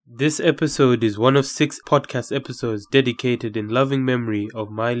This episode is one of 6 podcast episodes dedicated in loving memory of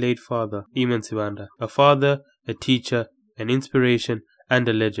my late father, Eamon Sibanda, a father, a teacher, an inspiration, and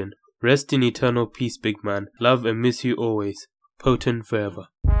a legend. Rest in eternal peace, big man. Love and miss you always. Potent forever.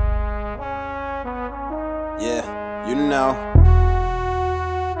 Yeah, you know,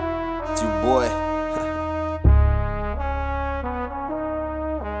 it's your boy.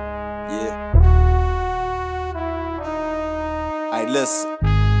 Yeah. Alright, listen.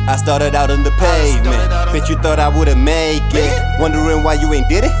 I started out on the pavement. Bet you thought I wouldn't make it. Wondering why you ain't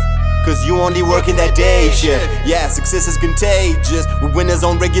did it? Cause you only working that day shift. Yeah, success is contagious. We winners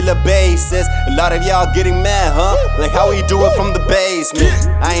on regular basis. A lot of y'all getting mad, huh? Like how we do it from the basement.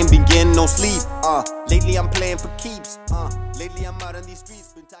 I ain't been getting no sleep. Lately I'm playing for keeps. Lately I'm out on these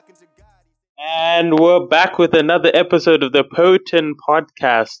streets. Been talking to God. And we're back with another episode of the Potent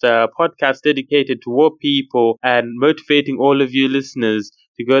Podcast, a podcast dedicated to war people and motivating all of you listeners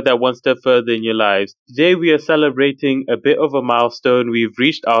to go that one step further in your lives. Today we are celebrating a bit of a milestone. We've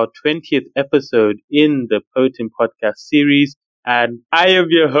reached our 20th episode in the Potent Podcast series. And I am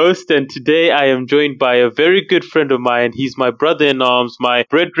your host, and today I am joined by a very good friend of mine. He's my brother-in-arms, my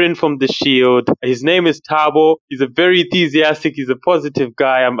brethren from the Shield. His name is Tabo. He's a very enthusiastic, he's a positive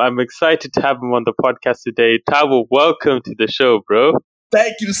guy. I'm excited to have him on the podcast today. Tabo, welcome to the show, bro.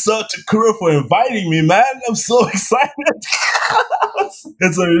 Thank you so to crew for inviting me, man. I'm so excited.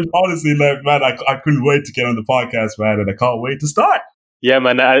 Honestly, like, man, I couldn't wait to get on the podcast, man, and I can't wait to start. Yeah,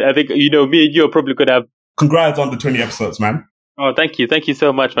 man, I think, me and you are probably going to have... Congrats on the 20 episodes, man. Oh, thank you. Thank you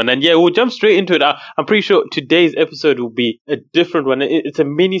so much, man. And yeah, we'll jump straight into it. I'm pretty sure today's episode will be a different one. It's a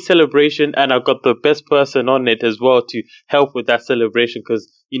mini celebration, and I've got the best person on it as well to help with that celebration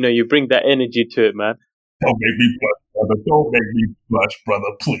because, you bring that energy to it, man. Don't make me blush, brother. Don't make me blush,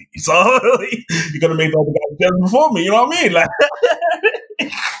 brother, please. You're going to make the other guys jealous before me, you know what I mean? Like...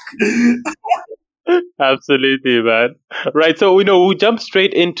 Absolutely, man. Right, so we'll jump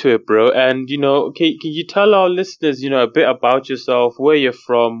straight into it, bro. And can you tell our listeners, a bit about yourself, where you're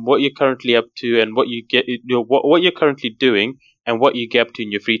from, what you're currently up to, and what you get, what you're currently doing, and what you get up to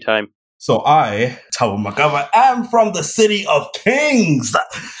in your free time. So I, Tabo Makava, am from the city of Kings,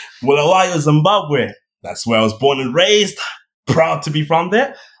 Bulawayo, Zimbabwe. That's where I was born and raised. Proud to be from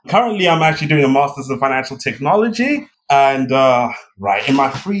there. Currently, I'm actually doing a master's in financial technology, and in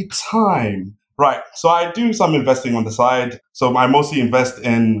my free time. Right. So I do some investing on the side. So I mostly invest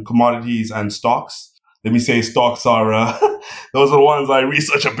in commodities and stocks. Let me say stocks are, those are the ones I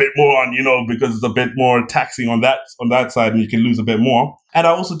research a bit more on, because it's a bit more taxing on that side and you can lose a bit more. And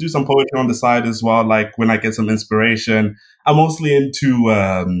I also do some poetry on the side as well. Like when I get some inspiration, I'm mostly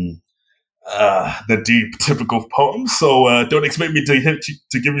into, the deep, typical poems. So don't expect me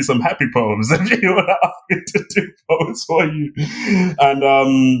to give you some happy poems if you ask me to do poems for you.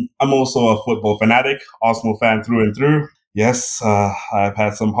 And I'm also a football fanatic, Arsenal fan through and through. Yes, I've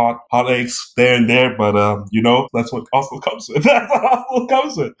had some heartaches there and there, but that's what Arsenal comes with. That's what Arsenal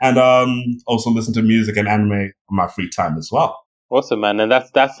comes with. And also listen to music and anime in my free time as well. Awesome, man. And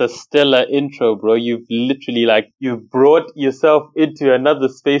that's a stellar intro, bro. You've literally you've brought yourself into another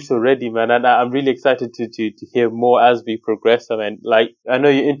space already, man. And I'm really excited to hear more as we progress. I mean, I know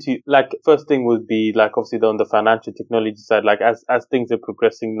you're into, first thing would be, obviously on the financial technology side, as things are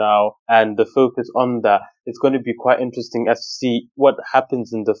progressing now and the focus on that, it's going to be quite interesting as to see what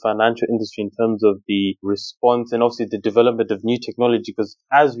happens in the financial industry in terms of the response and obviously the development of new technology. Because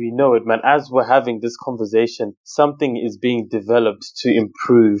as we know it, man, as we're having this conversation, something is being developed to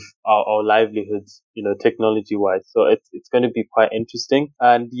improve our livelihoods, technology wise. So it's going to be quite interesting.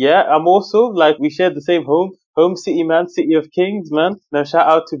 And yeah, I'm also we share the same home city, man, City of Kings, man. Now shout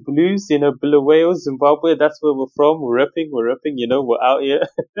out to Blues, Bulawayo, Zimbabwe. That's where we're from. We're repping, we're out here.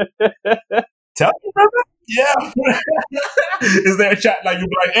 Tell me, brother. Yeah. Is there a chat you'll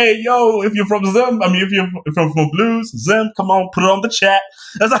be like, hey, yo, if you're from Zim, if you're from Blues, Zim, come on, put it on the chat.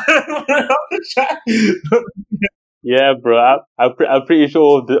 Put it on the chat. Yeah, bro. I'm pretty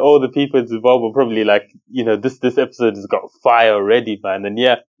sure all the people in Zimbabwe will probably this episode has got fire already, man. And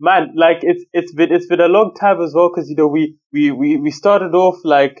yeah, man, it's been a long time as well because we started off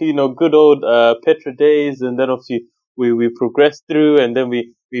good old Petra days, and then obviously we progressed through, and then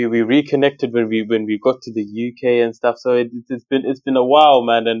we reconnected when we got to the UK and stuff. So it's been a while,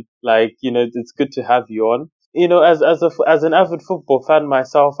 man, and it's good to have you on. As an avid football fan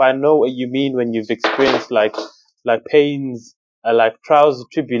myself, I know what you mean when you've experienced pains, trials,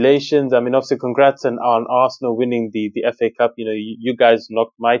 tribulations. I mean, obviously, congrats on Arsenal winning the FA Cup. You guys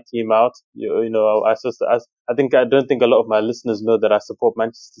knocked my team out. I don't think a lot of my listeners know that I support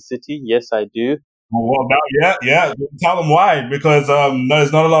Manchester City. Yes, I do. Well, now, yeah. Tell them why, because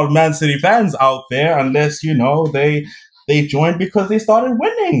there's not a lot of Man City fans out there, unless they joined because they started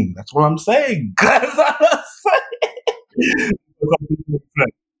winning. That's what I'm saying.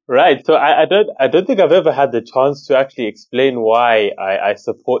 Right. So I don't think I've ever had the chance to actually explain why I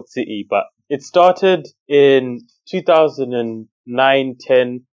support City, but it started in 2009,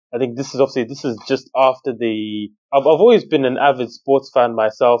 10. I think this is just after I've always been an avid sports fan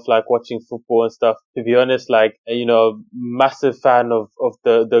myself, like watching football and stuff. To be honest, like, massive fan of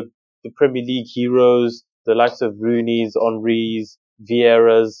the Premier League heroes, the likes of Rooney's, Henry's,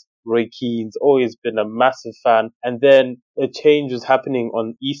 Vieira's, Roy Keane's, always been a massive fan. And then a change was happening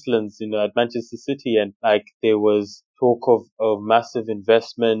on Eastlands, at Manchester City, and like there was talk of massive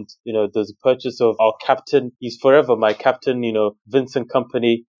investment. There's a purchase of our captain. He's forever my captain, Vincent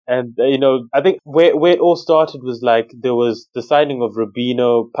Company. And, I think where it all started was like there was the signing of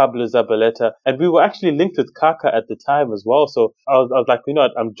Rubino, Pablo Zabaleta, and we were actually linked with Kaka at the time as well. So I was like,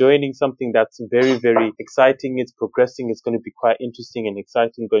 I'm joining something that's very, very exciting. It's progressing. It's going to be quite interesting and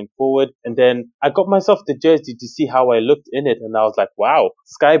exciting going forward. And then I got myself the jersey to see how I looked in it. And I was like, wow,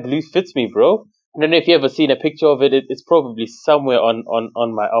 sky blue fits me, bro. I don't know if you ever seen a picture of it. It's probably somewhere on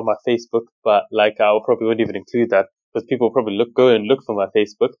my Facebook, but like I probably wouldn't even include that, because people probably go and look for my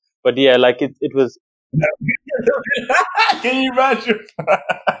Facebook. But yeah, like it was. Can you imagine?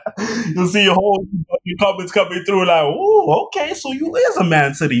 You'll see your whole your comments coming through like, "Oh, okay, so you is a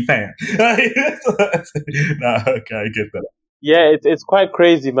Man City fan." Nah, okay, I get that. Yeah, it's quite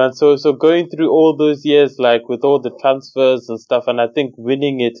crazy, man. So going through all those years, like with all the transfers and stuff, and I think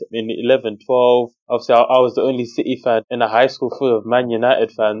winning it in 11, 12. Obviously, I was the only City fan in a high school full of Man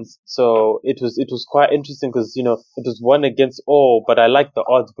United fans. So it was quite interesting because it was one against all, but I liked the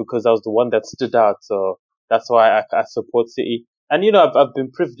odds because I was the one that stood out. So that's why I support City. And I've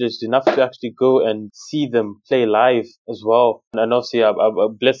been privileged enough to actually go and see them play live as well. And obviously,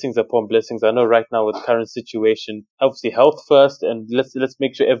 blessings upon blessings. I know right now with current situation, obviously health first, and let's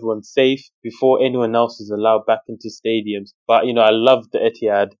make sure everyone's safe before anyone else is allowed back into stadiums. But I love the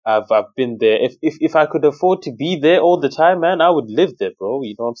Etihad. I've been there. If I could afford to be there all the time, man, I would live there, bro.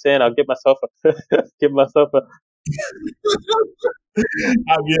 You know what I'm saying? I'll get myself a I mean,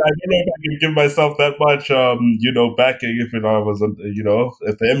 I don't know if I can give myself that much, backing if I was, at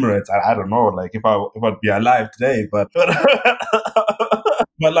the Emirates. I don't know, like if I'd be alive today, but but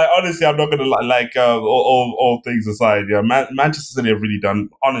like honestly, I'm not gonna like all things aside. Yeah, Manchester City have really done.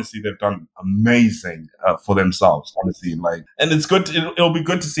 Honestly, they've done amazing for themselves. Honestly, like, and it's good. It'll be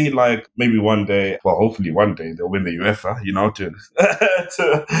good to see, like, maybe one day. Well, hopefully one day they'll win the UEFA. To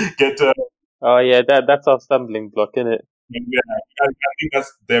to get. Oh yeah, that's our stumbling block, isn't it? Yeah, I think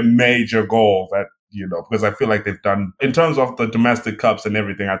that's their major goal. That because I feel like they've done in terms of the domestic cups and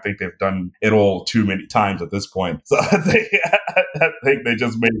everything. I think they've done it all too many times at this point. So I think they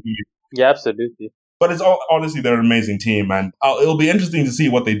just made it. Yeah, absolutely. But it's honestly they're an amazing team, and it'll be interesting to see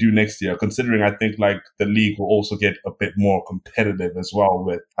what they do next year. Considering I think like the league will also get a bit more competitive as well,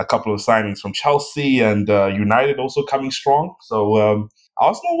 with a couple of signings from Chelsea and United also coming strong. So.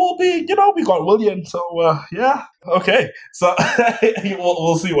 Arsenal will be, we got Willian, so yeah, okay. So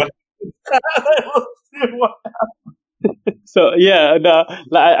we'll see what. We'll see what. So yeah, no,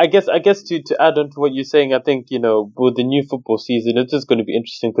 like, I guess to add on to what you're saying, I think with the new football season, it's just going to be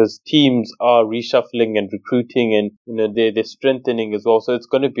interesting because teams are reshuffling and recruiting, and they're strengthening as well. So it's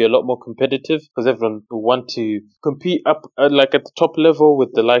going to be a lot more competitive because everyone will want to compete up like at the top level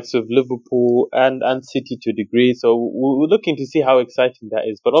with the likes of Liverpool and City to a degree. So we're looking to see how exciting that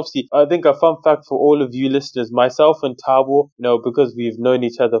is. But obviously, I think a fun fact for all of you listeners, myself and Tabo, because we've known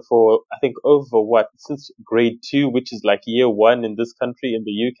each other for I think over since grade 2, which is like year 1 in this country, in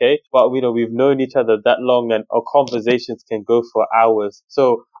the UK. But we've known each other that long, and our conversations can go for hours.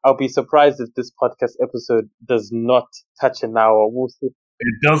 So I'll be surprised if this podcast episode does not touch an hour. We'll see.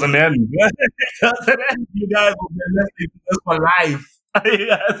 It doesn't end. It doesn't end. You guys will be listening to this for life.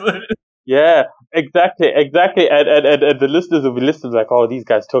 Yeah, exactly. And the listeners will be listening like, oh, these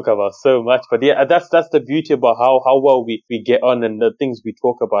guys talk about so much. But yeah, that's the beauty about how well we get on and the things we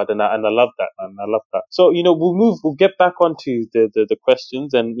talk about. And I love that, man. I love that. So, we'll get back onto the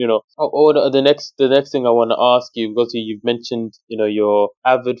questions, and, the next thing I want to ask you, because you've mentioned, you're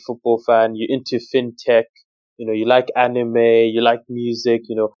avid football fan, you're into fintech, you like anime, you like music,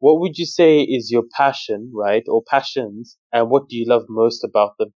 what would you say is your passion, right? Or passions, and what do you love most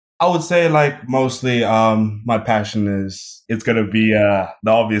about them? I would say, like, mostly my passion it's going to be the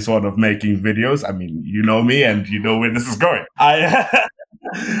obvious one of making videos. I mean, you know me and you know where this is going.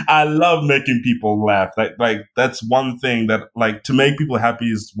 I love making people laugh. Like that's one thing that like to make people happy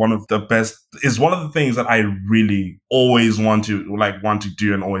is one of the best. Is one of the things that I really always want to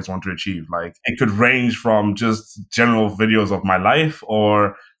do and always want to achieve. Like it could range from just general videos of my life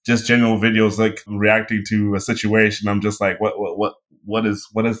or just general videos like reacting to a situation. I'm just like, what is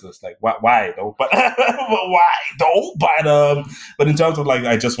this? Like, why though? But why though? But in terms of like,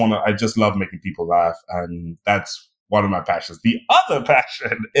 I just love making people laugh, and that's one of my passions. The other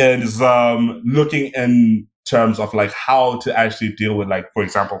passion is looking in terms of like how to actually deal with like, for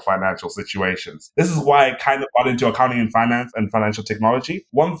example, financial situations. This is why I kind of got into accounting and finance and financial technology.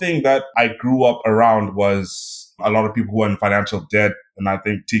 One thing that I grew up around was a lot of people who are in financial debt. And I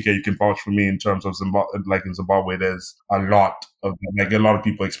think TK, you can vouch for me in terms of Zimbabwe. Like in Zimbabwe, there's a lot of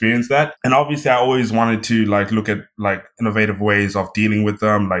people experience that. And obviously, I always wanted to like look at like innovative ways of dealing with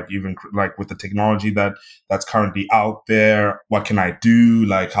them, like even like with the technology that's currently out there. What can I do?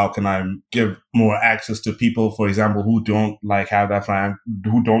 Like, how can I give more access to people, for example, who don't like have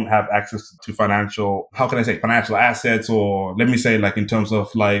who don't have access to financial assets, or let me say like in terms of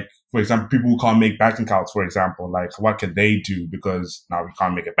like, for example, people who can't make bank accounts, for example, like what can they do? Because now we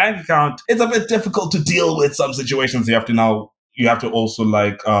can't make a bank account. It's a bit difficult to deal with some situations. You have to also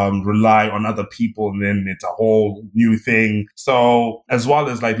like rely on other people, and then it's a whole new thing. So as well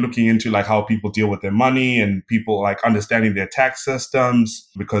as like looking into like how people deal with their money and people like understanding their tax systems,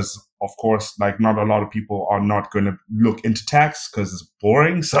 because of course, like not a lot of people are not going to look into tax because it's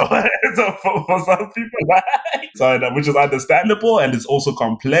boring. So, for some people, which is understandable, and it's also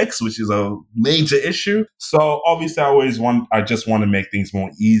complex, which is a major issue. So obviously, I just want to make things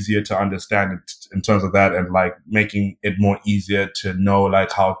more easier to understand in terms of that, and like making it more easier to know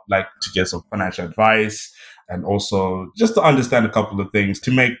like how like to get some financial advice. And also just to understand a couple of things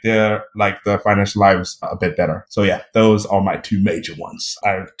to make their financial lives a bit better. So yeah, those are my two major ones.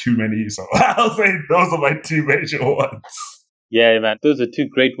 I have too many, so I'll say those are my two major ones. Yeah, man, those are two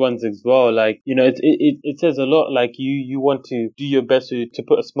great ones as well. Like, you know, it says a lot. Like you want to do your best to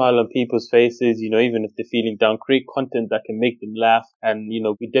put a smile on people's faces, you know, even if they're feeling down, create content that can make them laugh. And, you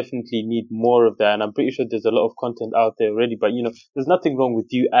know, we definitely need more of that. And I'm pretty sure there's a lot of content out there already, but you know, there's nothing wrong with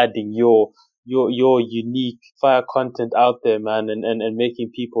you adding your unique fire content out there, man, and making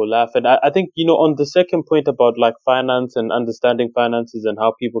people laugh. And I think, you know, on the second point about like finance and understanding finances and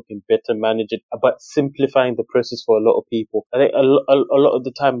how people can better manage it, about simplifying the process for a lot of people. I think a lot of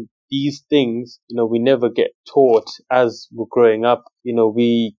the time, these things, you know, we never get taught as we're growing up. You know,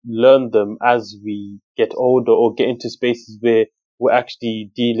 we learn them as we get older or get into spaces where we're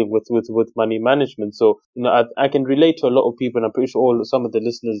actually dealing with money management. So, you know, I can relate to a lot of people, and I'm pretty sure some of the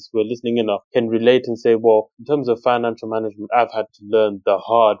listeners who are listening in can relate and say, well, in terms of financial management, I've had to learn the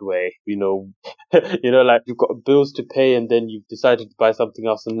hard way, you know, like you've got bills to pay and then you've decided to buy something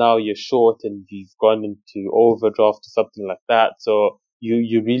else and now you're short and you've gone into overdraft or something like that. So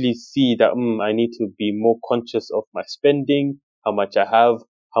you really see that, I need to be more conscious of my spending, how much I have,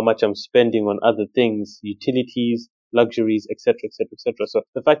 how much I'm spending on other things, utilities, luxuries, etc., etc., etc. So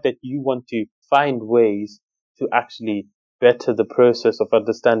the fact that you want to find ways to actually better the process of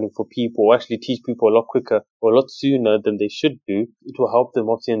understanding for people, or actually teach people a lot quicker or a lot sooner than they should do, it will help them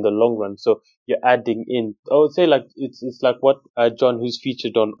obviously in the long run. So you're adding in, I would say like it's like what John, who's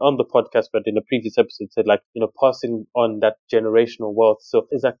featured on the podcast, but in a previous episode said, like, you know, passing on that generational wealth. So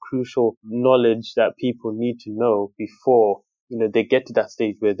is that crucial knowledge that people need to know before, you know, they get to that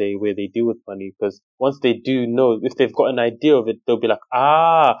stage where they deal with money. Because once they do know, if they've got an idea of it, they'll be like,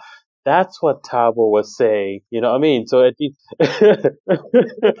 that's what Tabo was saying. You know what I mean? So at least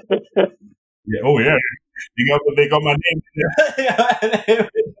Yeah. Oh yeah. They got my name.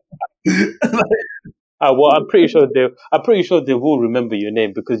 well, I'm pretty sure they will remember your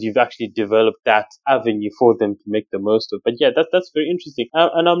name because you've actually developed that avenue for them to make the most of. But yeah, that's very interesting.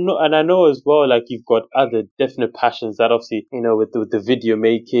 And I know as well, like you've got other definite passions that obviously, you know, with the video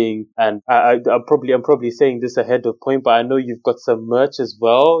making, and I'm probably saying this ahead of point, but I know you've got some merch as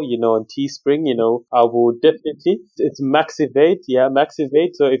well, you know, on Teespring. You know, I will definitely. It's Maxivate, yeah,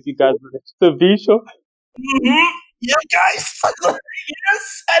 Maxivate. So if you guys, so be sure. Mm-hmm. Yeah, guys.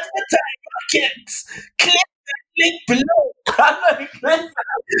 Yes, advertise markets. Click the link below.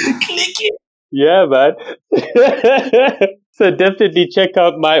 Click it. Yeah, man. So definitely check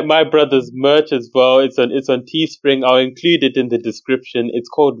out my brother's merch as well. It's on Teespring. I'll include it in the description. It's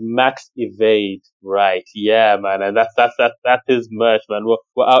called Max Evade. Right. Yeah, man. And that's his merch, man.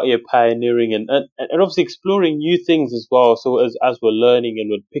 We're out here pioneering and obviously exploring new things as well. So as we're learning and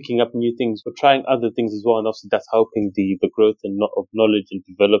we're picking up new things, we're trying other things as well. And obviously that's helping the growth and of knowledge and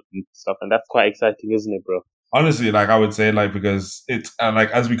development stuff. And that's quite exciting, isn't it, bro? Honestly, like I would say, like because it's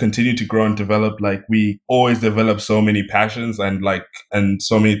like as we continue to grow and develop, like we always develop so many passions and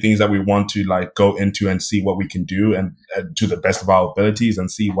so many things that we want to like go into and see what we can do and to the best of our abilities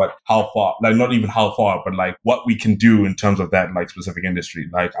and see what how far, like not even how far, but like what we can do in terms of that like specific industry.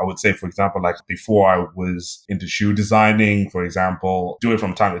 Like I would say, for example, like before I was into shoe designing, for example, do it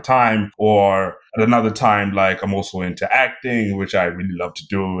from time to time, or at another time, like I'm also into acting, which I really love to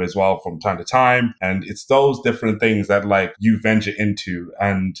do as well from time to time. And it's those different things that like you venture into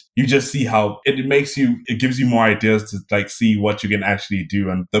and you just see how it gives you more ideas to like see what you can actually do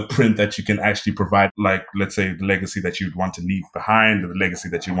and the print that you can actually provide, like let's say the legacy that you'd want to leave behind or the legacy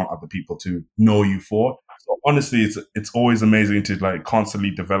that you want other people to know you for. So honestly, it's always amazing to like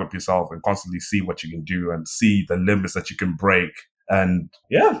constantly develop yourself and constantly see what you can do and see the limits that you can break. And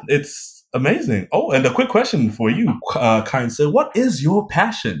yeah, it's amazing. Oh, and a quick question for you, Karen. So, what is your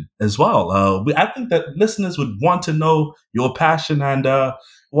passion as well? I think that listeners would want to know your passion and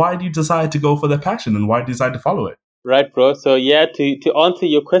why do you decide to go for that passion and why do you decide to follow it? Right, bro. So yeah, to answer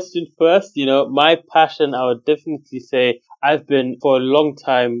your question first, my passion, I would definitely say I've been for a long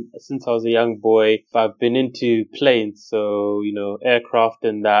time since I was a young boy. I've been into planes, so aircraft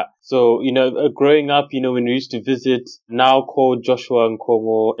and that. So growing up, when we used to visit now called Joshua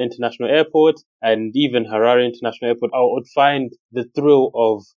Nkomo International Airport and even Harare International Airport, I would find the thrill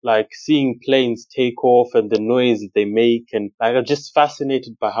of like seeing planes take off and the noise that they make, and like I'm just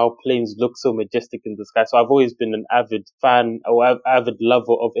fascinated by how planes look so majestic in the sky. So I've always been an avid fan or avid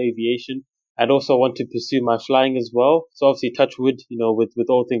lover of aviation. And also want to pursue my flying as well. So obviously touch wood, with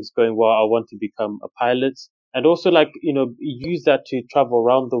all things going well, I want to become a pilot. And also like, use that to travel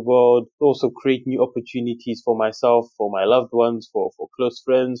around the world, also create new opportunities for myself, for my loved ones, for close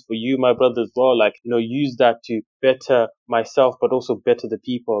friends, for you, my brother as well. Like, use that to better myself, but also better the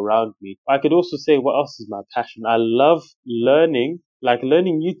people around me. I could also say what else is my passion. I love learning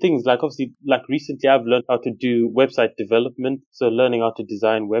new things. Like obviously, like recently I've learned how to do website development. So learning how to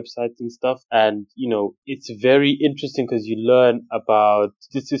design websites and stuff. And, it's very interesting because you learn about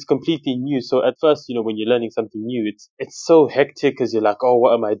this is completely new. So at first, when you're learning something new, it's so hectic because you're like, oh,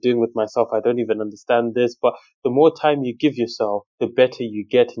 what am I doing with myself? I don't even understand this. But the more time you give yourself, the better you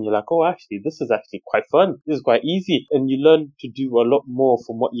get. And you're like, oh, actually, this is actually quite fun. This is quite easy. And you learn to do a lot more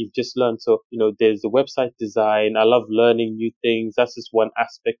from what you've just learned. So, there's the website design. I love learning new things. That's just one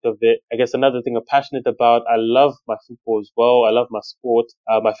aspect of it. I guess another thing I'm passionate about, I love my football as well. I love my sport.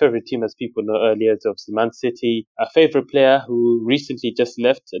 My favorite team, as people know earlier, is obviously Man City. A favorite player who recently just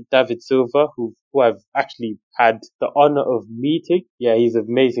left, David Silva, who I've actually had the honor of meeting. Yeah, he's an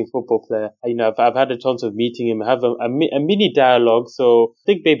amazing football player. I've had a chance of meeting him, have a mini dialogue. So I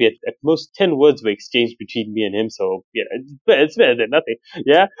think maybe at most 10 words were exchanged between me and him. So, it's better than nothing.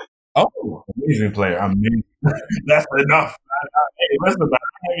 Yeah. Oh, amazing player. Amazing. That's enough. Hey, listen, man,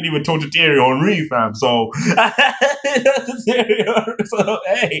 I haven't even talked to Thierry Henry, fam. So, so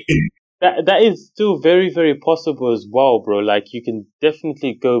hey. That is still very, very possible as well, bro. Like you can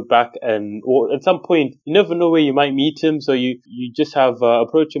definitely go back or at some point, you never know where you might meet him. So you just have,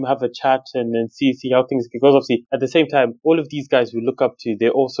 approach him, have a chat and then see how things go. Because obviously at the same time, all of these guys we look up to, they're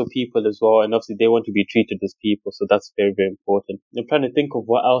also people as well. And obviously they want to be treated as people. So that's very, very important. I'm trying to think of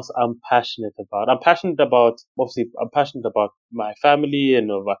what else I'm passionate about. I'm passionate about my family and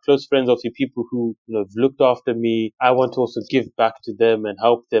of our close friends, obviously people who, have looked after me. I want to also give back to them and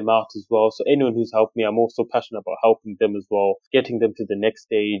help them out as well. So anyone who's helped me, I'm also passionate about helping them as well, getting them to the next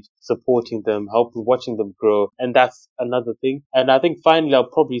stage, supporting them, watching them grow. And that's another thing. And I think finally, I'll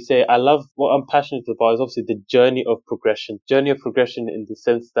probably say I love what I'm passionate about is obviously the journey of progression in the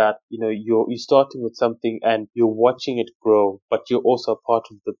sense that, you're starting with something and you're watching it grow, but you're also a part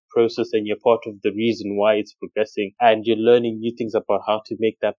of the process and you're part of the reason why it's progressing and you're learning new things about how to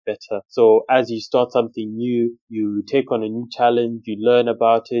make that better. So as you start something new, you take on a new challenge, you learn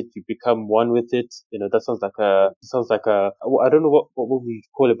about it, you become one with it. That sounds like I don't know what we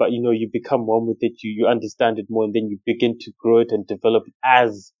call it, but you become one with it, you understand it more and then you begin to grow it and develop it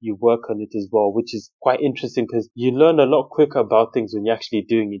as you work on it as well, which is quite interesting because you learn a lot quicker about things when you're actually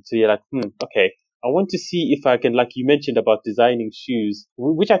doing it. So you're like, okay, I want to see if I can, like you mentioned about designing shoes,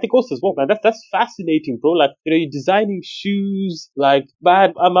 which I think also as well, man, that's fascinating, bro. Like, you're designing shoes, like,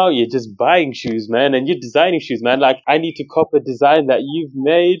 man, I'm out here just buying shoes, man, and you're designing shoes, man. Like, I need to copy a design that you've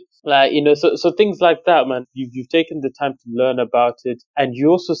made. Like, so things like that, man. You've taken the time to learn about it, and you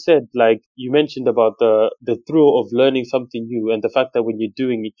also said, like, you mentioned about the thrill of learning something new, and the fact that when you're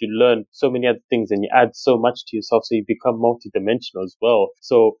doing it, you learn so many other things, and you add so much to yourself, so you become multidimensional as well.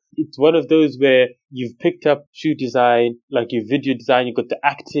 So it's one of those where you've picked up shoe design, like your video design, you got the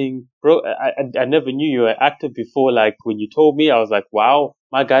acting, bro. I never knew you were an actor before. Like when you told me, I was like, wow,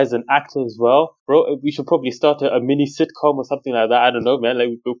 my guy's an actor as well, bro. We should probably start a mini sitcom or something like that. I don't know, man. Like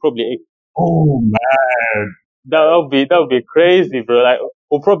we'll probably Oh man. that would be crazy, bro. Like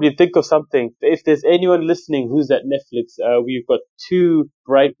we'll probably think of something. If there's anyone listening who's at Netflix, we've got two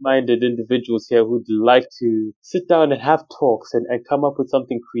bright-minded individuals here who'd like to sit down and have talks and come up with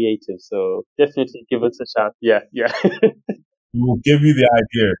something creative. So definitely give us a shout. Yeah, yeah. We will give you the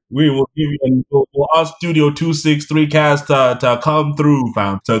idea. We will give you, and we'll ask Studio 263 Cast to come through,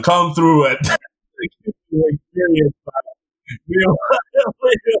 fam. To come through and give you experience. We'll,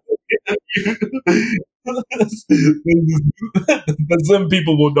 but some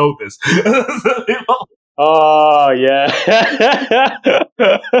people will know this. Oh yeah,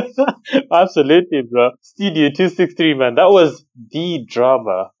 absolutely, bro. Studio 263, man. That was the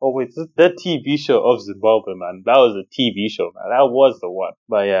drama. Oh wait, the TV show of Zimbabwe, man. That was a TV show, man. That was the one.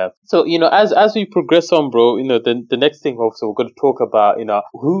 But yeah. So as we progress on, bro, the next thing also we're going to talk about,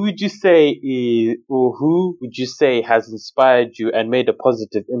 who would you say is, or who would you say has inspired you and made a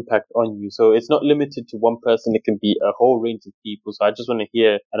positive impact on you? So it's not limited to one person. It can be a whole range of people. So I just want to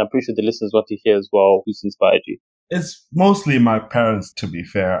hear, and I'm pretty sure the listeners want to hear as well, who's inspired you. It's mostly my parents, to be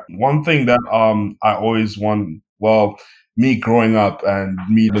fair. One thing that I always want, well, me growing up and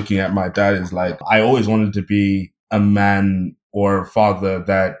me looking at my dad is like I always wanted to be a man or father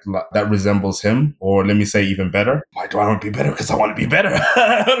that resembles him, or let me say even better. Why do I want to be better? Because I want to be better.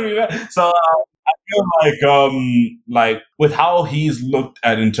 So I feel like with how he's looked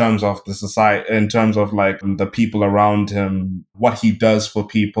at in terms of the society, in terms of like the people around him, what he does for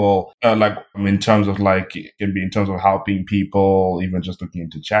people, like in terms of like it can be in terms of helping people, even just looking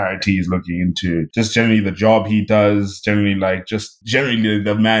into charities, looking into just generally the job he does, generally like just generally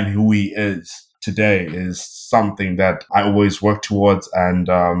the man who he is today is something that I always work towards, and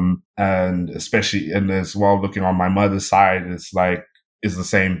especially and as well looking on my mother's side, it's like is the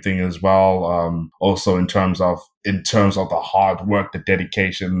same thing as well. Also in terms of the hard work, the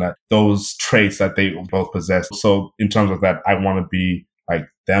dedication, that those traits that they both possess. So in terms of that, I want to be like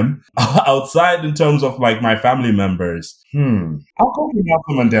them. Outside, in terms of like my family members, I'll go with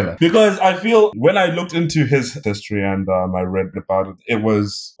Nelson Mandela, because I feel when I looked into his history and I read about it, it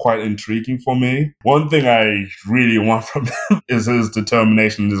was quite intriguing for me. One thing I really want from him is his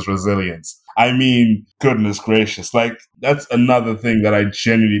determination and his resilience. I mean, goodness gracious, like that's another thing that I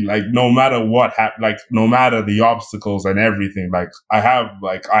genuinely like. No matter what like no matter the obstacles and everything, like I have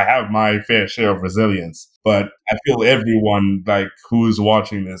my fair share of resilience. But I feel everyone like who is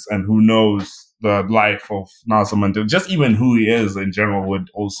watching this and who knows the life of Nelson Mandela, just even who he is in general, would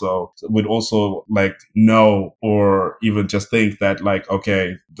also like know, or even just think that like,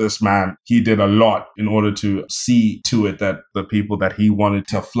 okay, this man, he did a lot in order to see to it that the people that he wanted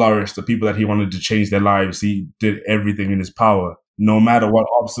to flourish, the people that he wanted to change their lives, he did everything in his power, no matter what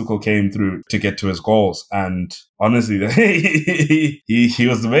obstacle came through to get to his goals. And honestly, he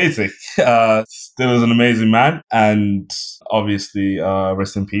was amazing. Still is an amazing man. And obviously,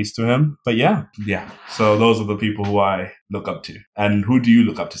 rest in peace to him. But yeah. So those are the people who I look up to. And who do you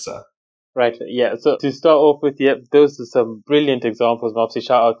look up to, sir? Right, yeah. So to start off with, yeah, those are some brilliant examples. And obviously,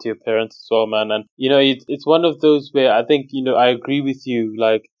 shout out to your parents as well, man. And it's one of those where I think I agree with you.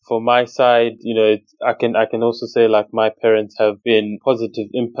 Like for my side, I can also say like my parents have been positive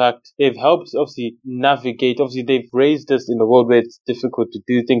impact. They've helped obviously navigate. Obviously, they've raised us in a world where it's difficult to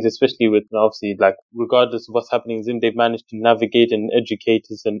do things, especially with obviously like regardless of what's happening in Zim, they've managed to navigate and educate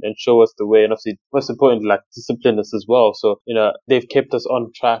us and show us the way. And obviously, most importantly, like discipline us as well. So they've kept us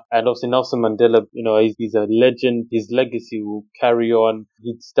on track. And obviously Nelson Mandela, he's a legend. His legacy will carry on.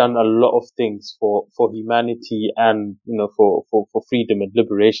 He's done a lot of things for humanity and for freedom and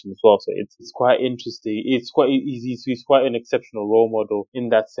liberation as well. So it's quite interesting. He's quite an exceptional role model in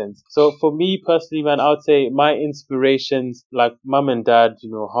that sense. So for me personally, man, I would say my inspirations, like mum and dad,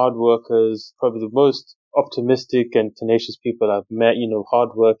 hard workers, probably the most optimistic and tenacious people I've met,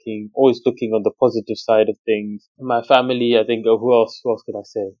 hardworking, always looking on the positive side of things. My family, I think, who else could I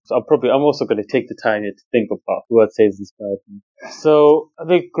say? So I'm also going to take the time here to think about who I'd say has inspired me. So I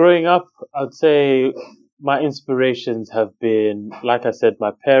think growing up, I'd say my inspirations have been, like I said,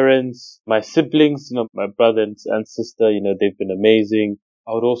 my parents, my siblings, my brother and sister, they've been amazing.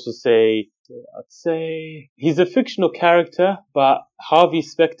 I would also say, So I'd say he's a fictional character, but Harvey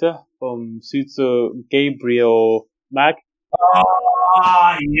Specter from Suits of Gabriel Mag.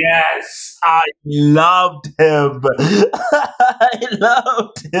 Ah, yes, I loved him. I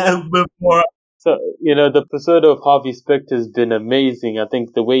loved him before. So, the persona of Harvey Specter has been amazing. I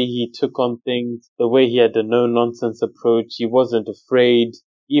think the way he took on things, the way he had a no-nonsense approach, he wasn't afraid,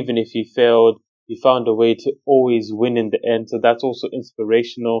 even if he failed. He found a way to always win in the end. So that's also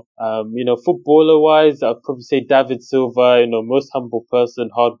inspirational. Footballer wise, I'd probably say David Silva, most humble person,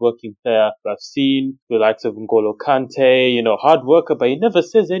 hardworking player I've seen. The likes of N'Golo Kante, hard worker, but he never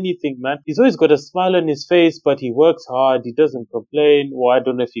says anything, man. He's always got a smile on his face, but he works hard. He doesn't complain. Well, I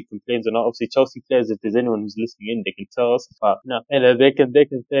don't know if he complains or not. Obviously, Chelsea players, if there's anyone who's listening in, they can tell us. But no, they can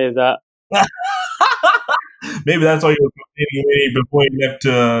say that. Maybe that's why he was complaining before he left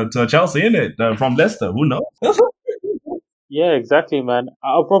to Chelsea, innit? From Leicester. Who knows? Yeah, exactly, man.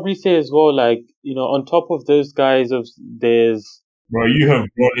 I'll probably say as well, like, on top of those guys, there's... Bro, you have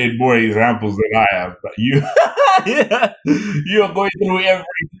brought in more examples than I have. But you, yeah, you are going through everything.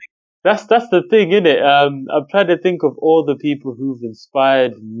 That's the thing, innit? I'm trying to think of all the people who've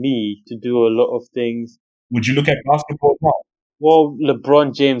inspired me to do a lot of things. Would you look at basketball now? Well,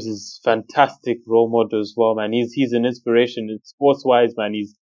 LeBron James is fantastic role model as well, man. He's an inspiration sports wise, man.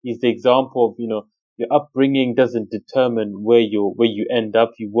 He's the example of, your upbringing doesn't determine where you end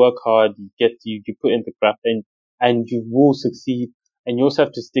up. You work hard, you put in the craft, and you will succeed. And you also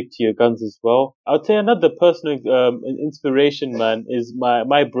have to stick to your guns as well. I'll tell you another personal inspiration, man, is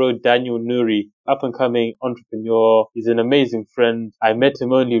my bro Daniel Nuri, up and coming entrepreneur. He's an amazing friend. I met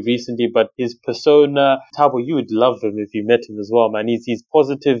him only recently, but his persona, Tabo, you would love him if you met him as well, man. He's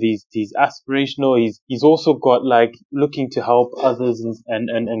positive. He's aspirational. He's also got like looking to help others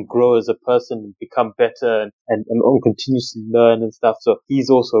and grow as a person and become better and continuously learn and stuff. So he's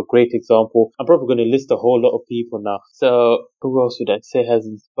also a great example. I'm probably going to list a whole lot of people now. So who else would I say has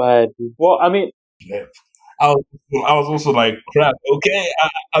inspired me? Well, I mean, yeah. I was also like, crap, okay.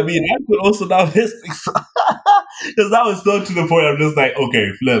 I mean, I could also now list things. Because I was so to the point, I'm just like,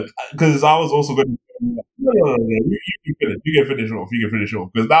 okay, flip. Because I was also going to, no. You can finish off.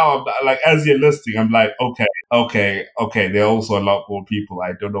 Because now, I'm like, as you're listing, I'm like, okay. There are also a lot more people.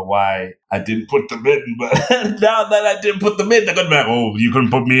 I don't know why I didn't put them in. But now that I didn't put them in, they're going to be like, oh, you couldn't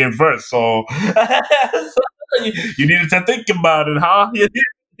put me in first. So, you needed to think about it, huh? You needed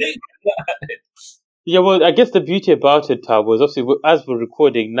to think about it. Yeah, well, I guess the beauty about it, Tab, was obviously as we're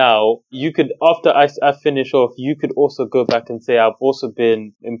recording now, you could, after I finish off, you could also go back and say I've also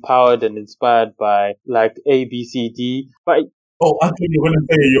been empowered and inspired by like A, B, C, D. But oh, I thought you were gonna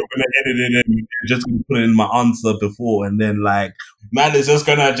say you're gonna edit it and you're just gonna put in my answer before, and then like man is just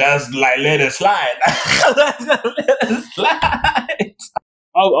gonna just like let it slide. Let it slide.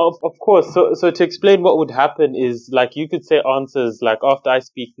 Oh, of course. So to explain what would happen is like you could say answers like after I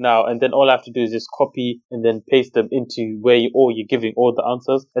speak now, and then all I have to do is just copy and then paste them into where you're giving all the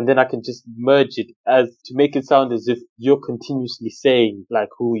answers, and then I can just merge it as to make it sound as if you're continuously saying like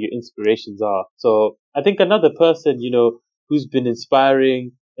who your inspirations are. So I think another person, who's been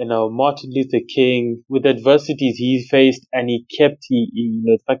inspiring, Martin Luther King, with the adversities he faced, and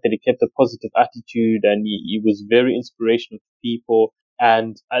the fact that he kept a positive attitude, and he was very inspirational to people.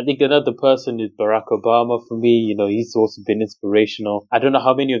 And I think another person is Barack Obama for me. He's also been inspirational. I don't know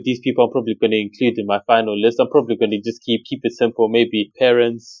how many of these people I'm probably going to include in my final list. I'm probably going to just keep it simple. Maybe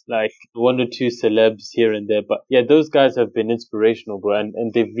parents, like one or two celebs here and there. But yeah, those guys have been inspirational, bro.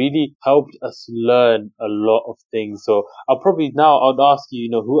 And they've really helped us learn a lot of things. So I'll ask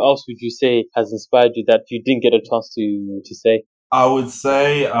you, who else would you say has inspired you that you didn't get a chance to say? I would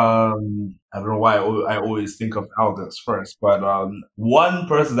say, I don't know why I always think of elders first, but one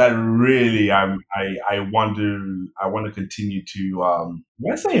person that really I want to continue to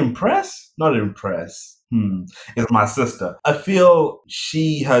when I say impress, not impress. Is my sister. I feel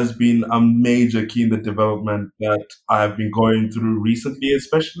she has been a major key in the development that I've been going through recently,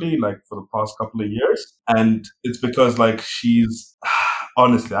 especially like for the past couple of years. And it's because like she's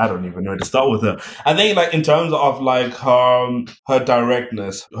honestly, I don't even know where to start with her. I think like in terms of like her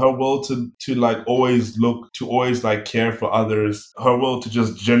directness, her will to like always like care for others, her will to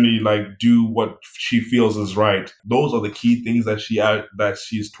just generally like do what she feels is right. Those are the key things that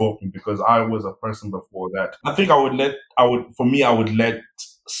she's taught me, because I was a person before that. I think I would let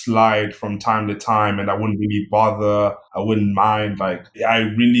slide from time to time, and I wouldn't really bother. I wouldn't mind. Like, I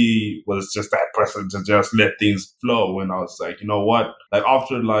really was just that person to just let things flow. And I was like, you know what? Like,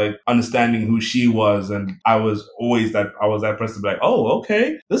 after like understanding who she was, and I was that person to be like, oh,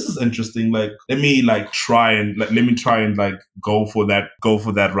 okay, this is interesting. Like, let me try and go for that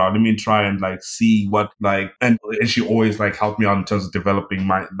route. Let me try and like see what like, and she always like helped me out in terms of developing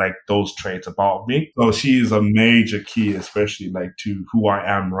my like those traits about me. So she is a major key, especially like to who I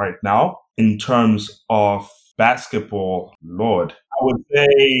am right now. In terms of basketball, Lord, I would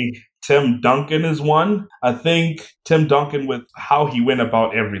say Tim Duncan is one. I think Tim Duncan, with how he went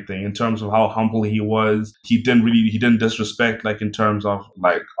about everything in terms of how humble he was, he didn't disrespect, like in terms of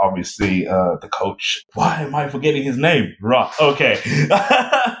like obviously the coach. Why am I forgetting his name? Right. Okay.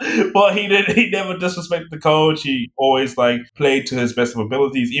 Well, he never disrespected the coach. He always like played to his best of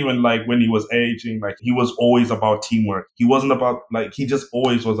abilities. Even like when he was aging, like he was always about teamwork. He wasn't about like, he just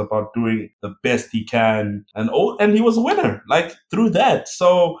always was about doing the best he can, and he was a winner like through that.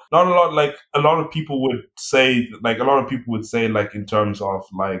 So not a lot of people would say like in terms of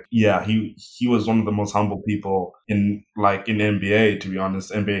like, yeah, he was one of the most humble people in NBA, to be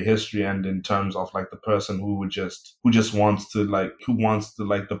honest, NBA history. And in terms of like the person who just wants to like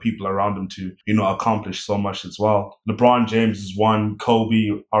the people around him to, you know, accomplish so much as well. LeBron James is one. Kobe,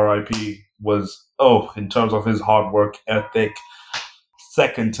 RIP, was, in terms of his hard work ethic,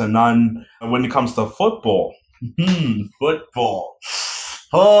 second to none. And when it comes to football, football.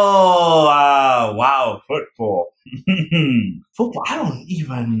 Oh, wow, football. Football,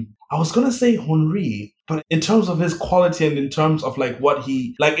 I was going to say Henry, but in terms of his quality and in terms of like what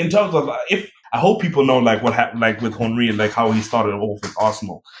he, like in terms of if, I hope people know like what happened like with Henry and like how he started off with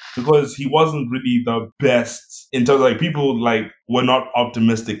Arsenal, because he wasn't really the best in terms of like people like were not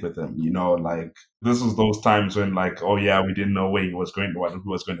optimistic with him, you know, like this was those times when like, oh yeah, we didn't know where he was going, what he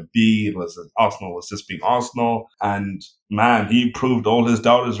was going to be. It was Arsenal was just being Arsenal, and man, he proved all his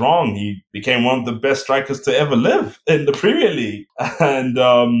doubters wrong. He became one of the best strikers to ever live in the Premier League. And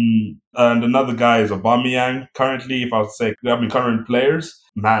another guy is Aubameyang. Currently, if I would say, current players,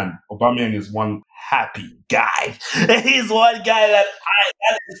 man, Aubameyang is one happy guy. He's one guy that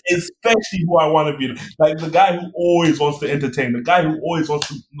is especially who I want to be. Like the guy who always wants to entertain, the guy who always wants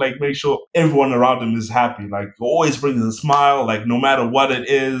to like make sure everyone around him is happy. Like always brings a smile, like no matter what it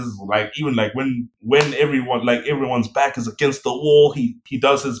is. Like even like when everyone's back is against the wall, he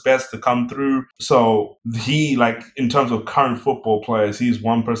does his best to come through. So he, like in terms of current football players, he's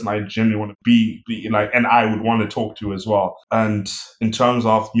one person I genuinely want to be like, and I would want to talk to as well. And in terms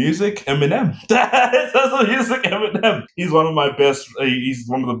of music, Eminem. Eminem. He's one of my best. He's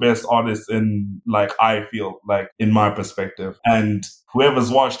one of the best artists in like, I feel like, in my perspective. And whoever's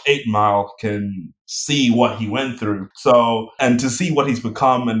watched 8 Mile can see what he went through. So, and to see what he's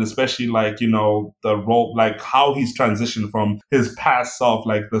become, and especially like, you know, the role, like how he's transitioned from his past self,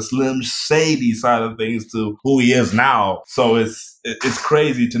 like the Slim Shady side of things, to who he is now. So it's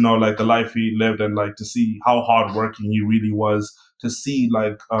crazy to know like the life he lived, and like to see how hardworking he really was, to see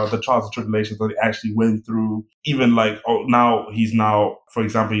like the trials and tribulations that he actually went through. Even like, he's now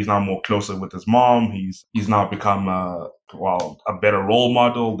more closer with his mom. He's now become a better role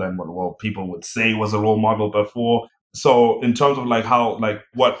model than what people would say was a role model before. So in terms of like how, like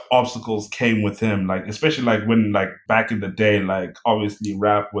what obstacles came with him, like especially like when like back in the day, like obviously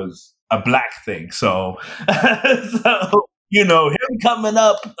rap was a black thing. So, so you know, him coming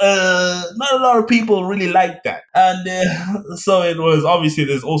up, not a lot of people really like that. And so it was, obviously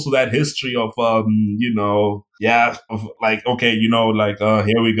there's also that history of, you know, of like, okay, you know, like,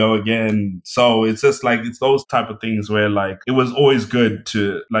 here we go again. So it's just like, it's those type of things where like, it was always good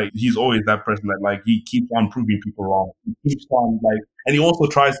to like, he's always that person that like, he keeps on proving people wrong. He keeps on like, and he also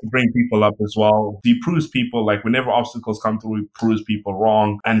tries to bring people up as well. He proves people, like whenever obstacles come through, he proves people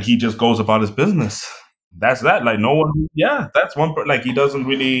wrong, and he just goes about his business. That's that. Like no one, that's one. Like he doesn't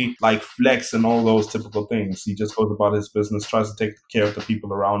really like flex and all those typical things. He just goes about his business, tries to take care of the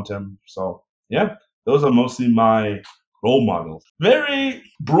people around him. So yeah, those are mostly my role models. Very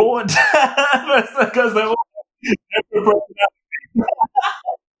broad, because they're all different.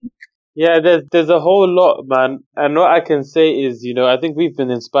 Yeah, there's a whole lot, man. And what I can say is, you know, I think we've been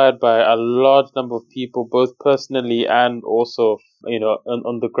inspired by a large number of people, both personally and also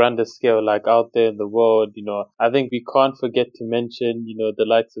on the grander scale, like out there in the world, I think we can't forget to mention, the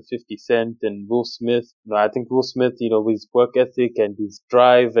likes of 50 Cent and Will Smith. I think Will Smith, with his work ethic and his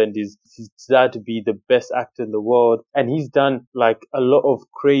drive and his desire to be the best actor in the world. And he's done like a lot of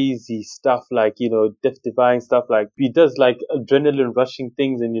crazy stuff, like, death defying stuff. Like he does like adrenaline rushing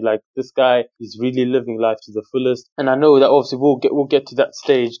things, and you're like, this guy is really living life to the fullest. And I know that obviously we'll get to that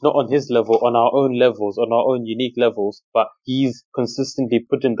stage, not on his level, on our own levels, on our own unique levels, but he's consistently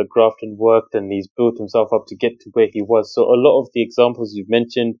put in the graft and worked, and he's built himself up to get to where he was. So a lot of the examples you've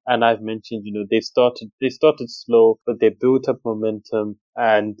mentioned and I've mentioned, they started slow, but they built up momentum,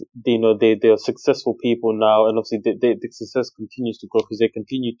 and they are successful people now, and obviously the success continues to grow because they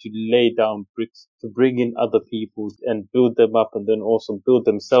continue to lay down bricks to bring in other people and build them up, and then also build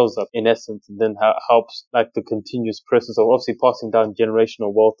themselves up in essence, and then helps like the continuous process of obviously passing down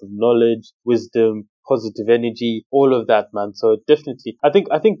generational wealth of knowledge, wisdom, positive energy, all of that, man. So definitely, I think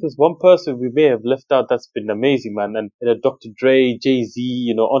there's one person we may have left out that's been amazing, man, and Dr. Dre,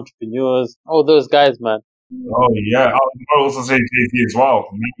 Jay-Z, entrepreneurs, all those guys, man. Oh yeah, I was also say Jay-Z as well.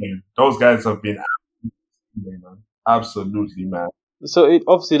 Man, those guys have been absolutely, man. Absolutely, man. So it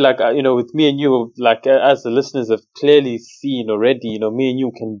obviously, like, with me and you, like, as the listeners have clearly seen already, me and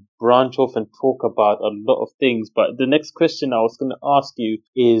you can branch off and talk about a lot of things. But the next question I was going to ask you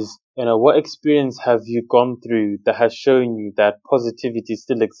is, what experience have you gone through that has shown you that positivity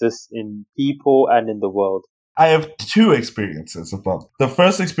still exists in people and in the world? I have two experiences about. The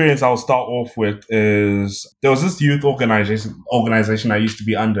first experience I'll start off with is there was this youth organization I used to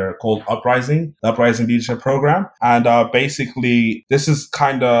be under called Uprising, the Uprising Leadership Program. And basically, this is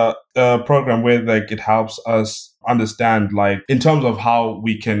kind of a program where like it helps us understand, like, in terms of how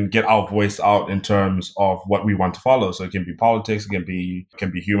we can get our voice out in terms of what we want to follow. So it can be politics, it can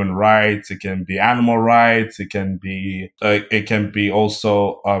be human rights, it can be animal rights, it can be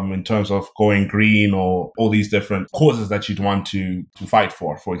also in terms of going green, or all these different causes that you'd want to fight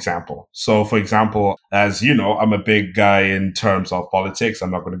for example. So for example, as you know, I'm a big guy in terms of politics. I'm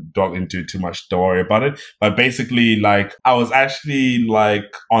not going to delve into too much, don't worry about it. But basically, like, I was actually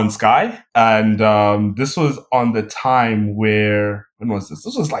like on Sky, and this was on the time where, when was this?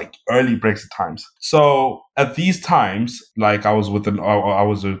 This was like early Brexit times. So at these times, like, I was with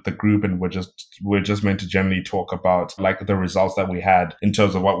the group, and we're just meant to generally talk about like the results that we had in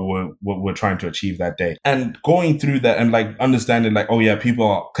terms of what we're trying to achieve that day. And going through that and like understanding, like, oh yeah,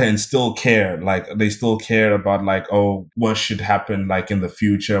 people can still care. Like, they still care about like, oh, what should happen like in the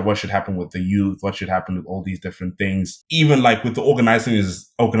future? What should happen with the youth? What should happen with all these different things? Even like with the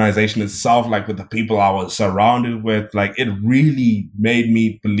organization itself, like with the people I was surrounded with, like it really made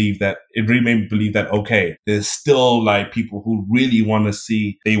me believe that, okay, there's still like people who really want to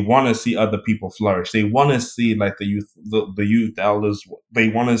see other people flourish. They want to see like the youth elders, they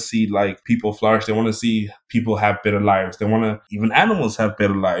want to see like people flourish. They want to see people have better lives. They want to, even animals have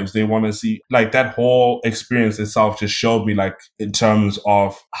better lives. They want to see, like, that whole experience itself just showed me, like, in terms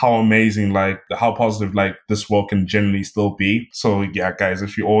of how amazing, like, how positive, like, this world can generally still be. So yeah, guys,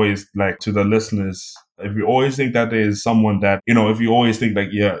 if you always, like, to the listeners, if you always think that there is someone that, if you always think like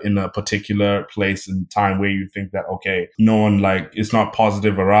you're in a particular place and time where you think that, okay, no one, like, it's not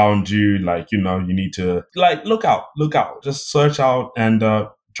positive around you, like, you need to, like, look out, just search out, and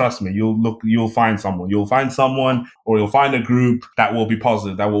trust me, you'll find someone, or you'll find a group that will be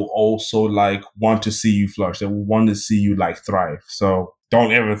positive, that will also like want to see you flourish, that will want to see you like thrive. So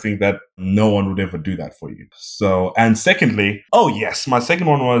don't ever think that no one would ever do that for you. So, and secondly, oh yes, my second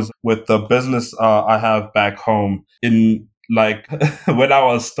one was with the business I have back home in, like, when I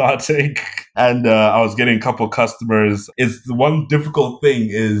was starting and I was getting a couple customers. It's the one difficult thing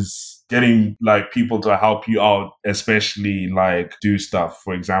is getting like people to help you out, especially like do stuff,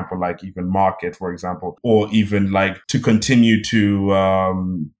 for example, like even market, for example, or even like to continue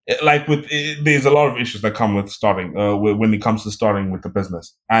to there's a lot of issues that come with starting when it comes to starting with the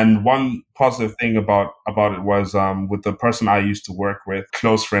business. And one positive thing about it was with the person I used to work with,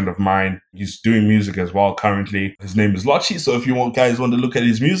 close friend of mine, he's doing music as well currently. His name is Lochi. So if you guys want to look at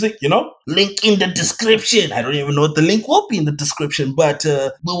his music, link in the description. I don't even know what the link will be in the description, but we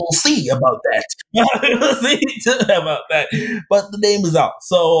will see about that. We'll see about that. But the name is out.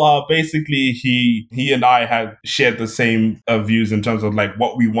 So basically he and I had shared the same views in terms of like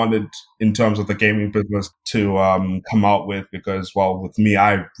what we you wanted in terms of the gaming business to come out with, because, well, with me,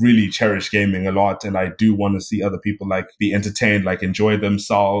 I really cherish gaming a lot, and I do want to see other people like be entertained, like enjoy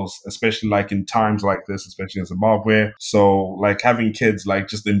themselves, especially like in times like this, especially in Zimbabwe. So like having kids like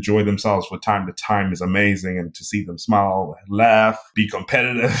just enjoy themselves from time to time is amazing, and to see them smile, laugh, be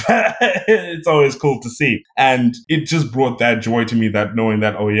competitive, it's always cool to see. And it just brought that joy to me, that knowing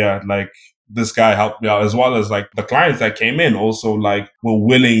that, oh yeah, like this guy helped me out, as well as like the clients that came in also like were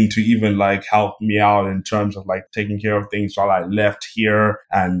willing to even like help me out in terms of like taking care of things while I left here,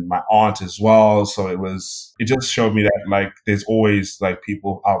 and my aunt as well. So it just showed me that like there's always like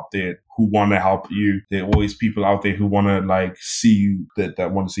people out there who want to help you. There are always people out there who want to like see you,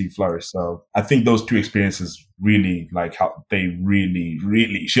 that want to see you flourish. So I think those two experiences really like how they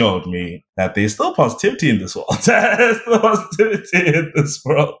really showed me that there's still positivity in this world. There's still positivity in this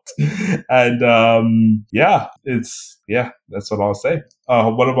world. And that's what I'll say.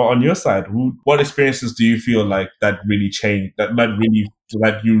 What about on your side? What experiences do you feel like that really changed,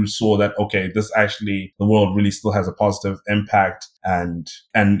 that you saw that, okay, this actually, the world really still has a positive impact, and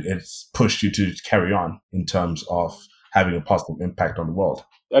it's pushed you to carry on in terms of having a positive impact on the world?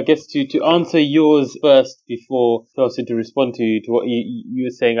 I guess to answer yours first before also to respond to what you were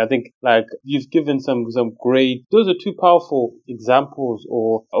saying, I think like you've given some great, those are two powerful examples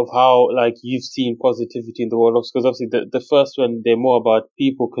or of how like you've seen positivity in the world. Because obviously the first one, they're more about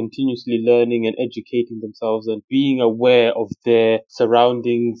people continuously learning and educating themselves and being aware of their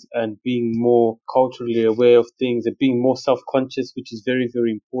surroundings and being more culturally aware of things and being more self-conscious, which is very,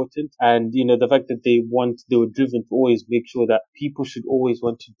 very important. And, you know, the fact that they were driven to always make sure that people should always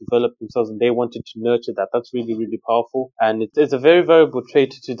want to develop themselves and they wanted to nurture that. That's really, really powerful. And it's a very valuable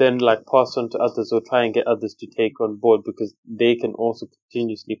trait to then like pass on to others or try and get others to take on board, because they can also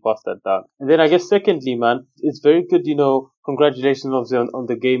continuously pass that down. And then I guess secondly, man, it's very good, you know, congratulations obviously on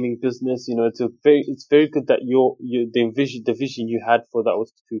the gaming business. You know, it's very good that the vision you had for that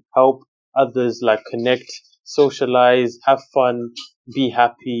was to help others like connect, socialize, have fun, be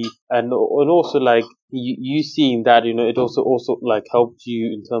happy, and also like you seeing that, you know, it also like helped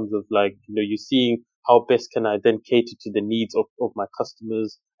you in terms of like, you know, you seeing how best can I then cater to the needs of my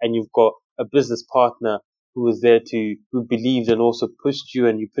customers, and you've got a business partner who was there who believed and also pushed you,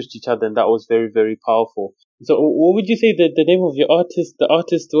 and you pushed each other, and that was very, very powerful. So what would you say the name of your artist,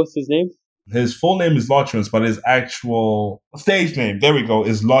 what's his name? His full name is Lochins, but his actual stage name, there we go,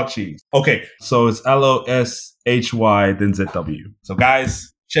 is Lochy. Okay, so it's LOSHY then ZW. So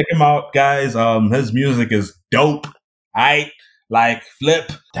guys, check him out, guys. His music is dope. Aight. Like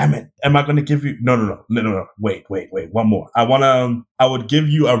Flip. Damn it. Am I gonna give you no. Wait. One more. I would give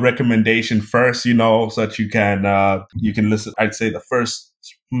you a recommendation first, you know, so that you can listen. I'd say the first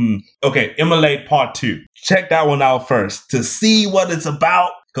okay, Immolate Part 2. Check that one out first to see what it's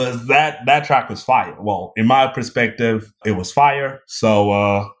about. Because that track was fire. Well, in my perspective, it was fire.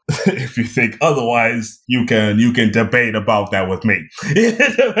 So if you think otherwise, you can debate about that with me. You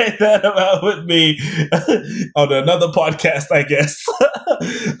can debate that about with me on another podcast, I guess.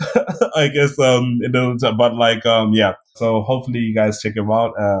 But like yeah. So hopefully you guys check him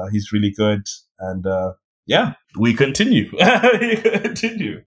out. He's really good, and yeah, we continue. We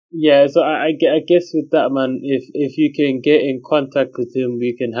continue. Yeah, so I guess with that, man, if you can get in contact with him,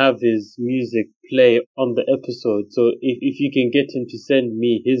 we can have his music play on the episode. So if you can get him to send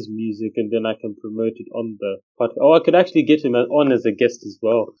me his music, and then I can promote it on the podcast. Or I could actually get him on as a guest as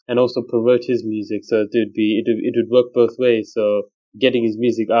well, and also promote his music. So it would work both ways. So getting his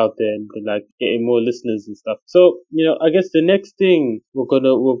music out there and like getting more listeners and stuff. So, you know, I guess the next thing I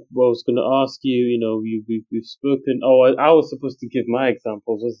was gonna ask you, you know, we've spoken. Oh, I was supposed to give my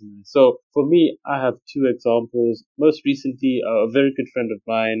examples, wasn't I? So for me, I have two examples. Most recently, a very good friend of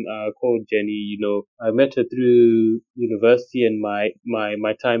mine, called Jenny. You know, I met her through university and my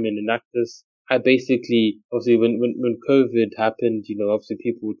time in Enactus. I basically, obviously, when COVID happened, you know, obviously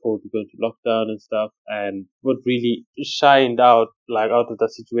people were told to go into lockdown and stuff. And what really shined out of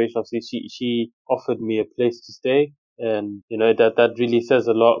that situation, obviously, she offered me a place to stay. And, you know, that really says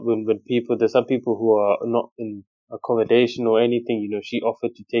a lot when there's some people who are not in accommodation or anything, you know, she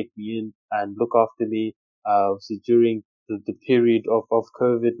offered to take me in and look after me, obviously during the period of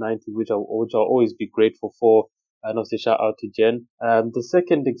COVID-19, which I'll always be grateful for. And also shout out to Jen. The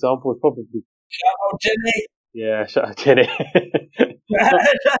second example is probably, Shout out Jenny. yeah, shout out Jenny.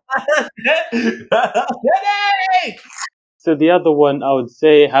 Jenny! So the other one I would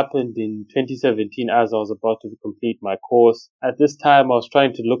say happened in 2017 as I was about to complete my course. At this time I was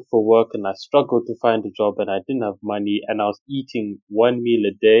trying to look for work and I struggled to find a job and I didn't have money and I was eating one meal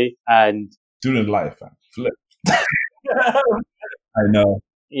a day and student life, man. Flip. I know.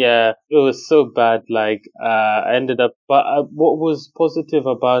 Yeah, it was so bad. Like, I ended up, but what was positive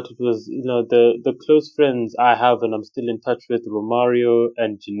about it was, the close friends I have and I'm still in touch with, Romario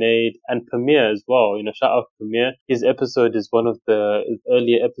and Junaid and Pamir as well. Shout out Pamir. His episode is one of the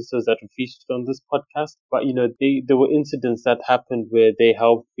earlier episodes that were featured on this podcast. But, there were incidents that happened where they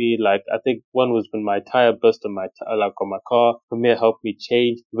helped me. Like, I think one was when my tire burst on on my car. Pamir helped me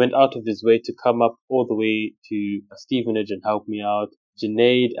change. He went out of his way to come up all the way to Stevenage and help me out.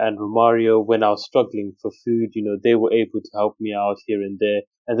 Junaid and Romario, when I was struggling for food, they were able to help me out here and there.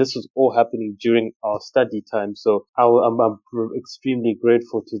 And this was all happening during our study time. So I'm extremely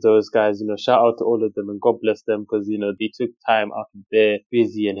grateful to those guys. Shout out to all of them and God bless them because, they took time out of their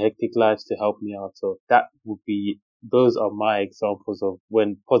busy and hectic lives to help me out. So those are my examples of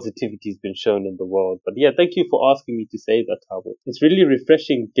when positivity has been shown in the world. But yeah, thank you for asking me to say that, Tabo. It's really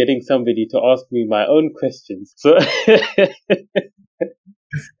refreshing getting somebody to ask me my own questions. So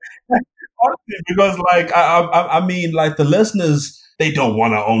Honestly, because like I mean, like the listeners, they don't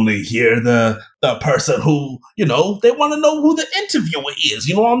want to only hear the person who they want to know who the interviewer is.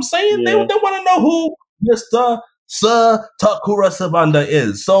 You know what I'm saying? yeah. They want to know who Mr. Sir Takura Sabanda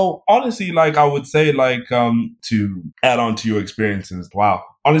is. So honestly, like I would say, like to add on to your experiences, wow.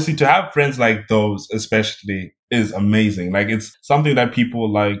 Honestly, to have friends like those, especially, is amazing. Like it's something that people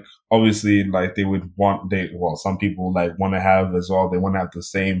like. Obviously, like some people like want to have as well. They want to have the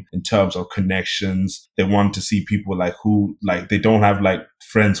same in terms of connections. They want to see people like who, like, they don't have like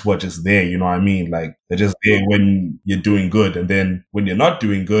friends who are just there. You know what I mean? Like they're just there when you're doing good. And then when you're not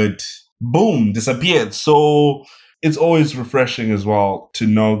doing good, boom, disappeared. So it's always refreshing as well to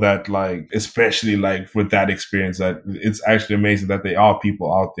know that, like, especially like with that experience, that it's actually amazing that there are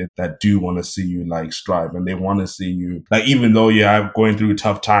people out there that do want to see you like strive and they want to see you like, even though you're going through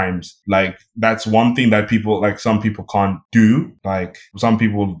tough times, like that's one thing that people, like some people can't do. Like some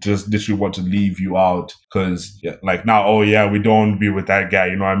people just literally want to leave you out because like now, oh yeah, we don't want to be with that guy.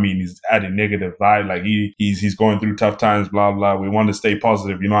 You know what I mean? He's adding negative, right? Like he's going through tough times, blah, blah. We want to stay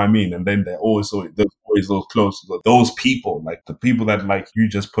positive. You know what I mean? And then there's always those close, those people, like the people that like you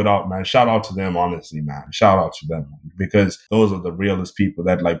just put out, man. Shout out to them, honestly, man. Shout out to them because those are the realest people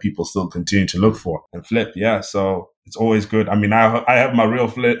that like people still continue to look for and flip. Yeah, so it's always good. I mean, I have my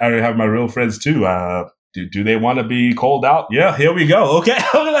real friends too. Do they want to be called out? Yeah, here we go. Okay,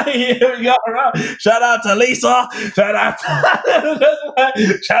 here we go. Shout out to Lisa. Shout out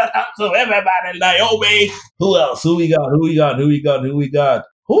to everybody. Naomi. Who else? Who we got?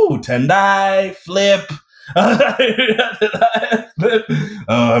 Ooh, Tendai, Flip. Am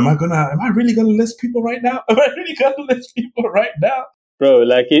I really gonna list people right now? Bro,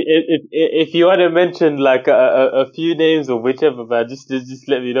 like if you want to mention like a few names or whichever, man, just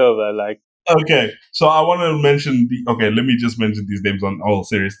let me know, man. Like, okay, so I want to mention let me just mention these names on all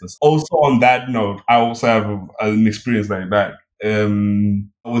seriousness. Also, on that note, I also have an experience like that.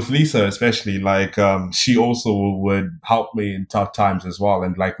 With Lisa, especially, like, she also would help me in tough times as well.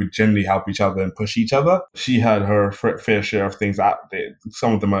 And like, we generally help each other and push each other. She had her fair share of things out there.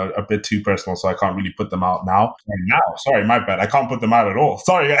 Some of them are a bit too personal, so I can't really put them out now. Sorry, my bad. I can't put them out at all.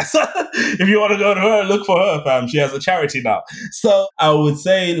 Sorry, guys. If you want to go to her, look for her, fam. She has a charity now. So I would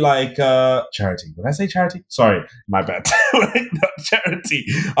say like, charity. Would I say charity? Sorry, my bad. Not charity.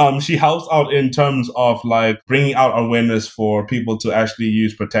 She helps out in terms of like bringing out awareness for people to actually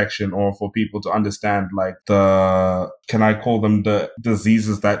use protection or for people to understand like can I call them the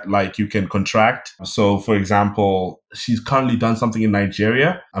diseases that like you can contract. So for example, she's currently done something in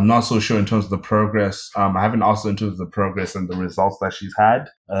Nigeria. I'm not so sure in terms of the progress. I haven't asked her in terms of the progress and the results that she's had.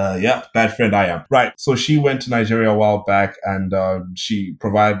 Bad friend I am. Right. So she went to Nigeria a while back and she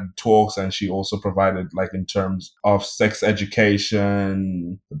provided talks, and she also provided like in terms of sex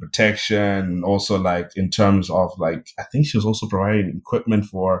education, the protection, and also like in terms of like, I think she was also providing equipment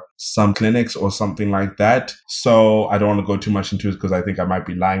for some clinics or something like that. So I don't want to go too much into it because I think I might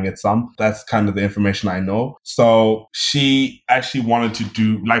be lying at some. That's kind of the information I know. So she actually wanted to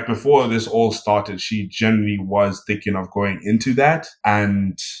do, like before this all started, she generally was thinking of going into that.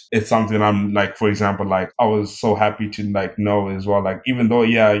 And it's something I'm like, for example, like I was so happy to like know as well, like even though,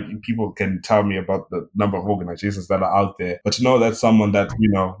 yeah, people can tell me about the number of organizations that are out there, but to know that someone that, you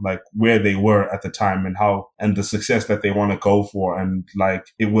know, like where they were at the time and the success that they want to go for. And like,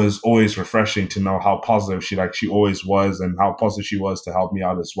 it was always refreshing to know how positive she always was, and how positive she was to help me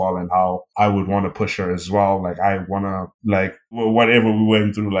out as well, and how I would want to push her as well. Like I want to like whatever we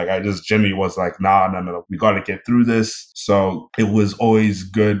went through, like I just genuinely was like, nah, no, we got to get through this. So it was always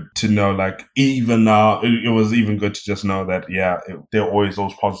good to know, like, even it was even good to just know that, there are always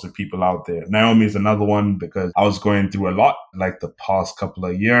those positive people out there. Naomi is another one because I was going through a lot like the past couple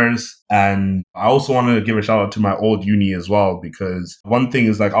of years. And I also want to give a shout out to my old uni as well, because one thing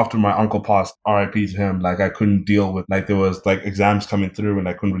is like after my uncle passed, RIP to him, like I couldn't deal with, like there was like exams coming through and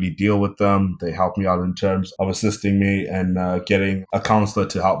I couldn't really deal with them. They helped me out in terms of assisting me and getting a counselor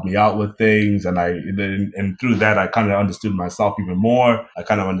to help me out with things. And through that, I kind of understood myself even more. I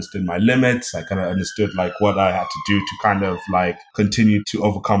kind of understood my limits. I kind of understood like what I had to do to kind of like continue to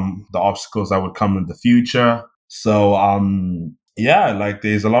overcome the obstacles that would come in the future. So, like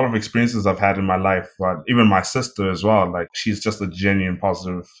there's a lot of experiences I've had in my life, but even my sister as well, like she's just a genuine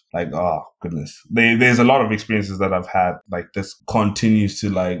positive, like, oh goodness. There's a lot of experiences that I've had, like this continues to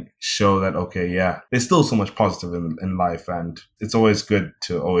like show that, okay, there's still so much positive in life. And it's always good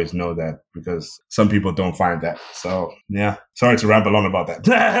to always know that because some people don't find that. So sorry to ramble on about that.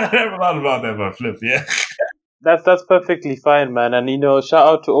 Ramble on about that, but Flip, That's perfectly fine, man. And shout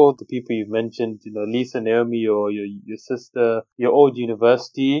out to all the people you've mentioned. Lisa, Naomi, or your sister, your old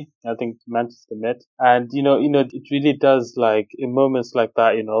university. I think Manchester Met. And it really does, like in moments like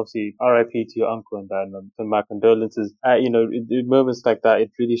that. Obviously, R.I.P. to your uncle and that, and my condolences. In moments like that,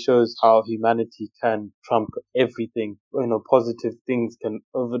 it really shows how humanity can trump everything. Positive things can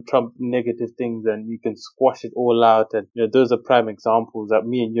over trump negative things, and you can squash it all out. And those are prime examples that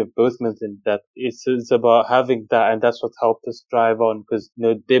me and you have both mentioned. That it's about having that, and that's what's helped us drive on, because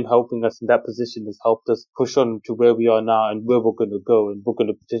them helping us in that position has helped us push on to where we are now and where we're going to go, and we're going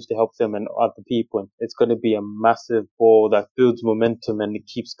to potentially help them and other people, and it's going to be a massive ball that builds momentum and it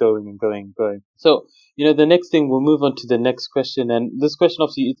keeps going and going and going. So the next thing, we'll move on to the next question. And this question,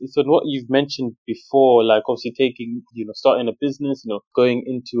 obviously, it's on what you've mentioned before, like obviously taking, starting a business, going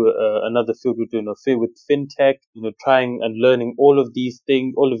into another field, we're doing a field with fintech, trying and learning all of these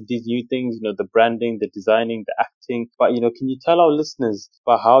things, all of these new things, the branding, the designing, the acting. But, can you tell our listeners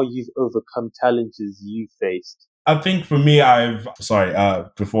about how you've overcome challenges you faced? I think for me,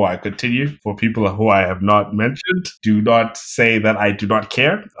 before I continue, for people who I have not mentioned, do not say that I do not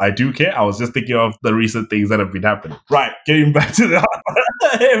care. I do care. I was just thinking of the recent things that have been happening. Right, getting back to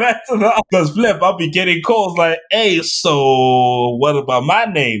because Flip, I'll be getting calls like, hey, so what about my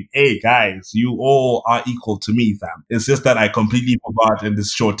name? Hey, guys, you all are equal to me, fam. It's just that I completely forgot in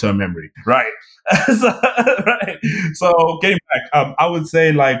this short-term memory, right? So getting back, I would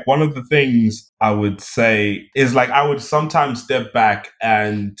say like one of the things I would say is like I would sometimes step back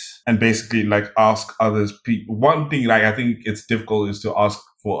and basically like ask others people. One thing like I think it's difficult is to ask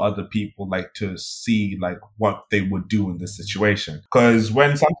for other people, like to see like what they would do in this situation. Because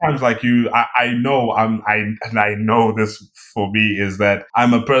when sometimes like I know this for me is that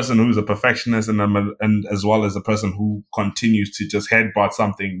I'm a person who's a perfectionist, and as well as a person who continues to just headbutt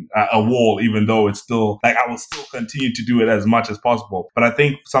something, a wall, even though it's still like I will still continue to do it as much as possible. But I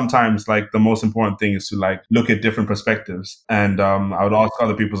think sometimes like the most important thing is to like look at different perspectives, and I would ask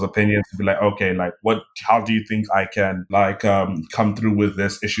other people's opinions to be like, okay, like how do you think I can like come through with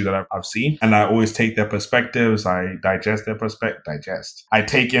this issue that I've seen? And I always take their perspectives. I digest their I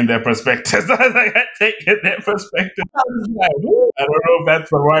take in their perspectives. I take in their perspectives. I don't know if that's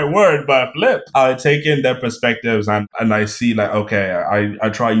the right word, but Flip. I take in their perspectives and I see like, okay, I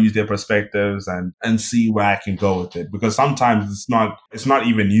try to use their perspectives and see where I can go with it. Because sometimes it's not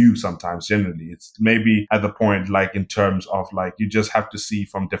even you sometimes, generally. It's maybe at the point like in terms of like you just have to see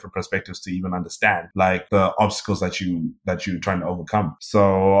from different perspectives to even understand like the obstacles that you're trying to overcome.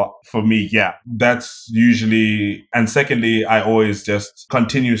 So for me, that's usually, and secondly, I always just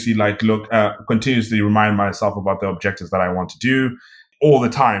continuously continuously remind myself about the objectives that I want to do all the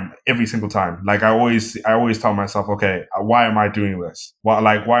time, every single time. Like I always tell myself, okay, why am I doing this?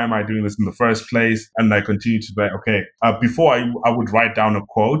 Why am I doing this in the first place? And I continue to be like, okay, before I would write down a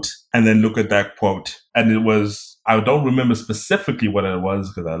quote and then look at that quote. And it was, I don't remember specifically what it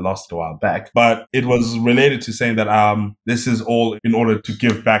was because I lost it a while back, but it was related to saying that this is all in order to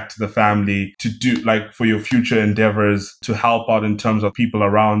give back to the family, to do like for your future endeavors, to help out in terms of people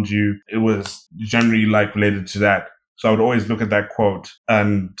around you. It was generally like related to that. So I would always look at that quote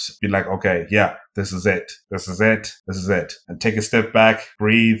and be like, okay, this is it. And take a step back,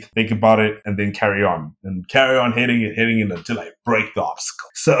 breathe, think about it, and then carry on. And carry on hitting it until I break the obstacle.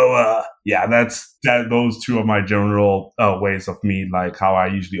 So, that's those two are my general ways of me, like how I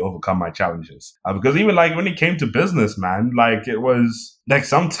usually overcome my challenges. Because even like when it came to business, man, like it was like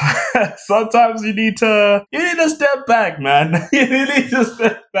sometimes sometimes you need to step back, man. You need to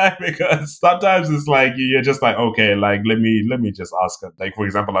step back because sometimes it's like you're just like, okay, like let me just ask her. Like for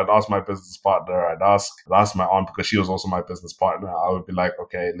example, I'd ask my business partner, I'd ask my aunt because she was also my business partner. I would be like,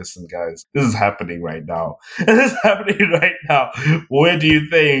 okay, listen, guys, this is happening right now. This is happening right now. Where do you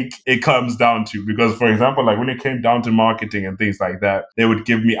think it comes down to? Because for example, like when it came down to marketing and things like that, they would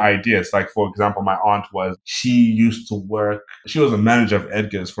give me ideas. Like for example, my aunt she was a manager of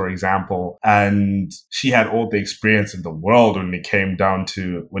Edgar's, for example, and she had all the experience in the world when it came down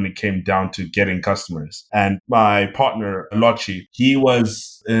to getting customers. And my partner, Lochi, he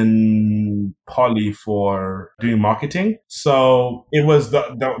was in Poly for doing marketing. So it was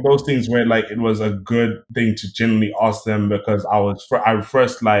those things where like it was a good thing to generally ask them because I would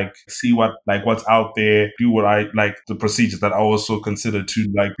first like see what's out there, do what I like the procedures that I also consider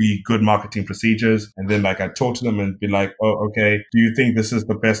to like be good marketing procedures. And then like I talk to them and be like, oh, okay, do you think this is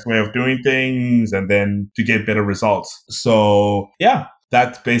the best way of doing things? And then to get better results. So yeah,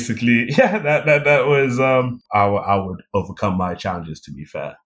 that's basically, that was how I would overcome my challenges, to be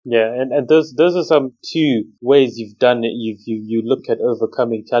fair. Yeah, and those are some two ways you've done it. You look at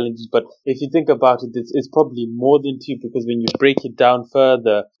overcoming challenges, but if you think about it, it's probably more than two because when you break it down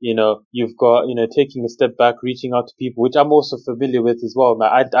further, you've got taking a step back, reaching out to people, which I'm also familiar with as well,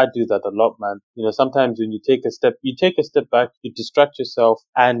 man. I do that a lot, man. Sometimes when you take a step back, you distract yourself,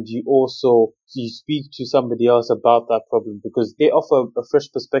 and you speak to somebody else about that problem because they offer a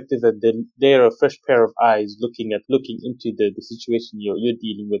fresh perspective and they're a fresh pair of eyes looking into the situation you're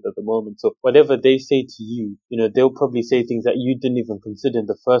dealing with at the moment. So whatever they say to you, they'll probably say things that you didn't even consider in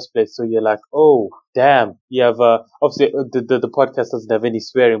the first place. So you're like, oh, damn, you have obviously the podcast doesn't have any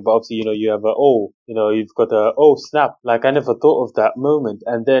swearing, but obviously, you have you've got oh snap, like I never thought of that moment.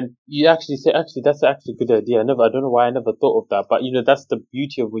 And then you actually say, actually, that's actually a good idea. I don't know why I never thought of that. But that's the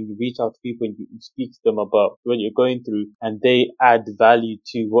beauty of when you reach out to people and you speak to them about what you're going through and they add value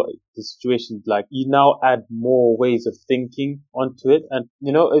to what the situation's like. You now add more ways of thinking onto it. And,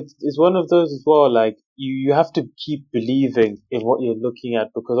 it's one of those as well, like, you have to keep believing in what you're looking at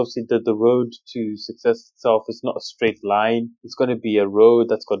because obviously the road to success itself is not a straight line. It's going to be a road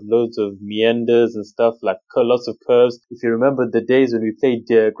that's got loads of meanders and stuff, like lots of curves. If you remember the days when we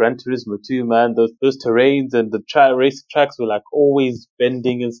played Gran Turismo 2, man, those terrains and the race tracks were like always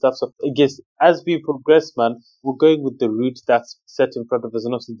bending and stuff. So I guess as we progress, man, we're going with the route that's set in front of us,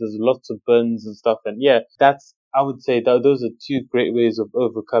 and obviously there's lots of bends and stuff. And yeah, I would say that those are two great ways of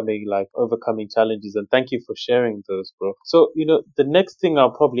overcoming challenges. And thank you for sharing those, bro. So, the next thing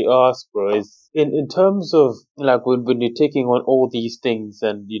I'll probably ask, bro, is in terms of like when you're taking on all these things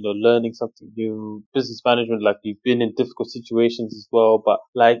and, learning something new, business management, like you've been in difficult situations as well. But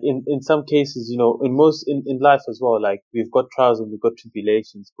like in some cases, in life as well, like we've got trials and we've got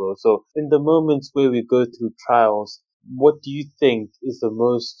tribulations, bro. So in the moments where we go through trials, what do you think is the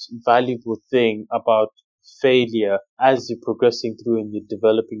most valuable thing about failure as you're progressing through and you're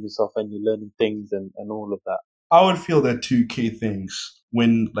developing yourself and you're learning things and all of that? I would feel there are two key things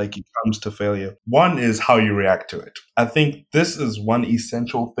when like it comes to failure. One is how you react to it. I think this is one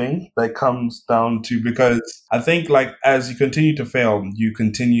essential thing that comes down to, because I think like as you continue to fail, you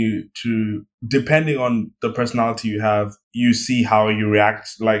continue to, depending on the personality you have, you see how you react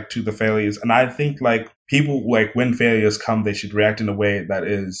like to the failures. And I think like people, like when failures come, they should react in a way that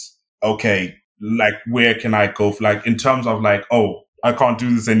is, okay, like where can I go? Like in terms of like, oh, I can't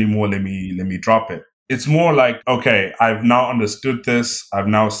do this anymore. Let me drop it. It's more like, okay, I've now understood this. I've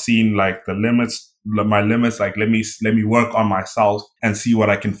now seen like my limits. Like let me work on myself and see what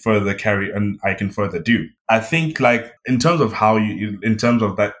I can further carry and I can further do. I think like in terms of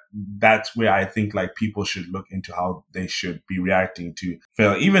that, that's where I think like people should look into how they should be reacting to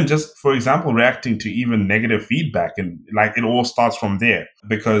fail. Even just, for example, reacting to even negative feedback, and like it all starts from there.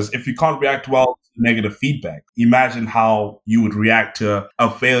 Because if you can't react well to negative feedback, imagine how you would react to a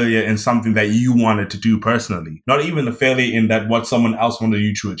failure in something that you wanted to do personally. Not even a failure in that what someone else wanted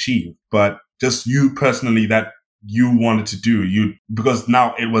you to achieve, but just you personally that you wanted to do, because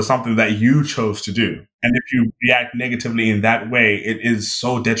now it was something that you chose to do. And if you react negatively in that way, it is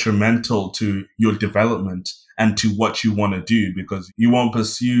so detrimental to your development and to what you want to do, because you won't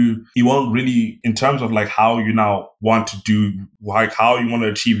really, in terms of like how you now want to do, like how you want to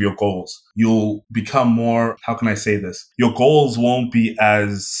achieve your goals, you'll become more, how can I say this? Your goals won't be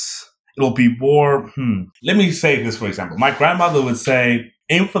it'll be more, let me say this, for example. My grandmother would say,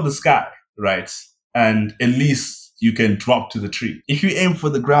 aim for the sky, right? And at least you can drop to the tree. If you aim for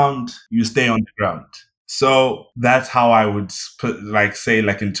the ground, you stay on the ground. So that's how I would put, like, say,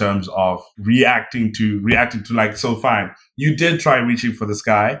 like, in terms of reacting to like, so fine, you did try reaching for the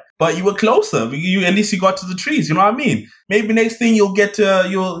sky, but you were closer. You at least you got to the trees. You know what I mean? Maybe next thing you'll get to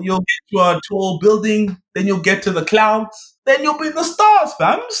a tall building, then you'll get to the clouds, then you'll be in the stars,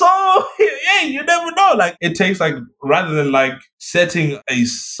 fam. So hey, you never know. Like, it takes, like, rather than like setting a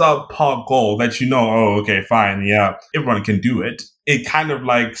subpar goal that oh, okay, fine, yeah, everyone can do it. It kind of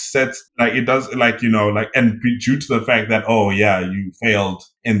like sets, like, it does, like, like, and due to the fact that, oh yeah, you failed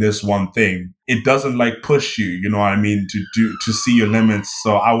in this one thing, it doesn't like push you, you know what I mean, to see your limits.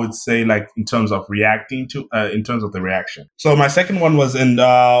 So I would say, like, in terms of reacting to, in terms of the reaction. So my second one was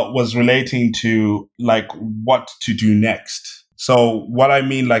was relating to, like, what to do next. So what I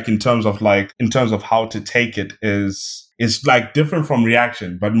mean, like, in terms of how to take it is, it's like different from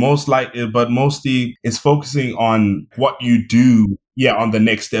reaction, but mostly it's focusing on what you do, on the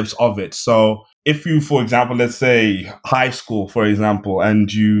next steps of it. So if you, for example, let's say high school, for example,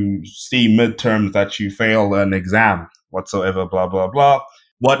 and you see midterms that you fail an exam whatsoever, blah, blah, blah,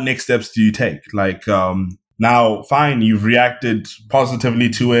 what next steps do you take? Like, now, fine, you've reacted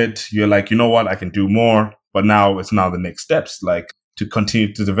positively to it. You're like, you know what, I can do more. But now it's the next steps, like, to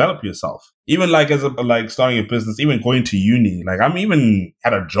continue to develop yourself. Even like starting a business, even going to uni. Like, I'm even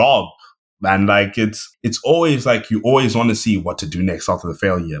at a job, and like, it's always like, you always want to see what to do next after the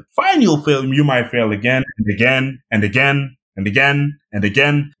failure. Fine, you'll fail. You might fail again and again and again and again and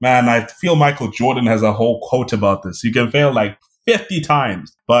again. Man, I feel Michael Jordan has a whole quote about this. You can fail like 50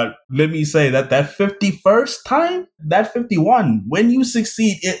 times. But let me say that 51st time, that 51, when you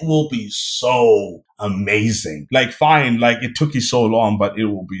succeed, it will be so amazing. Like, fine, like, it took you so long, but it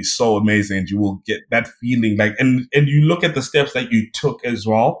will be so amazing. And you will get that feeling, like, and you look at the steps that you took as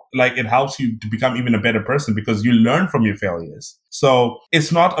well. Like, it helps you to become even a better person because you learn from your failures. So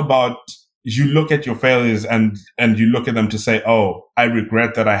it's not about, you look at your failures and you look at them to say, oh, I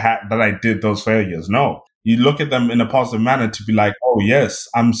regret that I did those failures. No. You look at them in a positive manner to be like, oh yes,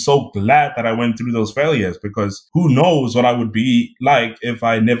 I'm so glad that I went through those failures, because who knows what I would be like if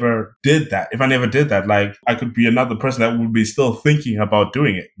I never did that. If I never did that, like, I could be another person that would be still thinking about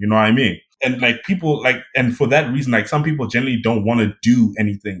doing it. You know what I mean? And like, people, like, and for that reason, like, some people generally don't want to do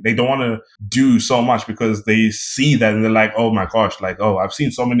anything. They don't want to do so much because they see that and they're like, oh my gosh, like, oh, I've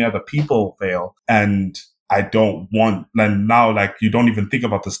seen so many other people fail, and I don't want, and now, like, you don't even think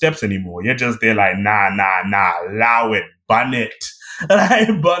about the steps anymore. You're just there like, nah, allow it, bun it,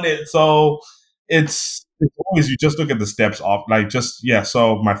 bun it. So it's always, you just look at the steps off, like, just,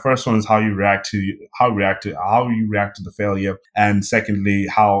 So my first one is how you react to the failure, and secondly,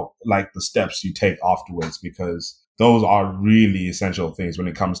 how, like, the steps you take afterwards, because those are really essential things when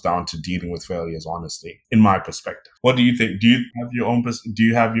it comes down to dealing with failures, honestly, in my perspective. What do you think? Do you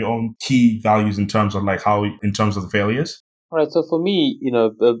have your own key values in terms of, like, in terms of the failures? All right. So for me,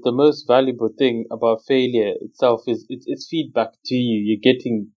 the most valuable thing about failure itself is it's feedback to you. You're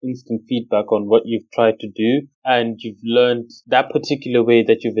getting instant feedback on what you've tried to do, and you've learned that particular way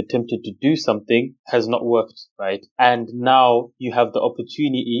that you've attempted to do something has not worked, right? And now you have the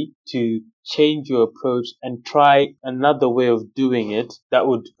opportunity to change your approach and try another way of doing it that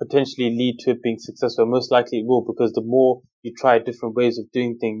would potentially lead to it being successful. Most likely it will, because the more you try different ways of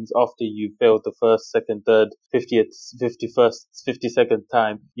doing things after you failed the first, second, third, 50th, 51st, 52nd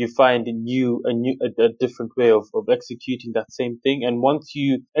time, you find a different way of executing that same thing. And once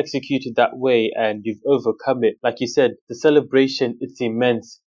you execute it that way and you've overcome it, like you said, the celebration, it's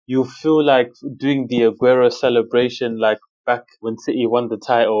immense. You feel like doing the Aguero celebration, like back when City won the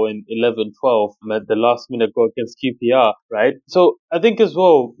title in 11-12 at the last minute goal against QPR, right? So I think as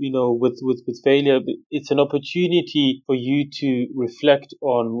well, with failure, it's an opportunity for you to reflect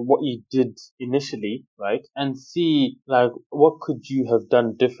on what you did initially, right? And see, like, what could you have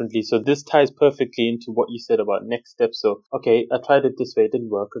done differently? So this ties perfectly into what you said about next steps. So, okay, I tried it this way, it didn't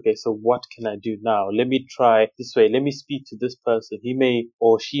work. Okay, so what can I do now? Let me try this way. Let me speak to this person. He may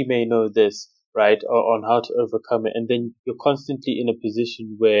or she may know this, right, on how to overcome it. And then you're constantly in a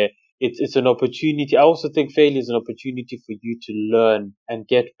position where it's an opportunity. I also think failure is an opportunity for you to learn and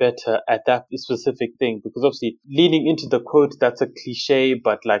get better at that specific thing. Because obviously, leaning into the quote, that's a cliche,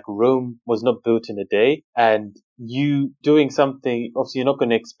 but like, Rome was not built in a day. And you doing something, obviously you're not going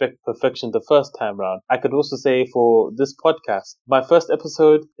to expect perfection the first time round. I could also say for this podcast, my first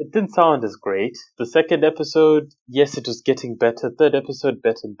episode, it didn't sound as great. The second episode, yes, it was getting better. Third episode,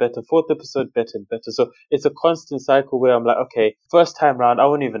 better and better. Fourth episode, better and better. So it's a constant cycle where I'm like, okay, first time round, I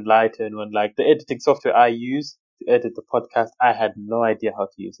won't even lie to anyone. Like, the editing software I use, to edit the podcast. I had no idea how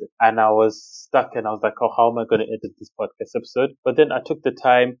to use it. And I was stuck and I was like, oh, how am I going to edit this podcast episode? But then I took the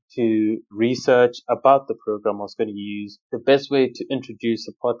time to research about the program I was going to use, the best way to introduce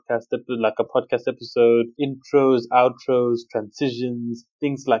a podcast, like a podcast episode, intros, outros, transitions,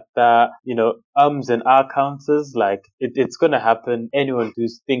 things like that, ums and ah counters. Like it's going to happen. Anyone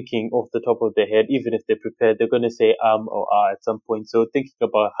who's thinking off the top of their head, even if they're prepared, they're going to say or ah at some point. So thinking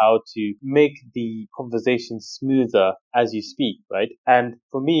about how to make the conversation smoother as you speak, right? And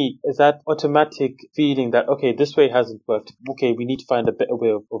for me, is that automatic feeling that, okay, this way hasn't worked. Okay, we need to find a better way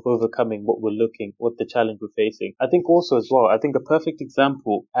of overcoming what the challenge we're facing. I think also as well, I think a perfect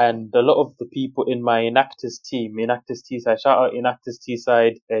example, and a lot of the people in my Enactus Teesside, shout out Enactus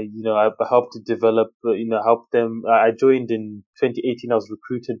Teesside, I helped to develop, help them. I joined in 2018. I was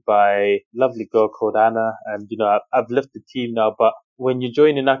recruited by a lovely girl called Anna, and I've left the team now, but when you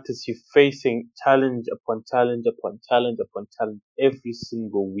join Enactus, you're facing challenge upon challenge upon challenge upon challenge every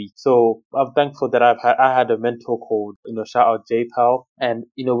single week. So I'm thankful that I had a mentor called, shout out JPAL. And,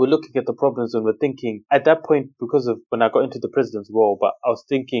 we're looking at the problems and we're thinking at that point, because of when I got into the president's role, but I was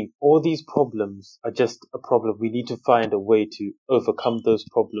thinking all these problems are just a problem. We need to find a way to overcome those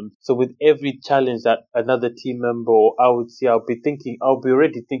problems. So with every challenge that another team member or I would see, I'll be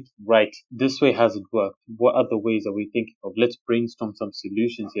already thinking, right, this way hasn't worked. What other ways are we thinking of? Let's brainstorm some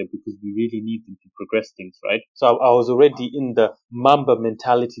solutions here because we really need them to progress things, right? So I was already in the Mamba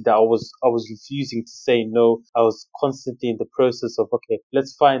mentality that I was refusing to say no. I was constantly in the process of, okay,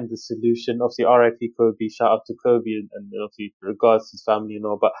 let's find the solution. Obviously, R.I.P. Kobe, shout out to Kobe and obviously regards to his family,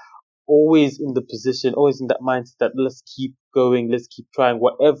 but always in the position, always in that mindset that let's keep going, let's keep trying,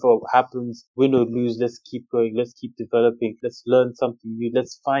 whatever happens, win or lose, let's keep going, let's keep developing, let's learn something new,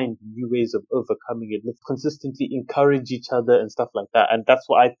 let's find new ways of overcoming it, let's consistently encourage each other and stuff like that. And that's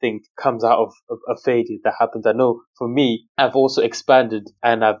what I think comes out of a failure that happens. I know for me, I've also expanded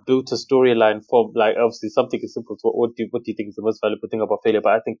and I've built a storyline from, like, obviously something as simple as what do you think is the most valuable thing about failure?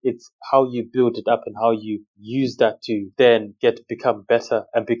 But I think it's how you build it up and how you use that to then become better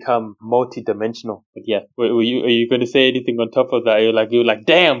and become multi-dimensional. But yeah, are you going to say anything on top of that? You're like,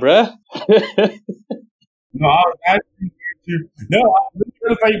 damn, bruh. No, I was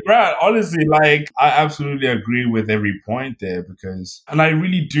gonna say, Brad, honestly, like, I absolutely agree with every point there and I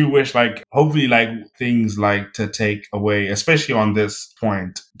really do wish, like, hopefully, like, things like to take away, especially on this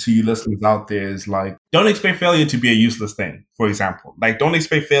point to you listeners out there, is like, don't expect failure to be a useless thing, for example. Like, don't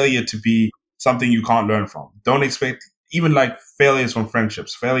expect failure to be something you can't learn from. Don't expect even like failures from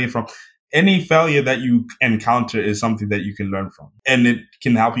friendships, any failure that you encounter is something that you can learn from, and it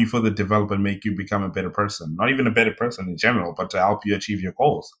can help you further develop and make you become a better person. Not even a better person in general, but to help you achieve your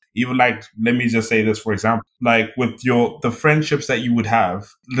goals. Even like, let me just say this, for example, like with the friendships that you would have,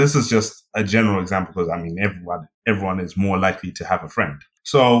 this is just a general example because I mean, everyone is more likely to have a friend.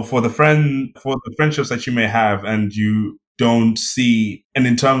 So for the friendships that you may have and you don't see, and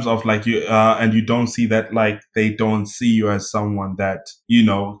in terms of like you, and you don't see that, like, they don't see you as someone that,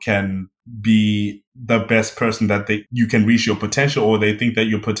 can be the best person that you can reach your potential, or they think that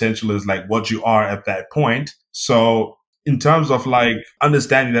your potential is like what you are at that point. So in terms of like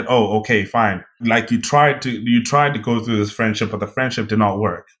understanding that, oh, okay, fine. Like you tried to go through this friendship, but the friendship did not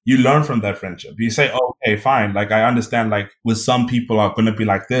work. You learn from that friendship. You say, oh, okay, fine. Like I understand, like with some people are going to be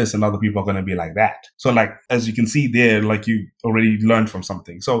like this and other people are going to be like that. So like, as you can see there, like you already learned from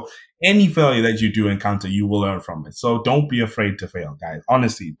something. So any failure that you do encounter, you will learn from it. So don't be afraid to fail, guys.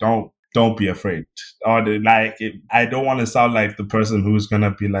 Honestly, don't be afraid. Or I don't want to sound like the person who's going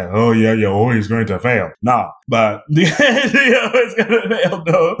to be like, oh yeah, you're always going to fail. Nah, but you're always going to fail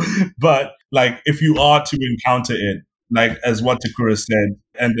though. But like, if you are to encounter it, like as what Takura said,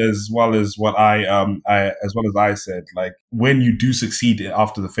 and as well as what I said, like when you do succeed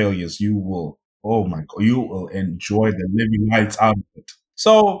after the failures, you will, oh my God, you will enjoy the living lights out of it.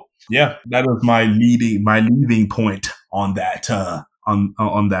 So yeah, that was my leading point on that,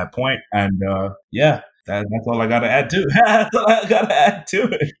 on that point. And yeah, that's all I gotta add to. That's all I gotta add to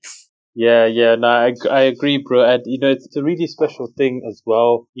it. Yeah, no, I agree, bro. And it's a really special thing as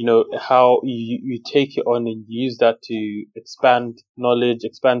well. How you take it on and use that to expand knowledge,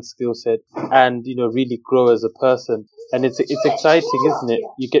 expand skill set, and really grow as a person. And it's exciting, isn't it?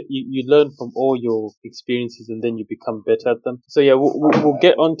 You learn from all your experiences and then you become better at them. So yeah, we'll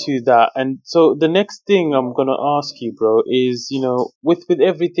get onto that. And so the next thing I'm gonna ask you, bro, is with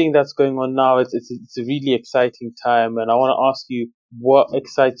everything that's going on now, it's a really exciting time, and I want to ask you, what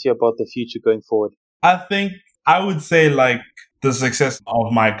excites you about the future going forward? I think I would say like the success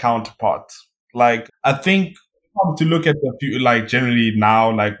of my counterpart. Like I think To look at the future, like generally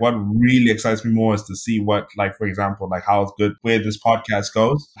now, like what really excites me more is to see what, like for example, like how good where this podcast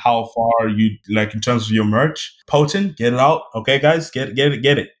goes, how far you like in terms of your merch. Potent, get it out, okay, guys, get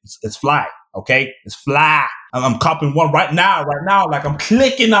it. It's fly, okay, it's fly. I'm copying one right now, like I'm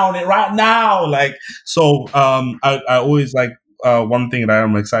clicking on it right now, like so. I always like one thing that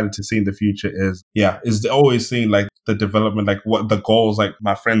I'm excited to see in the future is always seeing like the development, like what the goals, like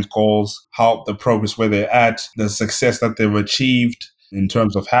my friends' goals, how the progress where they're at, the success that they've achieved in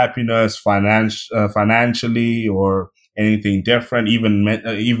terms of happiness, financially, or anything different, even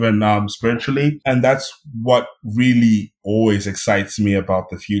spiritually, and that's what really always excites me about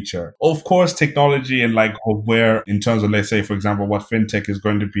the future. Of course, technology and like where, in terms of, let's say, for example, what fintech is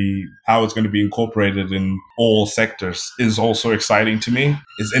going to be, how it's going to be incorporated in all sectors is also exciting to me.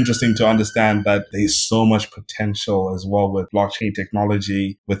 It's interesting to understand that there's so much potential as well with blockchain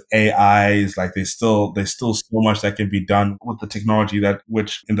technology, with AIs. Like there's still so much that can be done with the technology that,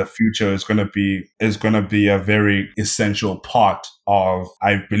 which in the future is going to be a very essential part of,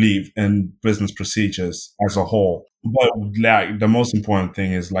 I believe, in business procedures as a whole. But like the most important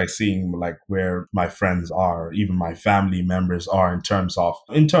thing is like seeing like where my friends are, even my family members are in terms of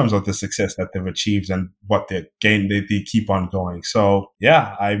the success that they've achieved and what they keep on going. So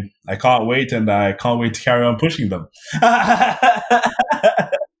yeah, I can't wait, and I can't wait to carry on pushing them.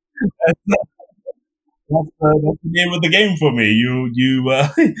 That's the name of the game for me. You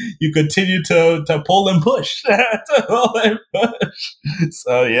continue to pull and push, to pull and push.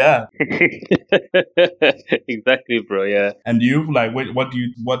 So yeah. Exactly, bro. Yeah. And you, like,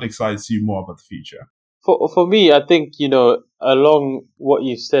 what excites you more about the future? For me, I think, along what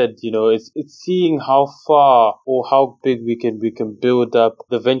you said, it's seeing how far or how big we can build up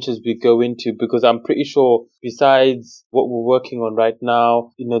the ventures we go into, because I'm pretty sure besides what we're working on right now,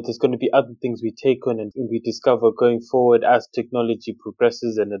 there's going to be other things we take on and we discover going forward as technology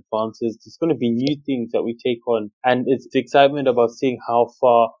progresses and advances. There's going to be new things that we take on, and it's the excitement about seeing how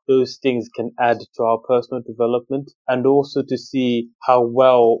far those things can add to our personal development, and also to see how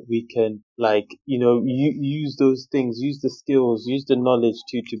well we can, like, use those things, use the skills, use the knowledge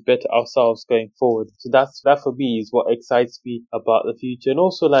to better ourselves going forward. So that for me is what excites me about the future. And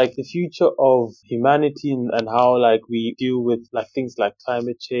also like the future of humanity, and how like we deal with like things like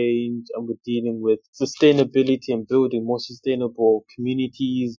climate change, and we're dealing with sustainability and building more sustainable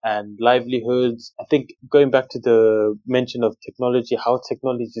communities and livelihoods. I think going back to the mention of technology, how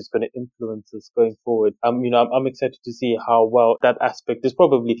technology is going to influence us going forward. I'm excited to see how well that aspect is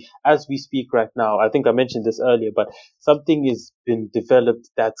probably, as we speak right now. I think I mentioned this earlier, but something is been developed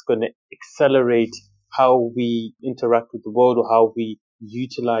that's going to accelerate how we interact with the world, or how we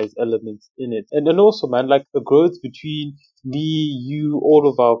utilize elements in it. And then also, man, like the growth between me, you, all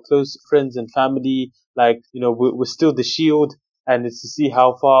of our close friends and family, like, we're still the shield, and it's to see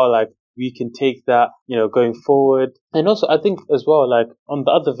how far, like, we can take that, going forward. And also, I think as well, like on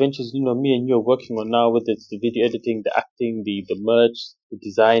the other ventures, me and you are working on now, whether it's the video editing, the acting, the merch, the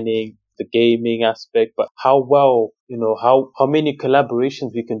designing, the gaming aspect, but how well, how many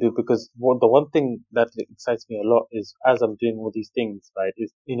collaborations we can do. Because the one thing that excites me a lot is, as I'm doing all these things, right,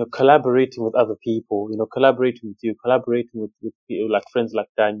 is, collaborating with other people, collaborating with you, collaborating with people like friends like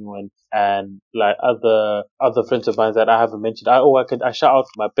Daniel, and like other friends of mine that I haven't mentioned. I shout out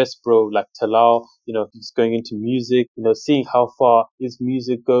to my best bro, like Talal, he's going into music, seeing how far his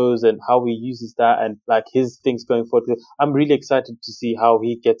music goes and how he uses that, and like his things going forward. I'm really excited to see how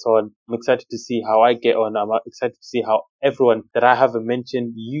he gets on. I'm excited to see how I get on. I'm excited to see how everyone that I haven't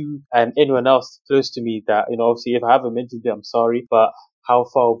mentioned, you and anyone else close to me, that, obviously if I haven't mentioned you, I'm sorry, but how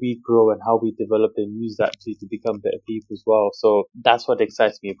far we grow and how we develop and use that to become better people as well. So that's what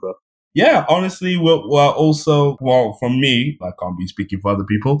excites me, bro. Yeah, honestly, well, for me, I can't be speaking for other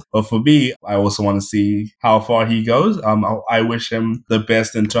people, but for me, I also want to see how far he goes. I wish him the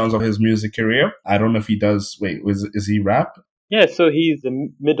best in terms of his music career. I don't know if he does. Wait, is he rap? Yeah, so he's a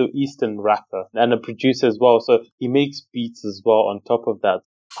Middle Eastern rapper and a producer as well. So he makes beats as well on top of that.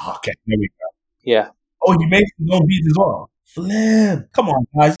 Okay, there we go. Yeah. Oh, he makes his own beats as well. Flip. Come on,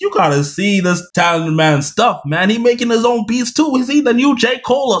 guys. You gotta see this talented man's stuff, man. He making his own beats too. Is he the new J.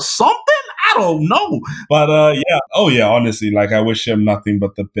 Cole or something? I don't know. But yeah. Oh yeah, honestly, like I wish him nothing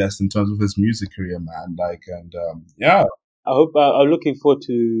but the best in terms of his music career, man. Like, and yeah. I hope I'm looking forward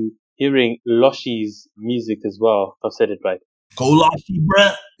to hearing Loshi's music as well. I've said it right. Go Loshi,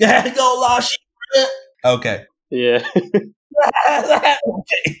 bruh. Yeah, go Loshi, bruh. Okay. Yeah. Okay.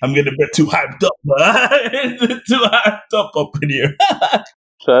 I'm getting a bit too hyped up, too hyped up in here.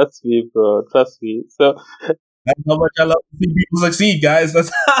 Trust me, bro. Trust me. So That's how much I love to see people succeed, guys.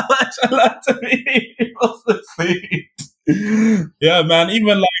 That's how much I love to see people succeed. Yeah, man.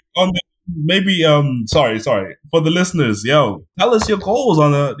 Even like on the maybe sorry for the listeners, yo, tell us your goals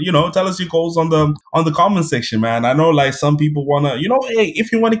on the tell us your goals on the comment section, man. I know like some people wanna hey,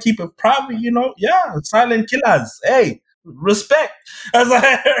 if you want to keep it private, yeah, silent killers, hey. Respect as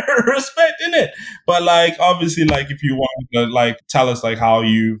I respect in it, but like obviously, like if you want to like tell us like how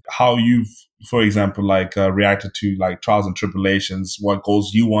you've for example, like reacted to like trials and tribulations, what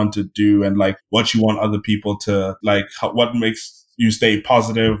goals you want to do, and like what you want other people to like, what makes you stay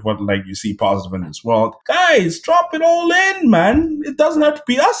positive, what like you see positive in this world. Guys, drop it all in, man. It doesn't have to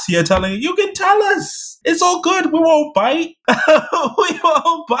be us here telling you. You can tell us. It's all good. We won't bite. We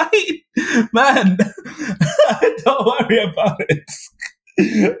won't bite, man. Don't worry about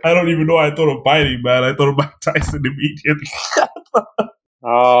it. I don't even know why I thought of biting, man. I thought of Mike Tyson immediately.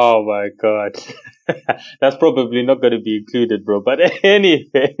 Oh my god. That's probably not going to be included, bro. But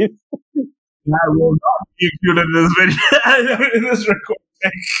anyway. I will not be included in this video, in this recording.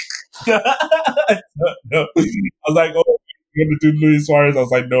 No. I was like, oh, you're going to do Luis Suarez. I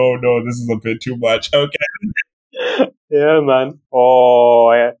was like, no, this is a bit too much. Okay. Yeah, man.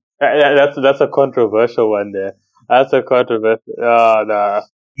 Oh, yeah. That's a controversial one there. That's a controversial. Oh, nah.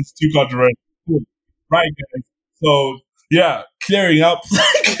 It's too controversial. Right, guys. So, yeah, clearing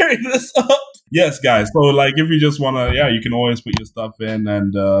this up. Yes, guys. So, like, if you just wanna, yeah, you can always put your stuff in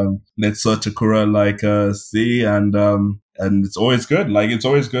and let Takura like see and it's always good. Like, it's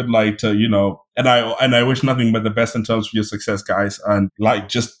always good, like to and I wish nothing but the best in terms of your success, guys. And like,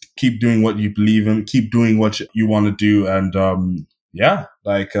 just keep doing what you believe in, keep doing what you want to do, and yeah,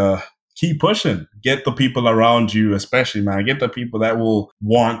 like keep pushing. Get the people around you, especially, man. Get the people that will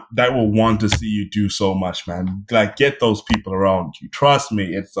want to see you do so much, man. Like, get those people around you. Trust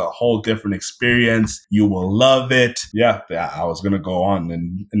me, it's a whole different experience. You will love it. Yeah, I was gonna go on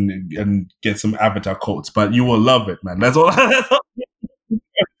and get some avatar quotes, but you will love it, man. That's all. That's all I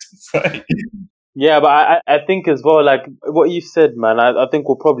have to say. Yeah, but I think as well, like what you said, man, I think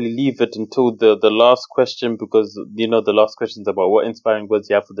we'll probably leave it until the last question because, the last question's about what inspiring words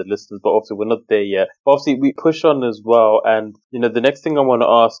you have for the listeners, but obviously we're not there yet. But obviously we push on as well. And, the next thing I want to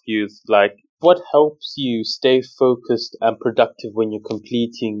ask you is like, what helps you stay focused and productive when you're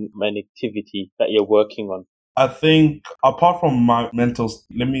completing an activity that you're working on? I think apart from my mental,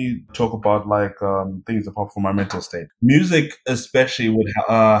 let me talk about like things apart from my mental state. Music, especially, would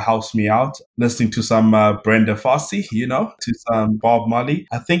helps me out. Listening to some Brenda Fassie, to some Bob Marley.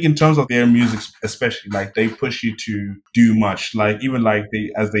 I think in terms of their music, especially, like they push you to do much. Like even like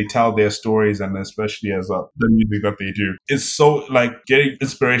as they tell their stories, and especially as the music that they do, it's so like getting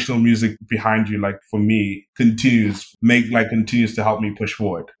inspirational music behind you. Like for me, continues to help me push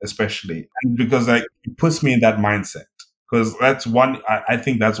forward, especially and because like it puts me in that mindset. Because that's I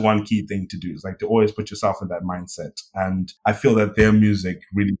think that's one key thing to do is like to always put yourself in that mindset. And I feel that their music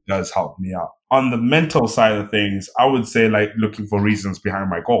really does help me out. On the mental side of things, I would say like looking for reasons behind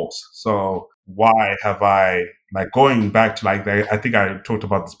my goals. So why have I like going back to like I think I talked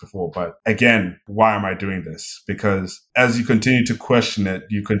about this before, but again, why am I doing this? Because as you continue to question it,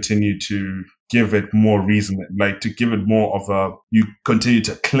 you continue to give it more reason, like to give it more of you continue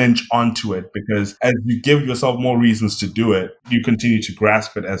to clinch onto it because as you give yourself more reasons to do it, you continue to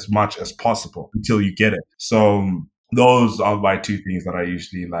grasp it as much as possible until you get it. So those are my two things that I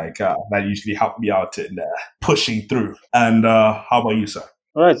usually like, that usually help me out in pushing through. And how about you, sir?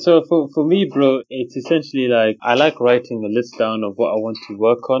 All right, so for me, bro, it's essentially like I like writing a list down of what I want to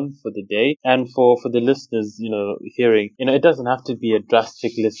work on for the day. And for the listeners, hearing, it doesn't have to be a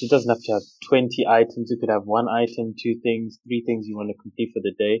drastic list. It doesn't have to have 20 items. You could have one item, two things, three things you want to complete for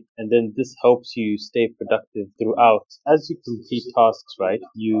the day. And then this helps you stay productive throughout. As you complete tasks, right,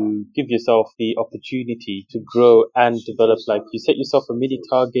 you give yourself the opportunity to grow and develop. Like you set yourself a mini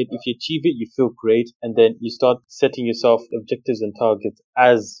target. If you achieve it, you feel great. And then you start setting yourself objectives and targets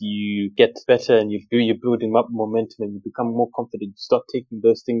as you get better and you're building up momentum and you become more confident, you start taking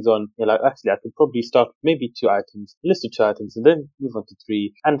those things on. You're like, actually, I could probably start maybe 2 items, a list of 2 items, and then move on to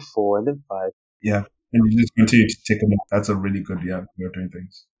 3 and 4 and then 5. Yeah. And you just continue to take them off. That's a really good, way of doing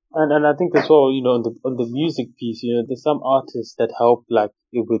things. And I think as well, on the music piece, there's some artists that help like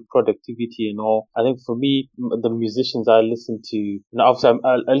with productivity and all. I think for me, the musicians I listen to, obviously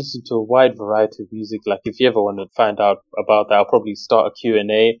I listen to a wide variety of music. Like if you ever want to find out about that, I'll probably start a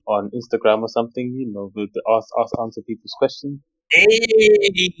Q&A on Instagram or something, with answer people's questions.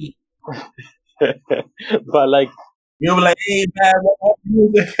 Hey! But like, you'll be like, hey man, what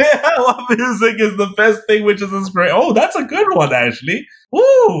music? What music is the best thing which is inspiration? Oh, that's a good one actually.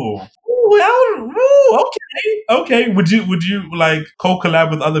 Ooh, okay. Okay. Would you like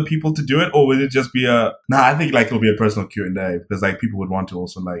co-collab with other people to do it, or would it just be a? Nah, I think like it'll be a personal Q&A because like people would want to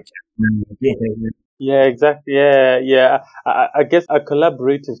also like. Do a personal- Yeah, exactly. Yeah, yeah. I guess a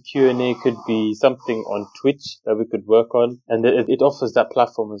collaborative Q&A could be something on Twitch that we could work on, and it offers that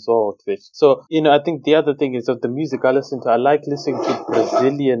platform as well, Twitch. So, I think the other thing is of the music I listen to, I like listening to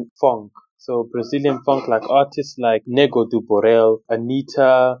Brazilian funk. So Brazilian funk, like artists like Nego do Borel,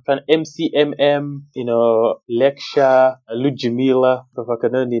 Anita, MCMM, Leksha, Ludmilla, if I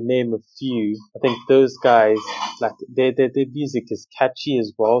can only name a few. I think those guys, like their music is catchy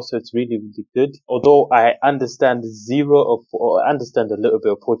as well, so it's really, really good. Although I understand or I understand a little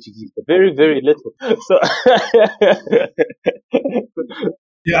bit of Portuguese, but very, very little. So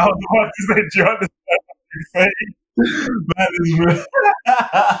Yeah, I was about to say, do you understand what you're saying? That is real.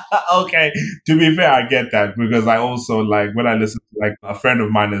 Okay. To be fair, I get that because I also like when I listen to like a friend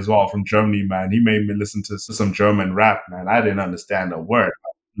of mine as well from Germany, man. He made me listen to some German rap, man. I didn't understand a word.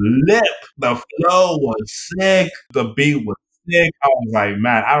 Lip, the flow was sick, the beat was sick. I was like,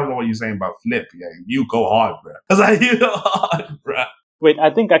 man, I don't know what you're saying about Flip. Yeah, you go hard, bro. I was like, you go hard, bro. wait,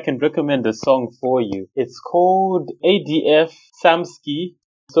 I think I can recommend a song for you. It's called ADF Samski.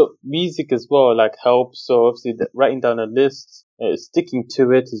 So music as well, like helps. So obviously writing down a list, sticking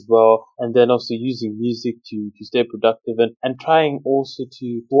to it as well, and then also using music to stay productive and trying also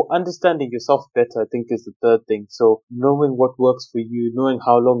or understanding yourself better, I think is the third thing. So knowing what works for you, knowing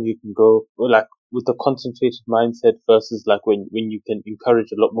how long you can go, or like with a concentrated mindset versus like when you can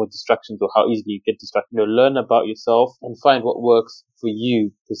encourage a lot more distractions or how easily you get distracted. Learn about yourself and find what works for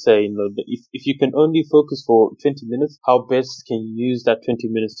you to say, that if you can only focus for 20 minutes, how best can you use that 20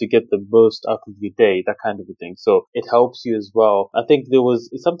 minutes to get the most out of your day, that kind of a thing. So it helps you as well. I think there was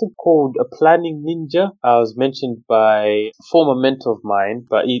something called a planning ninja. I was mentioned by a former mentor of mine,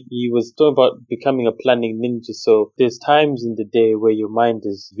 but he was talking about becoming a planning ninja. So there's times in the day where your mind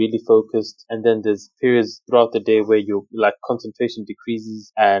is really focused, and then there's periods throughout the day where your like concentration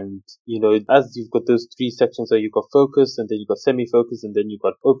decreases, and as you've got those three sections, so you've got focus, and then you've got semi-focus, and then you've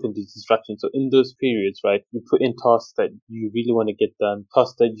got open to distraction. So in those periods, right, you put in tasks that you really want to get done,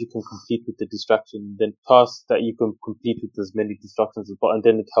 tasks that you can complete with the distraction, then tasks that you can complete with as many distractions as well, and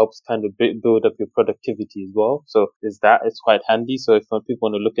then it helps kind of build up your productivity as well. So there's that. It's quite handy. So if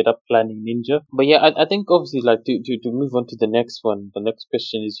people want to look it up, Planning Ninja. But yeah, I think obviously like to move on to the next one. The next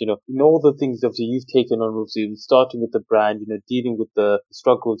question is, all the things obviously you've taken on, obviously starting with the brand, dealing with the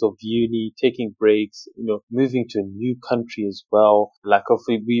struggles of uni, taking breaks, moving to a new country as well. Like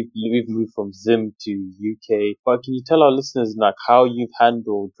obviously we've moved from Zim to UK. But can you tell our listeners like how you've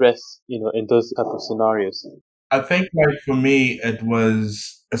handled stress, in those type of scenarios? I think like for me, it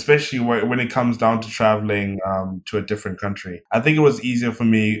was especially when it comes down to traveling to a different country. I think it was easier for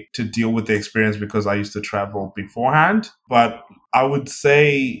me to deal with the experience because I used to travel beforehand. But I would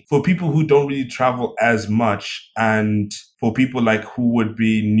say for people who don't really travel as much and for people like who would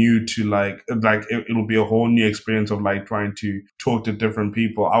be new to it'll be a whole new experience of like trying to talk to different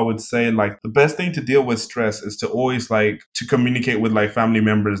people. I would say like the best thing to deal with stress is to always like to communicate with like family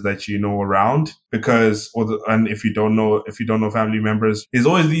members that you know around because and if you don't know family members, there's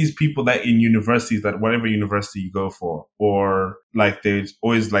always these people that in universities that whatever university you go for or like there's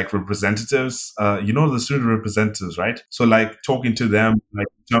always like representatives, the student representatives, right? So like talking to them, like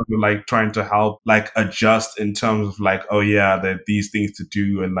in terms of like trying to help like adjust in terms of like, oh yeah, there are these things to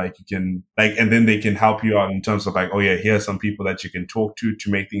do and like you can like, and then they can help you out in terms of like, oh yeah, here are some people that you can talk to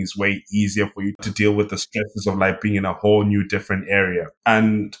make things way easier for you to deal with the stresses of like being in a whole new different area.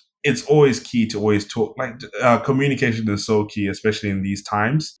 And it's always key to always talk. Like communication is so key, especially in these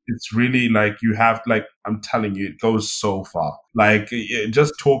times. It's really like you have like I'm telling you, it goes so far. Like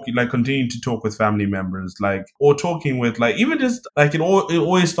just talking, like continue to talk with family members, like or talking with like even just like it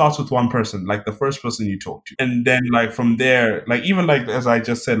always starts with one person, like the first person you talk to, and then like from there, like even like as I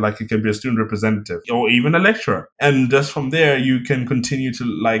just said, like it can be a student representative or even a lecturer, and just from there you can continue to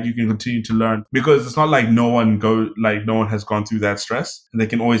learn because it's not like no one has gone through that stress, and they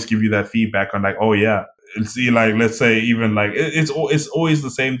can always give you that feedback on like, oh yeah. See, like, let's say even like it's always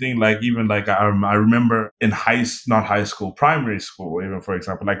the same thing. Like even like I remember in not high school, primary school, even for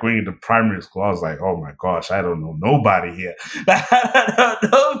example, like going into primary school, I was like, oh my gosh, I don't know nobody here. I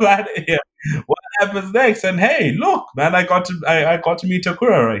don't know nobody here. What happens next? And hey, look, man, I got to meet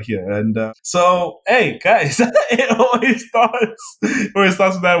Takura right here. And so, hey, guys, it always starts with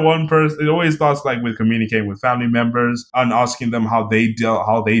that one person. It always starts like with communicating with family members and asking them how they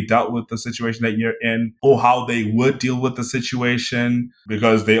dealt with the situation that you're in, or how they would deal with the situation,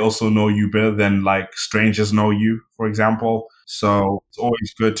 because they also know you better than like strangers know you, for example. So it's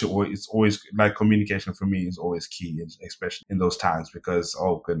always good to, it's always like communication for me is always key, especially in those times because,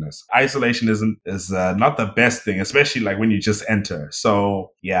 oh goodness, isolation is not the best thing, especially like when you just enter.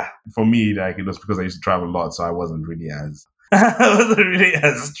 So yeah, for me, like it was because I used to travel a lot. So I wasn't really as I wasn't really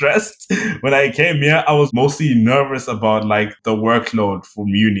as stressed when I came here. I was mostly nervous about like the workload from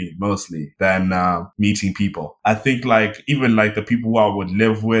uni mostly than meeting people. I think like even like the people who I would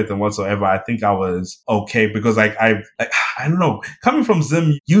live with and whatsoever, I think I was okay because like I don't know, coming from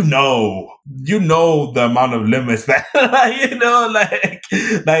Zim, you know the amount of limits that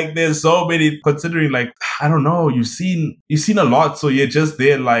like there's so many considering like I don't know, you've seen a lot, so you're just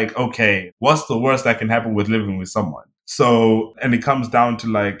there like okay, what's the worst that can happen with living with someone? So, and it comes down to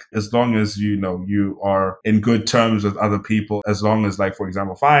like, as long as you are in good terms with other people, as long as like, for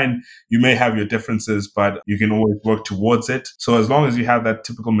example, fine, you may have your differences, but you can always work towards it. So as long as you have that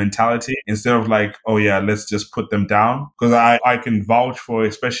typical mentality, instead of like, oh yeah, let's just put them down. Cause I can vouch for,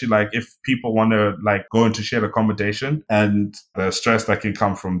 especially like if people want to like go into shared accommodation and the stress that can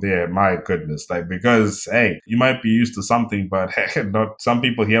come from there, my goodness, like, because hey, you might be used to something, but hey, not some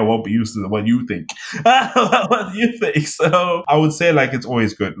people here won't be used to what you think. What do you think? So I would say like it's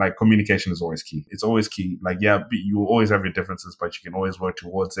always good. Like communication is always key. It's always key. Like yeah, you will always have your differences, but you can always work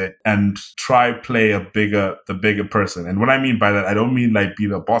towards it and try play the bigger person. And what I mean by that, I don't mean like be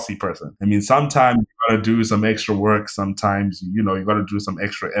the bossy person. I mean sometimes you gotta do some extra work. Sometimes you gotta do some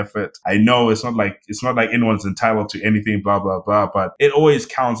extra effort. I know it's not like anyone's entitled to anything, blah blah blah. But it always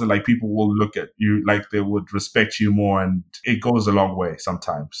counts, and like people will look at you like they would respect you more, and it goes a long way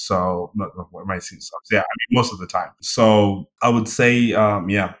sometimes. So not what might seem some. Yeah, I mean most of the time. So I would say,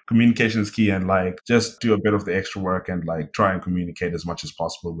 yeah, communication is key, and like just do a bit of the extra work and like try and communicate as much as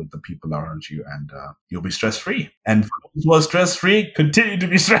possible with the people around you, and you'll be stress free. And for those who are stress free, continue to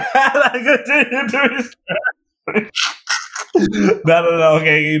be stress. Continue to be stress. No.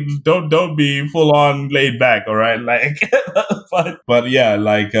 Okay, don't be full on laid back. All right, like, but yeah,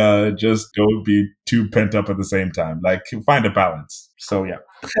 like, just don't be too pent up at the same time. Like, find a balance. So yeah.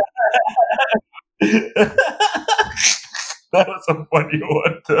 That was a funny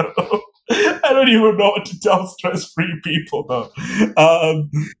one, though. I don't even know what to tell stress-free people, though.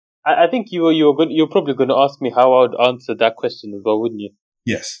 I think you're probably going to ask me how I would answer that question as well, wouldn't you?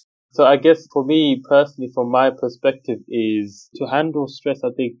 Yes. So I guess for me personally, from my perspective, is to handle stress. I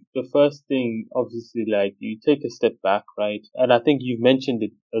think the first thing, obviously, like you take a step back, right? And I think you've mentioned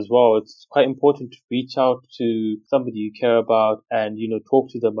it as well. It's quite important to reach out to somebody you care about and, talk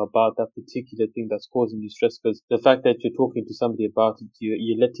to them about that particular thing that's causing you stress. Because the fact that you're talking to somebody about it,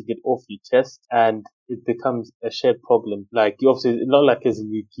 you're letting it off your chest, and it becomes a shared problem. Like you obviously, not like as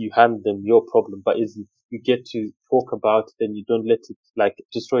in you hand them your problem, but as in you get to talk about it and you don't let it like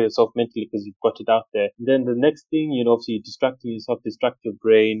destroy yourself mentally because you've got it out there. And then the next thing, obviously you're distracting yourself, distract your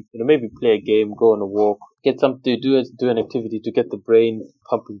brain, maybe play a game, go on a walk, get something to do an activity to get the brain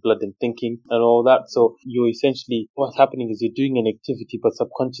pumping blood and thinking and all that. So you're essentially, what's happening is you're doing an activity, but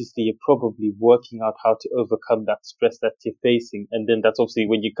subconsciously you're probably working out how to overcome that stress that you're facing. And then that's obviously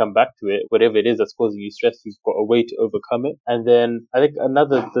when you come back to it, whatever it is that's causing you stress, you've got a way to overcome it. And then I think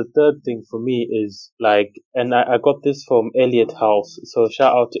the third thing for me is like, and I got this from Elliot House. So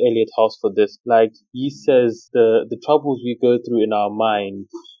shout out to Elliot House for this. Like he says the troubles we go through in our mind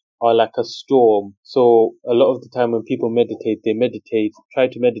are like a storm. So a lot of the time when people meditate, try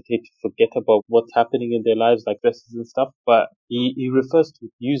to meditate to forget about what's happening in their lives, like stresses and stuff. But he refers to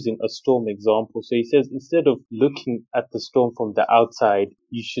using a storm example. So he says instead of looking at the storm from the outside,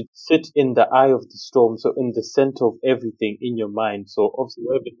 you should sit in the eye of the storm. So in the center of everything in your mind. So obviously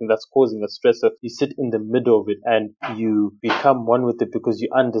everything that's causing a stressor, you sit in the middle of it and you become one with it because you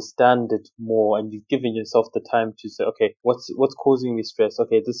understand it more and you've given yourself the time to say, okay, what's causing me stress?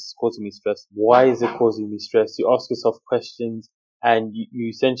 Okay, this is causing me stress. Why is it causing me stress? You ask yourself questions and you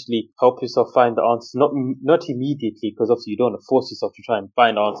essentially help yourself find the answers, not immediately, because obviously you don't want to force yourself to try and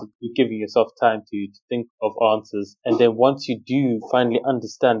find answers. You're giving yourself time to think of answers. And then once you do finally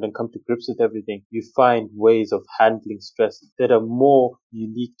understand and come to grips with everything, you find ways of handling stress that are more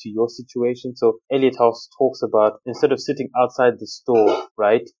unique to your situation. So Elliot House talks about instead of sitting outside the storm,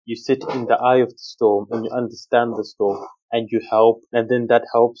 right? You sit in the eye of the storm and you understand the storm. And you help, and then that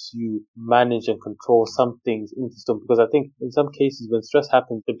helps you manage and control some things in the storm. Because I think in some cases when stress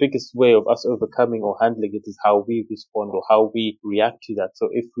happens, the biggest way of us overcoming or handling it is how we respond or how we react to that. So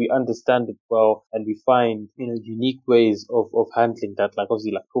if we understand it well and we find, unique ways of handling that, like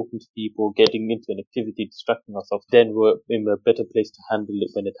obviously like talking to people, getting into an activity, distracting ourselves, then we're in a better place to handle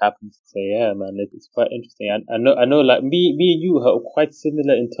it when it happens. So yeah, man, it's quite interesting. And I know like me and you are quite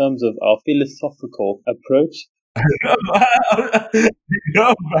similar in terms of our philosophical approach.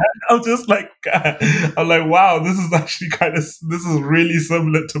 Yo, man, I'm just like, I'm like, wow, this is actually this is really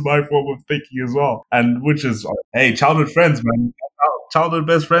similar to my form of thinking as well. And which is, hey, childhood friends, man, childhood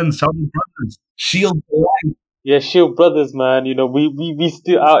best friends, childhood brothers, shield for life. Yeah, Shield Brothers, man. You know, we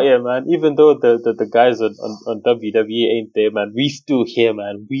still out here, man. Even though the guys on WWE ain't there, man, we still here,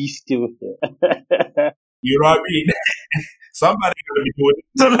 man. We still here. You know what I mean? Somebody gotta be doing it.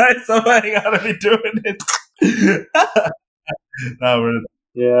 Tonight, somebody gotta be doing it. No, we're-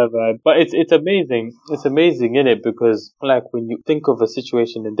 Yeah, man. But it's amazing. It's amazing, isn't it? Because like when you think of a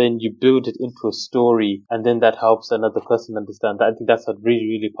situation and then you build it into a story and then that helps another person understand that. I think that's really,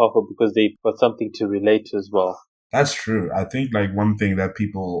 really powerful because they've got something to relate to as well. That's true. I think like one thing that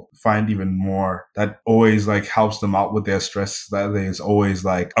people find even more that always like helps them out with their stress, that there's always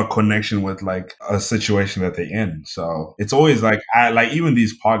like a connection with like a situation that they're in. So it's always like, I like even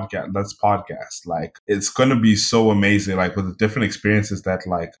these podcasts, like it's going to be so amazing, like with the different experiences that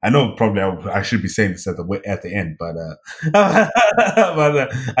like, I know probably I should be saying this at the end, but,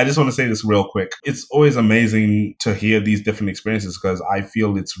 I just want to say this real quick. It's always amazing to hear these different experiences because I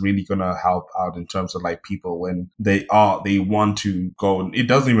feel it's really going to help out in terms of like people when they want to go. It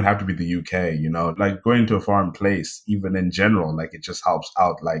doesn't even have to be the UK, you know, like going to a foreign place, even in general, like it just helps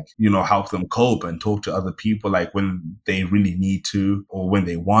out, like, you know, help them cope and talk to other people, like when they really need to or when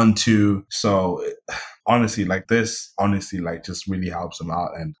they want to. So honestly, like this, honestly, like just really helps them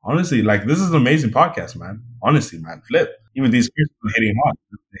out. And honestly, like this is an amazing podcast, man. Honestly, man, flip. Even these people are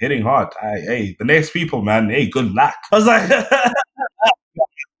hitting hard. Hey, the next people, man. Hey, good luck. I was like,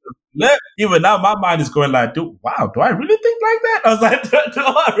 even now, my mind is going like, wow, do I really think like that? I was like, do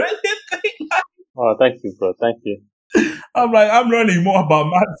I really think like Oh, thank you, bro. Thank you. I'm like, I'm learning more about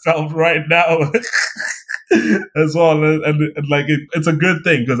myself right now as well. And like, it's a good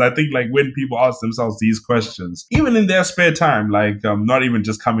thing because I think like when people ask themselves these questions, even in their spare time, like not even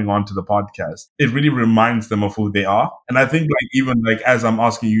just coming onto the podcast, it really reminds them of who they are. And I think like even like as I'm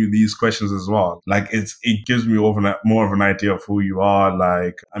asking you these questions as well, like it gives me more of an idea of who you are.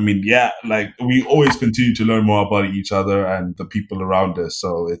 Like, I mean, yeah, like we always continue to learn more about each other and the people around us.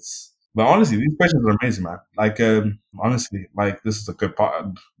 So but honestly, these questions are amazing, man. Like, honestly, like this is a good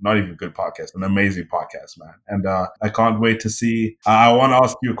not even a good podcast, an amazing podcast, man. And I can't wait to see. I want to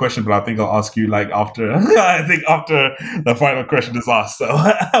ask you a question, but I think I'll ask you like after. I think after the final question is asked. So,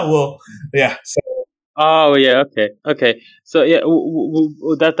 well, yeah. So, Oh yeah, okay. So yeah,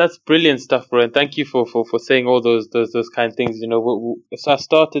 that's brilliant stuff, bro. And thank you for saying all those kind of things. You know, so I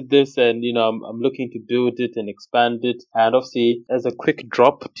started this, and you know, I'm looking to build it and expand it. And obviously, as a quick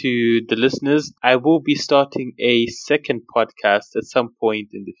drop to the listeners, I will be starting a second podcast at some point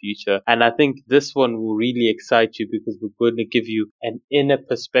in the future, and I think this one will really excite you because we're going to give you an inner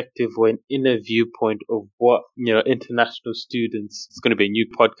perspective or an inner viewpoint of what international students. It's going to be a new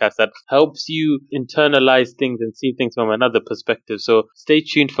podcast that helps you internalize things and see things from another perspective. So stay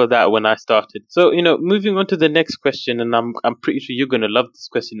tuned for that when I started. So, moving on to the next question, and I'm pretty sure you're gonna love this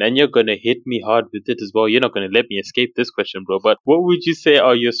question and you're gonna hit me hard with it as well. You're not gonna let me escape this question, bro. But what would you say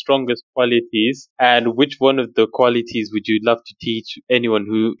are your strongest qualities, and which one of the qualities would you love to teach anyone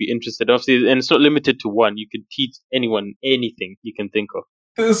who would be interested? Obviously, and it's not limited to one. You can teach anyone anything you can think of.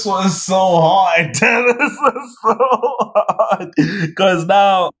 this was so hard. This was so hard. Because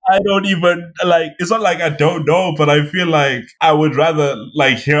now I don't even like. It's not like I don't know, but I feel like I would rather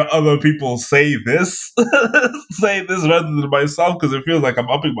like hear other people say this, say this rather than myself, because it feels like I'm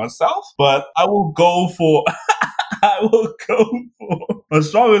upping myself. But I will go for. I will go for my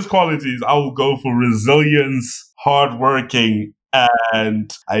strongest qualities. I will go for resilience, hardworking,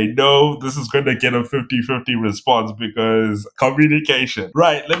 and I know this is going to get a 50-50 response because communication.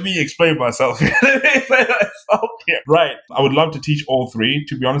 Right, let me explain myself. Let me explain myself here. Right, I would love to teach all three,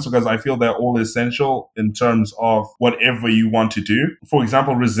 to be honest, because I feel they're all essential in terms of whatever you want to do. For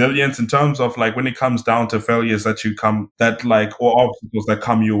example, resilience in terms of like when it comes down to failures or obstacles that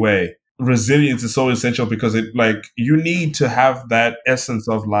come your way. Resilience is so essential because it like you need to have that essence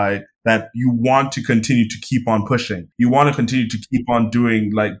of like that you want to continue to keep on pushing. You want to continue to keep on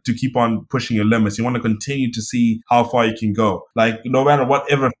doing to keep on pushing your limits. You want to continue to see how far you can go. Like no matter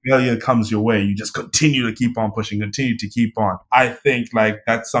whatever failure comes your way, you just continue to keep on pushing, continue to keep on. I think like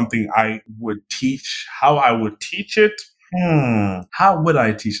that's something I would teach. How I would teach it. How would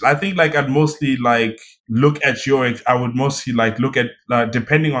I teach? I think like I'd mostly like I would mostly like look at,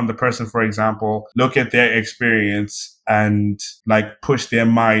 depending on the person, for example, look at their experience and like push their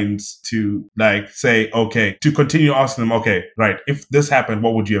minds to like say, okay, to continue asking them, okay, right, if this happened,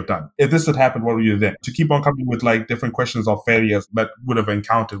 what would you have done? If this had happened, what would you have done? To keep on coming with like different questions of failures that would have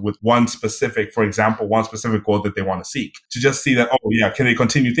encountered with one specific, for example, one specific goal that they want to seek. To just see that, oh yeah, can they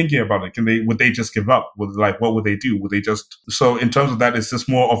continue thinking about it? Would they just give up? What would they do? Would they just, so in terms of that, it's just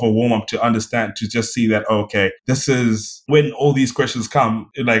more of a warm up to understand, to just see that, okay, this is when all these questions come,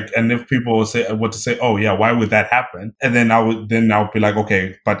 like, and if people will say, what to say, oh yeah, why would that happen? And then I'll be like,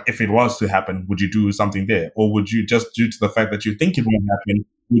 okay, but if it was to happen, would you do something there? Or would you just, due to the fact that you think it won't happen,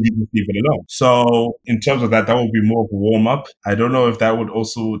 would you just leave it alone? So in terms of that, that would be more of a warm up. I don't know if that would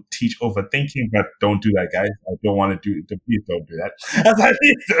also teach overthinking, but don't do that, guys. I don't want to do it. Please don't do that.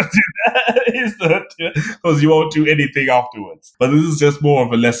 Please don't do that. Please don't do it, because you won't do anything afterwards. But this is just more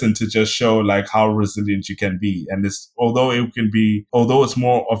of a lesson to just show like how resilient you can be. And this, although it's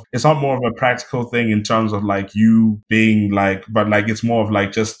not more of a practical thing in terms of like you being like, but like it's more of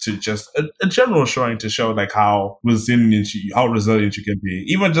like just a general showing to show like how resilient you can be.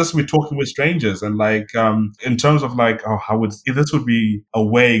 Even just with talking with strangers, and like in terms of like, this would be a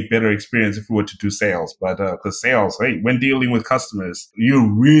way better experience if we were to do sales. But because sales, hey, when dealing with customers,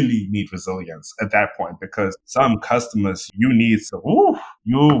 you really need resilience at that point, because some customers you need some,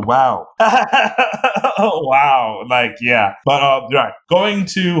 wow. Wow, like yeah. But right, going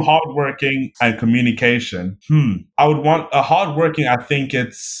to hardworking and communication. I would want a hardworking. I think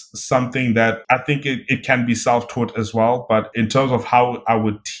it's something that I think it can be self-taught as well. But in terms of how I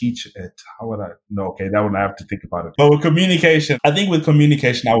would teach it, how would I? No, okay, that one I have to think about it. But with communication, I think with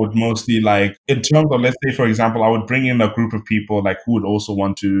communication, I would mostly like, in terms of, let's say, for example, I would bring in a group of people like who would also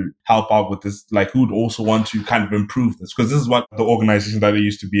want to help out with this, like who would also want to kind of improve this, because this is what the organization that I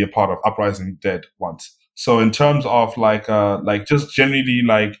used to be a part of, Uprising Dead, wants. So in terms of like just generally,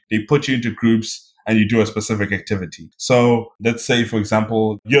 like they put you into groups and you do a specific activity. So let's say, for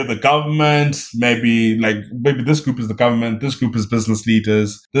example, you're the government, maybe this group is the government, this group is business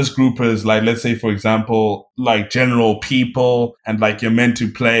leaders, this group is like, let's say, for example, like general people, and like you're meant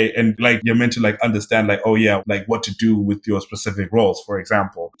to play, and like you're meant to like understand like, oh yeah, like what to do with your specific roles, for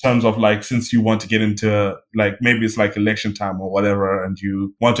example, in terms of like, since you want to get into like, maybe it's like election time or whatever, and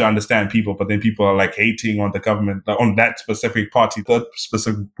you want to understand people, but then people are like hating on the government, like, on that specific party that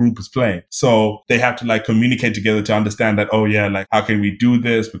specific group is playing. So they have to like communicate together to understand that, oh yeah, like how can we do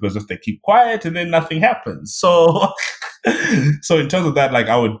this? Because if they keep quiet and then nothing happens. So so in terms of that, like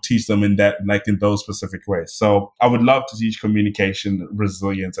I would teach them in that, like in those specific ways. So I would love to teach communication,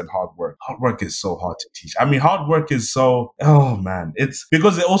 resilience, and hard work. Hard work is so hard to teach. I mean, hard work is so, oh man, it's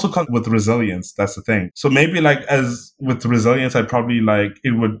because it also comes with resilience. That's the thing. So maybe like as with resilience, I'd probably like,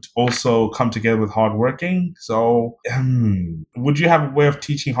 it would also come together with hardworking. So would you have a way of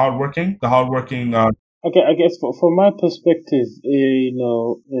teaching hardworking? The hardworking, Okay, I guess from my perspective,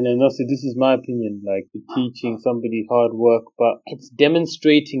 and also this is my opinion, like teaching somebody hard work, but it's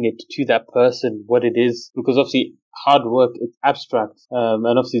demonstrating it to that person what it is, because obviously hard work, it's abstract, and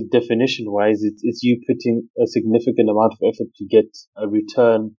obviously definition wise, it's you putting a significant amount of effort to get a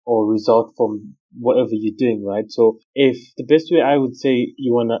return or result from whatever you're doing, right? So if the best way I would say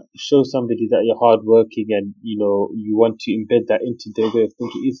you want to show somebody that you're hardworking and, you want to embed that into their way of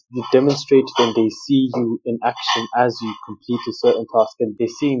thinking is you demonstrate when they see you in action as you complete a certain task, and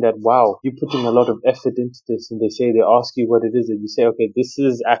they're seeing that, wow, you're putting a lot of effort into this, and they ask you what it is, and you say, okay, this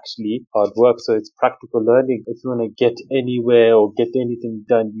is actually hard work. So it's practical learning. If you want to get anywhere or get anything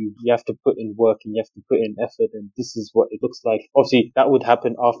done, you have to put in work and you have to put in effort, and this is what it looks like. Obviously, that would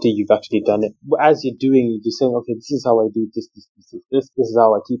happen after you've actually done it. As you're doing it, you're saying, okay, this is how I do this is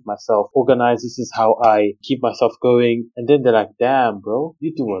how I keep myself organized, this is how I keep myself going. And then they're like, damn, bro,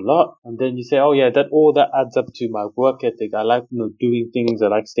 you do a lot. And then you say, oh yeah, all that adds up to my work ethic. I like, doing things. I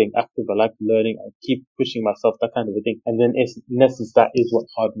like staying active. I like learning. I keep pushing myself, that kind of a thing. And then in essence, that is what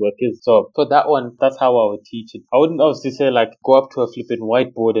hard work is. So for that one, that's how I would teach it. I wouldn't obviously say like go up to a flipping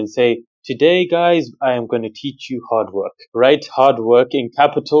whiteboard and say, today, guys, I am going to teach you hard work. Write hard work in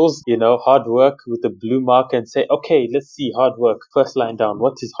capitals, hard work with a blue mark, and say, okay, let's see hard work. First line down.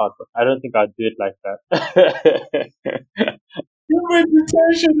 What is hard work? I don't think I'd do it like that. You were in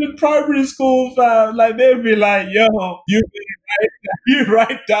detention in primary school, fam. Like they'd be like, yo, you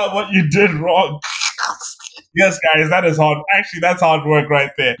write down what you did wrong. Yes, guys, that is hard. Actually, that's hard work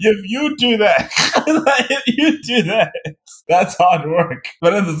right there. If you do that, that's hard work.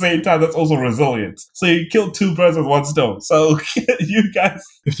 But at the same time, that's also resilience. So you killed two birds with one stone. So you guys,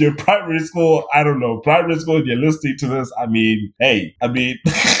 if you're primary school, and you're listening to this,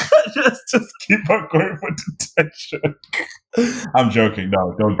 just keep on going for detention. I'm joking.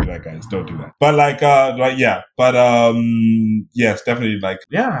 No, don't do that, guys. Don't do that. But yeah. But yes, definitely.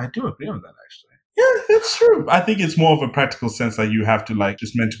 Yeah, I do agree on that actually. Yeah, it's true. I think it's more of a practical sense that you have to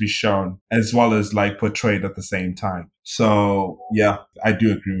just meant to be shown as well as portrayed at the same time. So yeah, I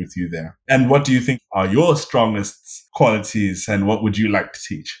do agree with you there. And what do you think are your strongest qualities and what would you like to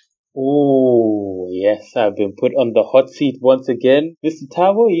teach? Oh, yes, I've been put on the hot seat once again. Mr.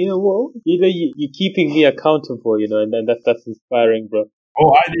 Tavo, you know what? You're keeping me accountable, and that's inspiring, bro.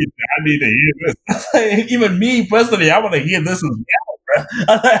 Oh, I need to hear this. Even me personally, I want to hear this as well, bro.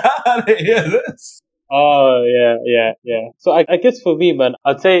 I want to hear this. Oh, yeah, yeah, yeah. So I guess for me, man,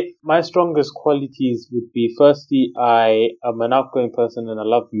 I'd say my strongest qualities would be firstly, I am an outgoing person and I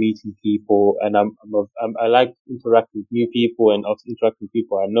love meeting people and I like interacting with new people and also interacting with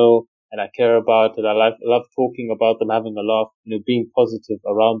people I know and I care about and I love talking about them, having a laugh, being positive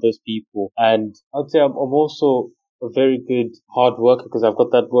around those people. And I'd say I'm also a very good hard worker because I've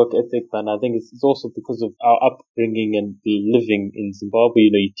got that work ethic, man. I think it's also because of our upbringing and living in Zimbabwe.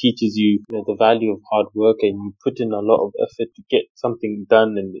 It teaches you, the value of hard work and you put in a lot of effort to get something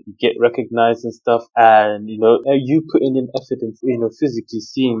done and you get recognized and stuff. And, you putting in effort and, physically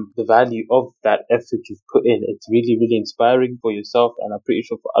seeing the value of that effort you've put in. It's really, really inspiring for yourself and I'm pretty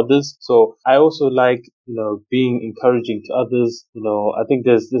sure for others. So I also like, being encouraging to others. I think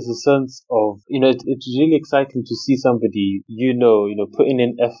there's a sense of, it's really exciting to see somebody, putting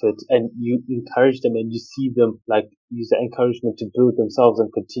in effort and you encourage them and you see them use that encouragement to build themselves and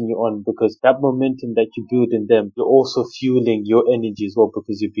continue on because that momentum that you build in them, you're also fueling your energy as well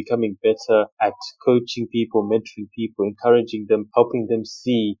because you're becoming better at coaching people, mentoring people, encouraging them, helping them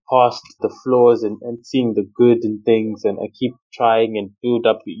see past the flaws and seeing the good in things and keep trying and build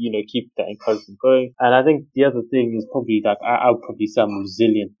up, keep that encouragement going. And I think the other thing is probably I'll probably say I'm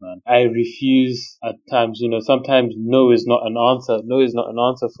resilient, man. I refuse at times, sometimes no is not an answer. No is not an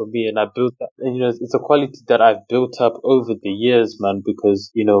answer for me. And I built that. And, it's a quality that I've built up over the years, man,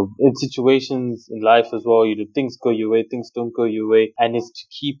 because, in situations in life as well, things go your way, things don't go your way. And it's to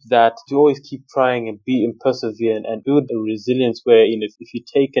keep that, to always keep trying and be and persevere and build a resilience where, if you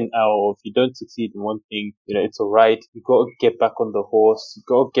take an hour or if you don't succeed in one thing, it's alright. You got to get back on the horse. You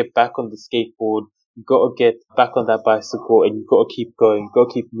got to get back on the skateboard. You got to get back on that bicycle and you got to keep going. You got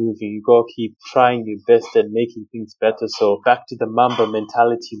to keep moving. You got to keep trying your best and making things better. So back to the Mamba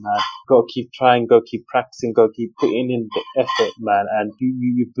mentality, man. You got to keep trying, got to keep practicing, got to keep putting in the effort, man. And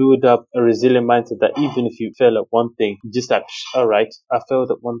you build up a resilient mindset that even if you fail at one thing, you just all right, I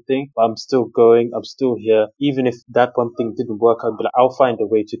failed at one thing, but I'm still going. I'm still here. Even if that one thing didn't work out, but I'll find a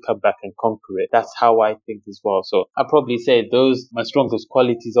way to come back and conquer it. That's how I think as well. So I'd probably say those, my strongest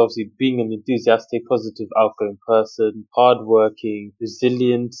qualities, obviously being an enthusiastic, positive, outgoing person, hardworking,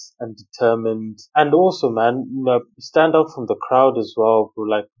 resilient and determined. And also, man, stand out from the crowd as well,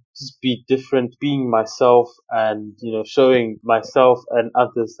 bro. Just be different, being myself and, showing myself and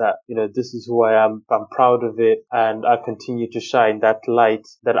others that, this is who I am. I'm proud of it and I continue to shine that light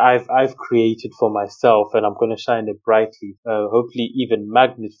that I've created for myself and I'm going to shine it brightly, hopefully even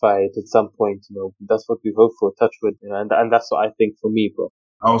magnify it at some point, that's what we hope for, touch wood, and that's what I think for me, bro.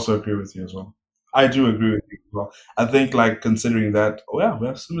 I also agree with you as well. I do agree with you as well. I think considering that, oh yeah, we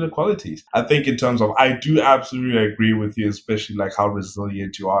have similar qualities. I think in terms of, I do absolutely agree with you, especially how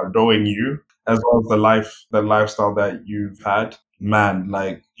resilient you are, knowing you, as well as the lifestyle that you've had. Man,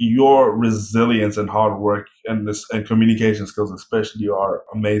 your resilience and hard work and communication skills, especially, are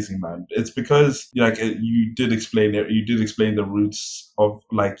amazing, man. It's because you did explain it. You did explain the roots of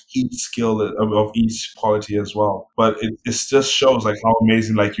each skill of each quality as well. But it just shows how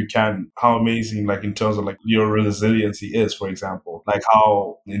amazing how amazing in terms of your resiliency is. For example,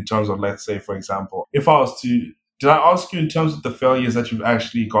 how in terms of, let's say, for example, if I was to, did I ask you in terms of the failures that you've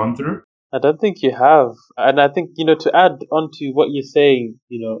actually gone through? I don't think you have. And I think, to add on to what you're saying,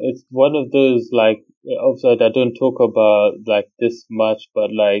 it's one of those, also I don't talk about this much, but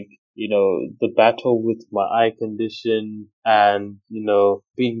the battle with my eye condition and,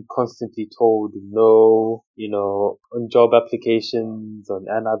 being constantly told no, on job applications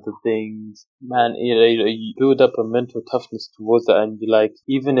and other things, man, you build up a mental toughness towards that and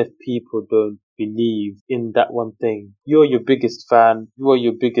even if people don't believe in that one thing, you're your biggest fan, you are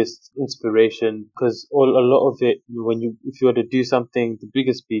your biggest inspiration because a lot of it, if you were to do something, the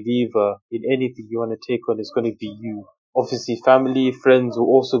biggest believer in anything you want to take on is going to be you. obviously family, friends who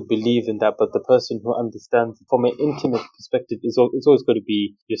also believe in that, but the person who understands from an intimate perspective it's always got to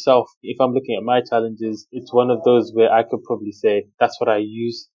be yourself. If I'm looking at my challenges, it's one of those where I could probably say that's what I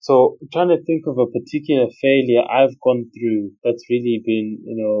use. So trying to think of a particular failure I've gone through that's really been,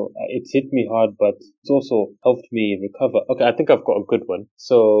 it's hit me hard, but it's also helped me recover. Okay, I think I've got a good one.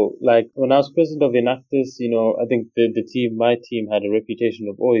 So like when I was president of Enactus, I think my team had a reputation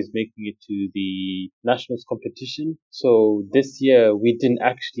of always making it to the nationals competition. So this year we didn't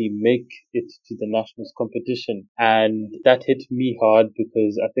actually make it to the nationals competition, and that hit me hard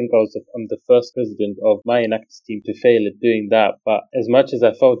because I think I'm the first president of my Enactus team to fail at doing that. But as much as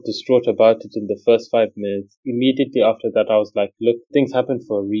I felt distraught about it in the first 5 minutes, immediately after that I was like, look, things happen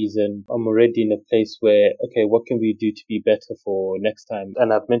for a reason. I'm already in a place where, okay, what can we do to be better for next time?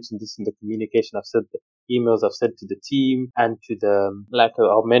 And I've mentioned this in the communication. I've said that emails I've sent to the team and to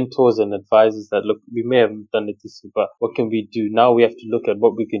our mentors and advisors that, look, we may have done it this year, but what can we do? Now we have to look at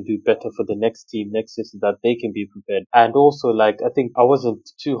what we can do better for the next team next year so that they can be prepared. And also, I think I wasn't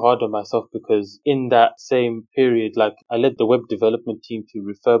too hard on myself because in that same period, I led the web development team to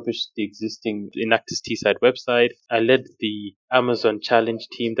refurbish the existing Enactus Teesside website. I led the Amazon Challenge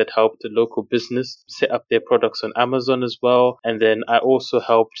team that helped the local business set up their products on Amazon as well. And then I also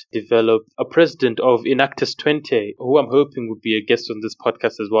helped develop a president of Enactus 20, who I'm hoping would be a guest on this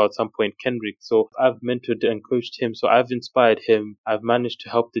podcast as well at some point, Kendrick. So I've mentored and coached him. So I've inspired him. I've managed to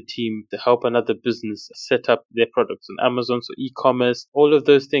help the team to help another business set up their products on Amazon. So e-commerce, all of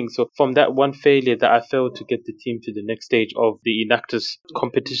those things. So from that one failure that I failed to get the team to the next stage of the Enactus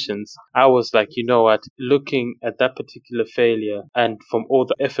competitions, I was like, you know what, looking at that particular failure and from all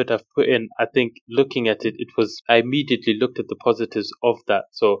the effort I've put in, I think looking at it, I immediately looked at the positives of that.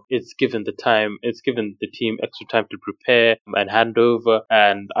 So it's given the team extra time to prepare and hand over.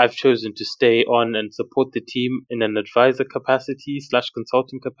 And I've chosen to stay on and support the team in an advisor capacity /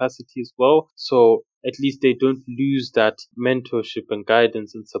 consultant capacity as well. So at least they don't lose that mentorship and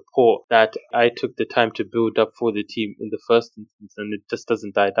guidance and support that I took the time to build up for the team in the first instance, and it just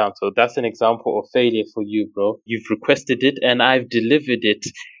doesn't die down. So that's an example of failure for you, bro. You've requested it and I've delivered it.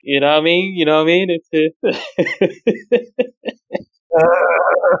 You know what I mean?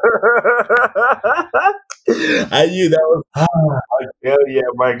 I knew that was. Hell yeah,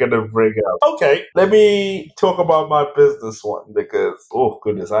 am I gonna bring up? Okay, let me talk about my business one because, oh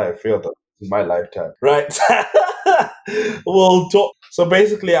goodness, I have failed in my lifetime. Right? We'll talk. So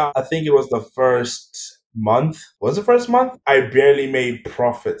basically, I think it was the first month. Was the first month? I barely made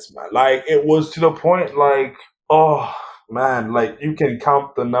profits, man. It was to the point, oh man, you can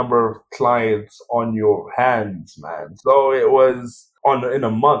count the number of clients on your hands, man. So it was in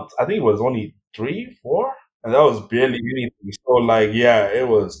a month. I think it was only 3, 4. And that was barely anything. So yeah, it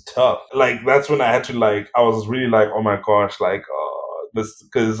was tough. That's when I had to I was really oh my gosh, this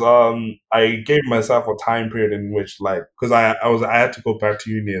because I gave myself a time period in which because I had to go back to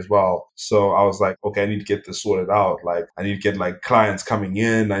uni as well. So I was like, okay, I need to get this sorted out. I need to get clients coming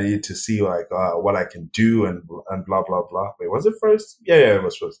in. I need to see what I can do and blah blah blah. Wait, was it first? Yeah, it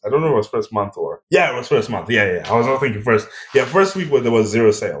was first. I don't know if it was first month or it was first month. Yeah. I was not thinking first. Yeah, first week where there was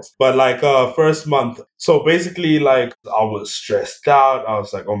 0 sales. But first month. So basically I was stressed out. I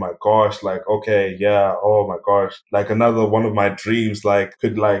was like, oh my gosh, okay, yeah, oh my gosh. Another one of my dreams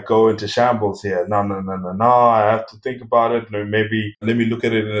could go into shambles here. No, I have to think about it. Maybe let me look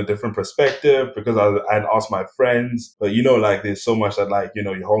at it in a different perspective because I'd asked my friends, but there's so much that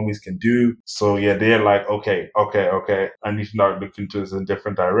your homies can do. So yeah, they're okay. I need to start looking into this in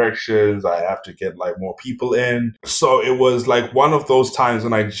different directions. I have to get more people in. So it was one of those times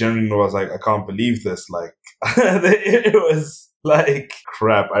when I genuinely was I can't believe this. It was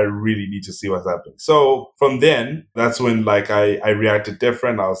crap, I really need to see what's happening. So from then, that's when I reacted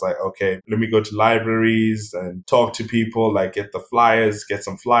different. I was like, okay, let me go to libraries and talk to people, get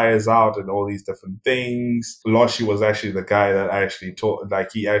some flyers out and all these different things. Loshi was actually the guy that actually taught,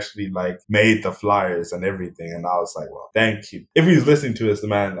 he actually made the flyers and everything. And I was like, well, thank you. If he's listening to this,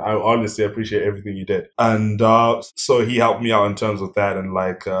 man, I honestly appreciate everything you did. And so he helped me out in terms of that. And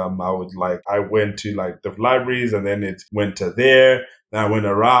I went to the libraries and then it went to there. And I went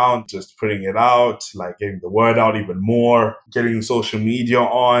around just putting it out, getting the word out even more, getting social media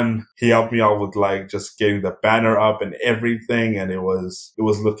on. He helped me out with just getting the banner up and everything. And it was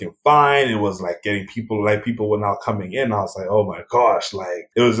looking fine. It was getting people, people were now coming in. I was like, oh my gosh,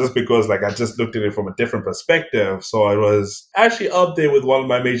 it was just because I just looked at it from a different perspective. So I was actually up there with one of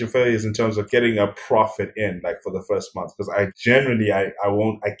my major failures in terms of getting a profit in for the first month. Because I generally, I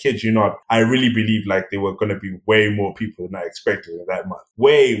kid you not, I really believe there were going to be way more people than I expected in that that month.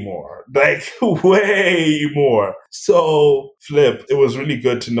 Way more. Like, way more. So, Flip, it was really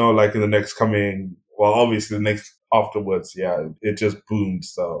good to know, like, in the next coming, well, obviously the next afterwards, yeah, it just boomed.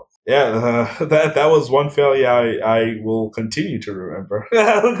 So, yeah, that was one failure I will continue to remember.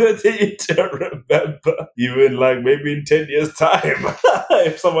 I will continue to remember, even like maybe in 10 years' time,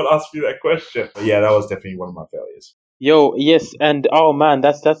 if someone asks me that question. But yeah, that was definitely one of my failures. Yo, yes, and oh man,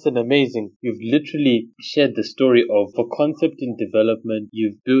 that's an amazing. You've literally shared the story of a concept in development.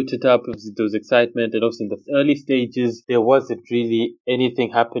 You've built it up. There was excitement, and also in the early stages, there wasn't really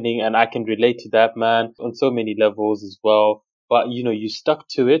anything happening, and I can relate to that, man, on so many levels as well. But you stuck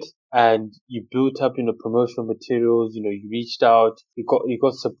to it, and you built up, promotional materials. You reached out, you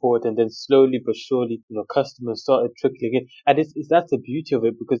got support, and then slowly but surely, customers started trickling in, and it's that's the beauty of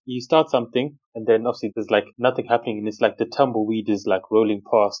it, because you start something, and then obviously there's like nothing happening, and it's like the tumbleweed is like rolling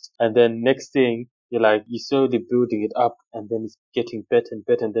past, and then next thing you're slowly building it up, and then it's getting better and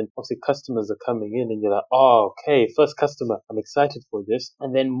better, and then obviously customers are coming in, and you're like, oh, okay, first customer, I'm excited for this,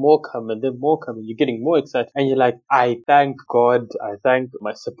 and then more come, and then more come, and you're getting more excited, and you're like, I thank God, I thank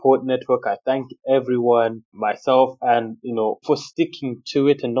my support network, I thank everyone, myself, and for sticking to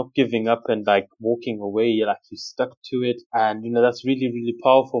it and not giving up and like walking away. You stuck to it, and that's really, really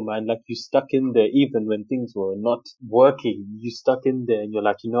powerful, man. Like, you stuck in there even when things were not working. You stuck in there, and you're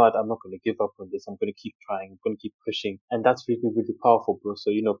like, you know what, I'm not going to give up on this. I'm going to keep trying. I'm going to keep pushing. And that's really, really powerful, bro.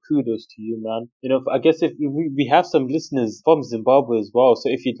 So, kudos to you, man. I guess if we have some listeners from Zimbabwe as well. So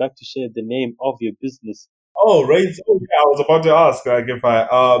if you'd like to share the name of your business. Oh, Raid. Okay, I was about to ask, like, if I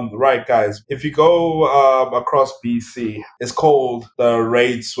right, guys, if you go across BC, it's called the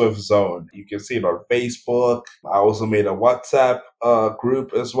Raid Swift Zone. You can see it on Facebook. I also made a WhatsApp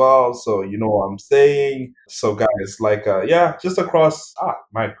group as well, so you know what I'm saying. So, guys, like, yeah, just across.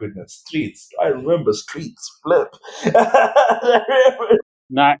 My goodness, streets. I remember streets. Flip.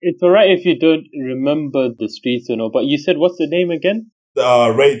 Nah, it's alright if you don't remember the streets, but you said, what's the name again?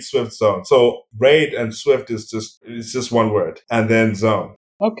 Raid Swift Zone. So Raid and Swift is just one word, and then Zone.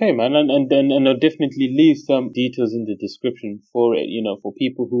 Okay, man, and I'll definitely leave some details in the description for it, for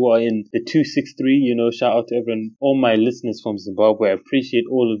people who are in the 263, shout out to everyone, all my listeners from Zimbabwe. I appreciate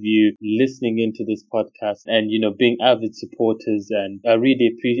all of you listening into this podcast and, being avid supporters, and I really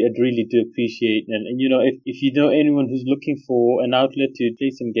do appreciate, and if you know anyone who's looking for an outlet to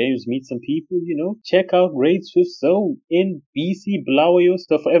play some games, meet some people, check out Raid Swift Zone in BC, Bulawayo.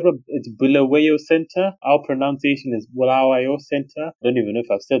 So forever, it's Bulawayo Center. Our pronunciation is Bulawayo Center. I don't even know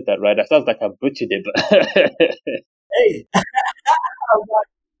if I've said that right. That sounds like I butchered it, but hey.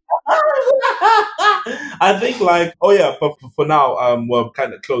 I think but for now, we're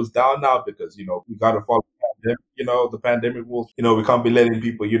kind of closed down now because we gotta follow the pandemic rules. We can't be letting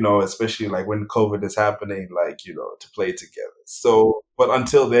people, especially like when COVID is happening, to play together. So, but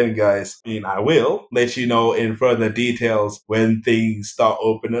until then, guys, I will let you know in further details when things start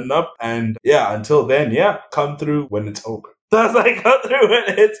opening up. And yeah, until then, come through when it's open. That's like come through when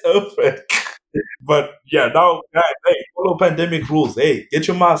it's open. But yeah, now guys, hey, follow pandemic rules. Hey, get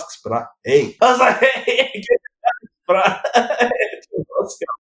your masks, bruh. Hey. I was like, hey, get your masks, bruh.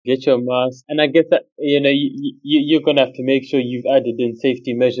 Get your mask. And I guess that, you're going to have to make sure you've added in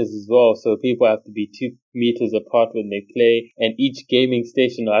safety measures as well. So people have to be 2 meters apart when they play, and each gaming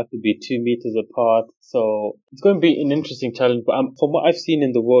station will have to be 2 meters apart. So it's going to be an interesting challenge. But from what I've seen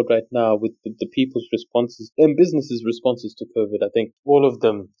in the world right now with the people's responses and businesses' responses to COVID, I think all of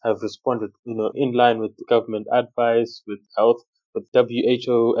them have responded, in line with the government advice, with health, with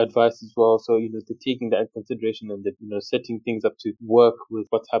WHO advice as well. So, they're taking that into consideration, and they're, setting things up to work with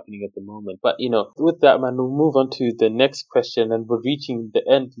what's happening at the moment. But, with that, man, we'll move on to the next question, and we're reaching the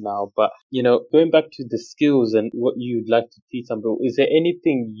end now. But, going back to the skills and what you'd like to teach some people, is there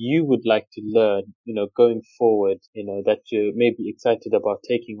anything you would like to learn, going forward, that you're maybe excited about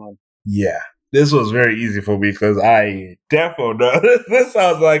taking on? Yeah. This was very easy for me because I definitely know this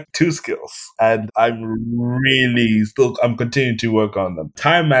sounds like 2 skills, and I'm continuing to work on them.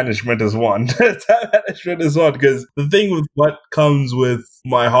 Time management is one. Time management is one, because the thing with what comes with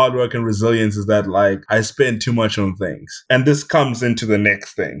my hard work and resilience is that I spend too much on things, and this comes into the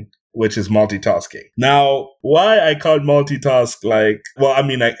next thing, which is multitasking. Now, why I can't multitask,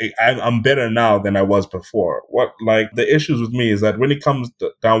 I'm better now than I was before. The issues with me is that when it comes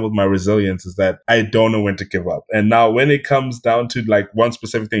down with my resilience is that I don't know when to give up. And now when it comes down to one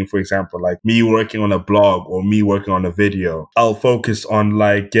specific thing, for example, me working on a blog or me working on a video, I'll focus on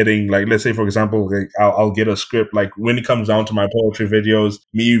getting, let's say, for example, I'll get a script, when it comes down to my poetry videos,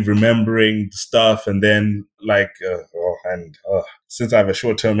 me remembering stuff, and then since I have a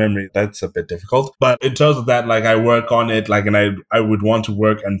short-term memory, that's a bit difficult. But in terms of that, like I work on it, like, and I would want to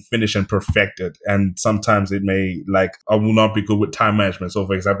work and finish and perfect it. And sometimes it may, like, I will not be good with time management. So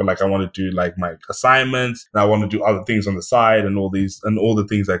for example, like I want to do like my assignments and I want to do other things on the side and all the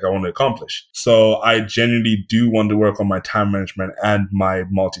things like I want to accomplish. So I genuinely do want to work on my time management and my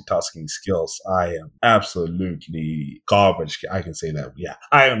multitasking skills. I am absolutely garbage. I can say that. Yeah,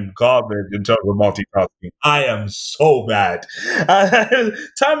 I am garbage in terms of multitasking. I am so bad.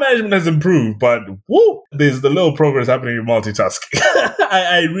 Time management has improved, but woo, there's the little progress happening in multitasking.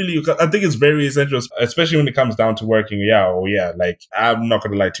 I think it's very essential, especially when it comes down to working. Yeah, like I'm not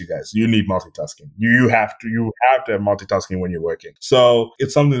gonna lie to you guys. You need multitasking. You have to have multitasking when you're working. So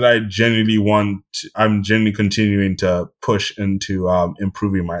it's something that I genuinely want. I'm genuinely continuing to push into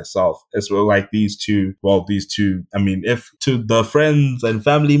improving myself as well. Like these two. I mean, if to the friends and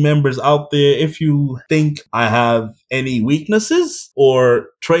family members out there, if you think I have any weaknesses or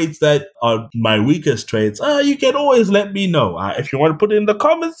traits that are my weakest traits, you can always let me know. If you want to put it in the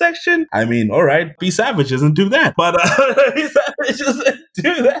comment section, I mean, all right, be savages and do that. But be savages and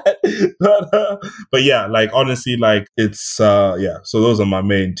do that. But yeah, like honestly, like it's yeah. So those are my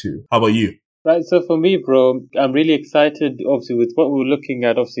main two. How about you? Right, so for me, bro, I'm really excited, obviously, with what we're looking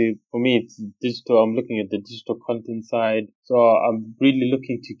at. Obviously, for me, it's digital. I'm looking at the digital content side. So I'm really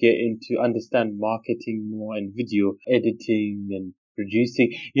looking to get into understand marketing more and video editing and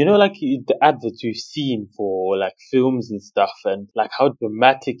producing, like the adverts you've seen for like films and stuff, and like how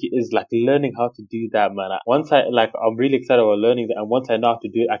dramatic it is, like learning how to do that, man. I'm really excited about learning that, and once I know how to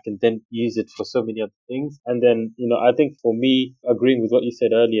do it, I can then use it for so many other things. And then, I think for me, agreeing with what you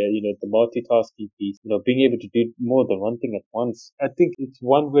said earlier, the multitasking piece, being able to do more than one thing at once. I think it's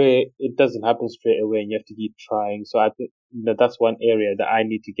one where it doesn't happen straight away and you have to keep trying. So I think that's one area that I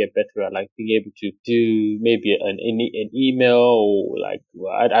need to get better at, like being able to do maybe an email or like,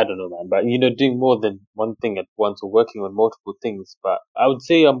 well, I don't know, man, but doing more than one thing at once or working on multiple things. But I would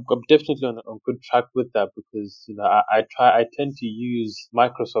say I'm definitely on good track with that because I tend to use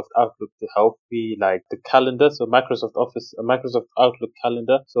Microsoft Outlook to help me, like the calendar. So Microsoft Office, Microsoft Outlook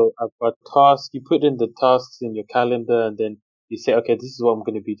calendar. So I've got tasks. You put in the tasks in your calendar, and then you say, okay, this is what I'm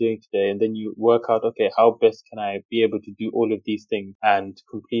going to be doing today. And then you work out, okay, how best can I be able to do all of these things and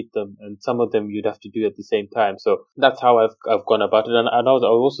complete them? And some of them you'd have to do at the same time. So that's how I've gone about it. And I would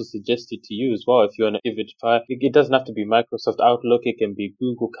also suggest it to you as well if you want to give it a try. It doesn't have to be Microsoft Outlook. It can be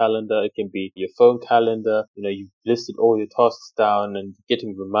Google Calendar. It can be your phone calendar. You've listed all your tasks down and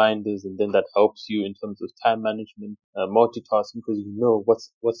getting reminders. And then that helps you in terms of time management, multitasking, because you know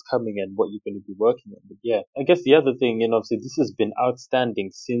what's coming and what you're going to be working on. But yeah, I guess the other thing, obviously this has been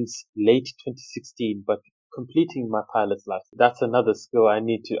outstanding since late 2016, but completing my pilot's license, that's another skill I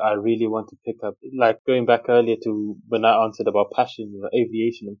really want to pick up. Like going back earlier to when I answered about passion,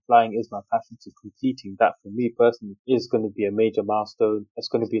 aviation and flying is my passion. So completing that for me personally is going to be a major milestone. It's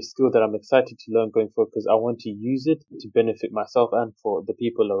going to be a skill that I'm excited to learn going forward because I want to use it to benefit myself and for the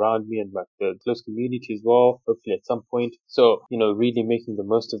people around me and like the close community as well, hopefully at some point. So, really making the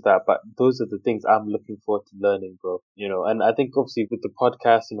most of that. But those are the things I'm looking forward to learning, bro. And I think obviously with the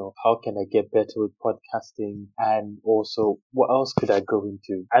podcast, how can I get better with podcasting? And also, what else could I go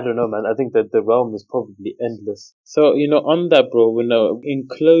into? I don't know, man. I think that the realm is probably endless. So, on that, bro, in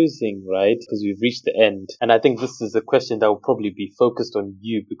closing, right? Because we've reached the end. And I think this is a question that will probably be focused on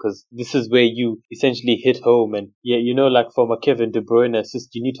you because this is where you essentially hit home. And yeah, like for a Kevin De Bruyne assist,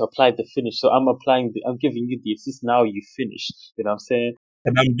 you need to apply the finish. So I'm giving you the assist now, you finish. You know what I'm saying?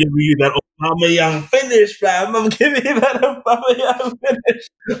 And I'm giving you that Aubameyang finish, fam. I'm giving you that Aubameyang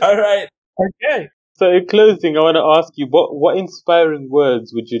finish. All right. Okay. So in closing, I want to ask you, what inspiring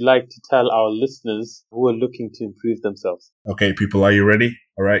words would you like to tell our listeners who are looking to improve themselves? Okay, people, are you ready?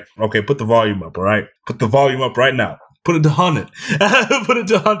 All right. Okay, put the volume up, all right? Put the volume up right now. Put it to 100. Put it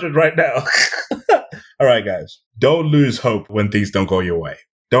to 100 right now. All right, guys. Don't lose hope when things don't go your way.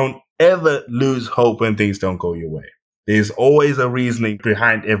 Don't ever lose hope when things don't go your way. There's always a reasoning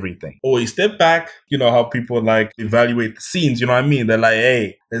behind everything. Always step back. You know how people like evaluate the scenes. You know what I mean? They're like,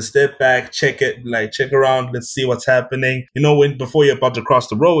 hey, let's step back, check it, like check around, let's see what's happening. When before you're about to cross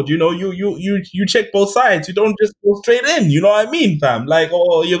the road, you check both sides. You don't just go straight in. You know what I mean, fam? Like,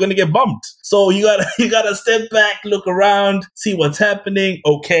 oh, you're gonna get bumped. So you gotta step back, look around, see what's happening.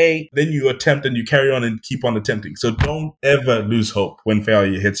 Okay, then you attempt and you carry on and keep on attempting. So don't ever lose hope when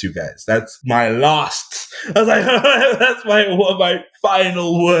failure hits you, guys. That's my last. I was like, that's my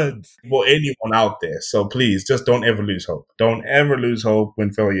final words for anyone out there. So please, just don't ever lose hope. Don't ever lose hope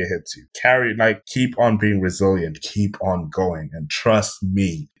when failure hits you. Keep on being resilient. Keep on going. And trust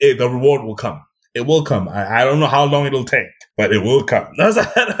me, the reward will come. It will come. I don't know how long it'll take, but it will come.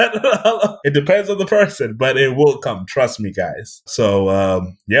 It depends on the person, but it will come. Trust me, guys.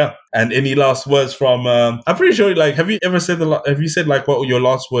 So yeah. And any last words from? I'm pretty sure. Like, have you ever said have you said like what your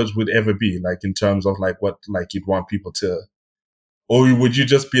last words would ever be? Like in terms of like what like you'd want people to, or would you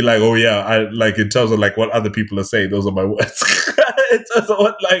just be like, oh yeah, I like in terms of like what other people are saying, those are my words. In terms of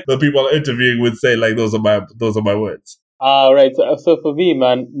what like the people I'm interviewing would say, like those are my words. Right. So for me,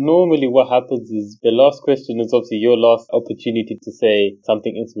 man, normally what happens is the last question is obviously your last opportunity to say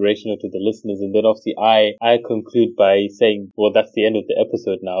something inspirational to the listeners. And then obviously I conclude by saying, well, that's the end of the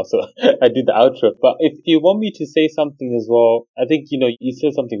episode now. So I do the outro. But if you want me to say something as well, I think, you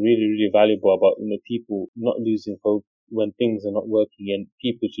said something really, really valuable about, people not losing hope when things are not working, and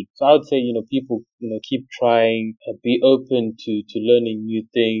people should. So I would say, people, keep trying, be open to learning new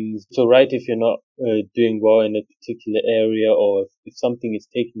things. So right, if you're not doing well in a particular area, or if something is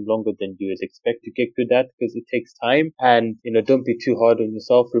taking longer than you would expect to get good at, because it takes time, and don't be too hard on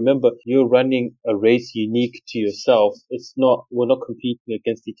yourself. Remember, you're running a race unique to yourself. We're not competing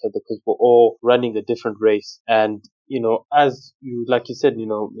against each other, because we're all running a different race. And as you, like you said,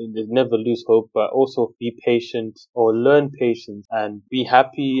 never lose hope, but also be patient, or learn patience, and be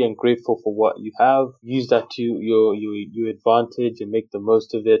happy and grateful for what you have. Use that to your advantage and make the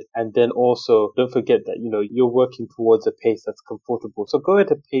most of it. And then also don't forget that, you're working towards a pace that's comfortable. So go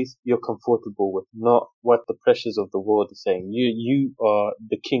at a pace you're comfortable with, not what the pressures of the world are saying. You are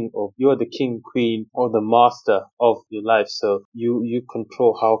the king, queen, or the master of your life. So you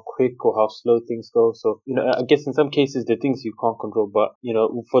control how quick or how slow things go. So, I guess in some cases, the things you can't control, but,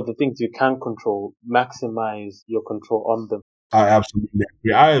 for the things you can control, maximize your control on them. I absolutely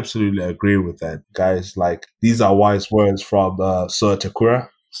agree. I absolutely agree with that, guys. Like these are wise words from Sir Takura.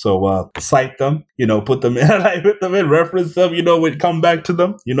 So cite them, put them in, like put them in, reference them, when come back to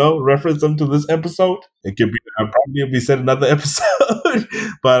them, reference them to this episode. It could be probably be said another episode,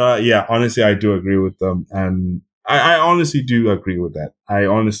 but yeah, honestly, I do agree with them, and I honestly do agree with that. I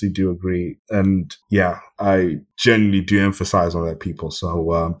honestly do agree. And yeah, I genuinely do emphasize on that, people.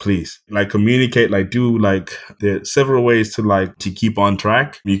 So please, like, communicate, like, do, like, there's several ways to, like, to keep on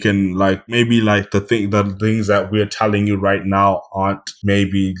track. You can, like, maybe, like, the things that we're telling you right now aren't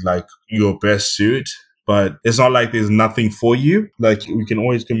maybe, like, your best suit. But it's not like there's nothing for you. Like, we can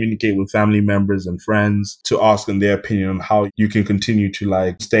always communicate with family members and friends to ask them their opinion on how you can continue to,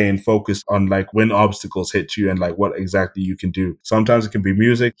 like, stay and focus on, like, when obstacles hit you and, like, what exactly you can do. Sometimes it can be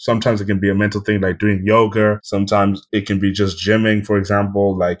music. Sometimes it can be a mental thing, like doing yoga. Sometimes it can be just gymming, for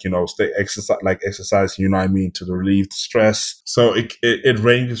example, like, exercise, you know what I mean, to relieve the stress. So it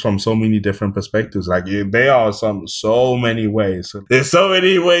ranges from so many different perspectives. Like, there are so many ways. There's so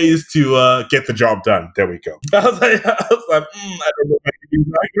many ways to get the job done. There we go. I was like, I don't know if I can use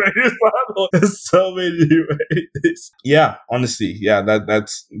that greatest model. There's so many ways. Yeah, honestly, yeah,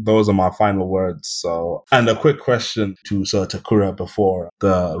 those are my final words. So, and a quick question to Sir Takura before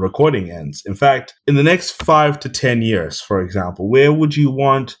the recording ends. In fact, in the next 5 to 10 years, for example, where would you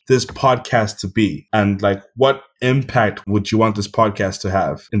want this podcast to be? And, like, what impact would you want this podcast to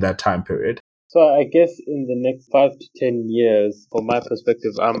have in that time period? So I guess in the next 5 to 10 years, from my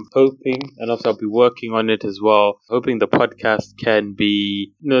perspective, I'm hoping, and also I'll be working on it as well, hoping the podcast can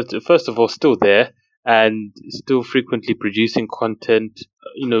be, first of all, still there and still frequently producing content,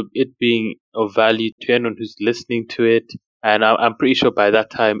 it being of value to anyone who's listening to it. And I'm pretty sure by that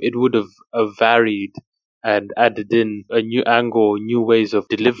time it would have varied and added in a new angle, new ways of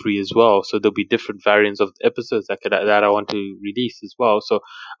delivery as well. So there'll be different variants of episodes that I want to release as well. So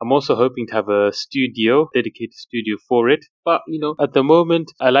I'm also hoping to have a dedicated studio for it. But, at the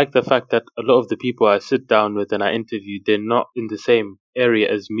moment, I like the fact that a lot of the people I sit down with and I interview, they're not in the same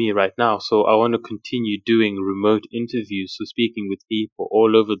area as me right now. So I want to continue doing remote interviews. So speaking with people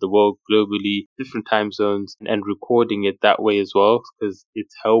all over the world, globally, different time zones, and recording it that way as well, because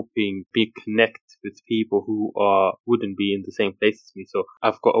it's helping me connect with people who wouldn't be in the same place as me. So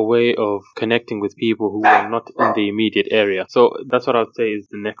I've got a way of connecting with people who are not in the immediate area. So that's what I would say is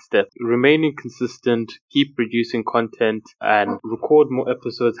the next step. Remaining consistent, keep producing content, and record more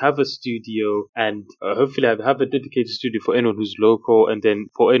episodes, have a studio, and hopefully have a dedicated studio for anyone who's local, and then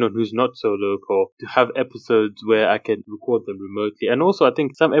for anyone who's not so local, to have episodes where I can record them remotely. And also, I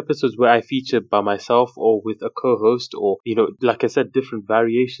think some episodes where I feature by myself or with a co-host, or, like I said, different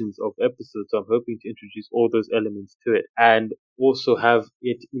variations of episodes. So I'm hoping to introduce all those elements to it. And also have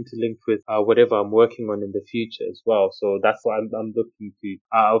it interlinked with whatever I'm working on in the future as well. So that's what I'm looking to.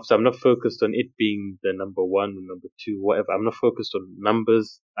 Obviously, I'm not focused on it being the number one or number two, whatever. I'm not focused on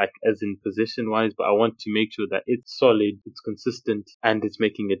numbers, like as in position wise, but I want to make sure that it's solid, it's consistent, and it's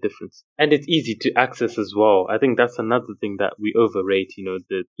making a difference. And it's easy to access as well. I think that's another thing that we overrate,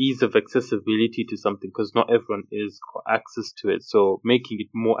 the ease of accessibility to something, because not everyone is got access to it. So making it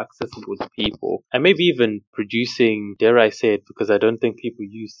more accessible to people, and maybe even producing, dare I say it, because I don't think people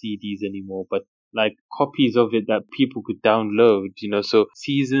use CDs anymore, but like copies of it that people could download, so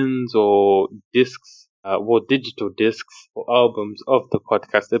seasons or discs, digital discs or albums of the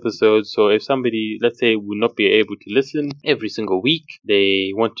podcast episodes. So if somebody, let's say, will not be able to listen every single week,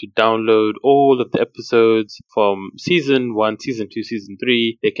 they want to download all of the episodes from season 1, season 2, season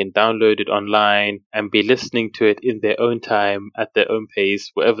 3, they can download it online and be listening to it in their own time, at their own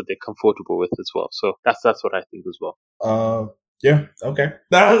pace, whatever they're comfortable with as well. So that's what I think as well. Yeah, okay.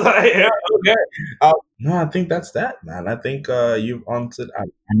 That was like, yeah, okay. No, I think that's that, man. I think you've answered. I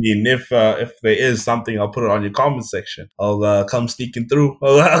mean, if there is something, I'll put it on your comment section. I'll come sneaking through.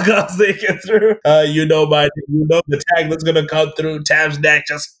 I'll come sneaking through. The tag that's gonna come through. Tab's neck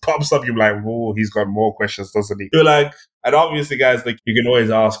just pops up. You're like, whoa, he's got more questions, doesn't he? You're like, and obviously, guys, like you can always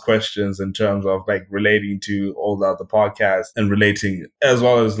ask questions in terms of like relating to all the other podcasts and relating as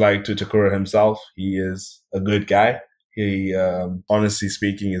well as like to Takura himself. He is a good guy. He, honestly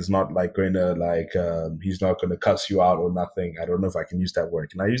speaking, is not like going to he's not going to cuss you out or nothing. I don't know if I can use that word.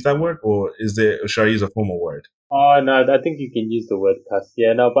 Can I use that word, or should I use a formal word? Oh no, I think you can use the word cuss.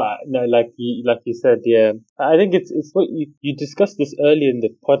 Yeah, no, but no, like you said, yeah. I think it's what you discussed this earlier in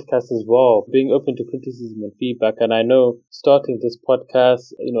the podcast as well, being open to criticism and feedback. And I know starting this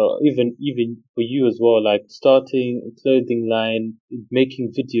podcast, even for you as well, like starting a clothing line,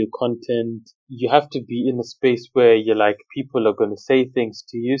 making video content, you have to be in a space where you're like, people are going to say things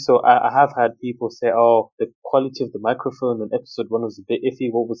to you. So I have had people say, oh, the quality of the microphone in episode 1 was a bit iffy.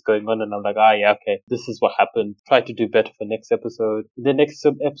 What was going on? And I'm like, yeah, okay, this is what happened. Try to do better for next episode. The next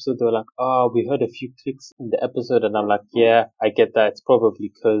episode, they were like, we heard a few clicks in the episode. And I'm like, yeah, I get that. It's probably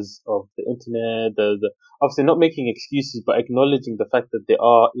because of the internet, the obviously not making excuses, but acknowledging the fact that there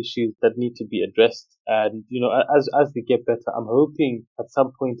are issues that need to be addressed. And, as we get better, I'm hoping at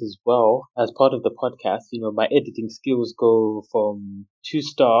some point as well, as part of the podcast, my editing skills go from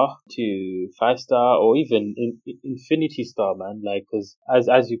 2-star to 5-star or even infinity star, man. Like, cause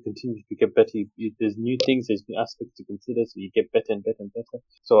as you continue to get better, there's new things, there's new aspects to consider, so you get better and better and better.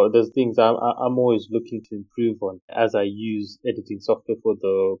 So there's things I'm always looking to improve on as I use editing software for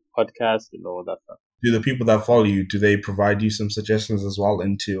the podcast and all that stuff. Do the people that follow you, do they provide you some suggestions as well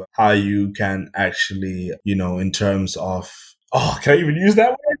into how you can actually, in terms of, can I even use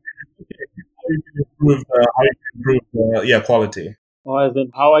that word? How you can improve quality? Or as in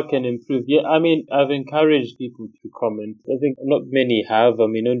how I can improve. Yeah, I mean, I've encouraged people to comment. I think not many have. I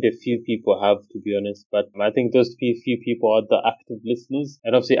mean, only a few people have, to be honest. But I think those few people are the active listeners.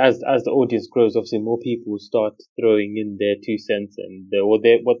 And obviously, as the audience grows, obviously more people start throwing in their 2 cents and what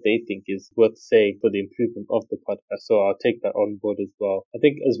they think is worth saying for the improvement of the podcast. So I'll take that on board as well. I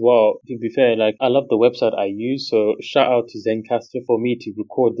think as well, to be fair, like I love the website I use. So shout out to Zencastr for me to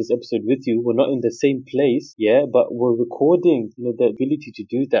record this episode with you. We're not in the same place, yeah, but we're recording, the ability to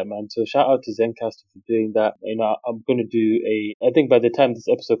do that, man. So shout out to Zencastr for doing that. I'm going to do I think by the time this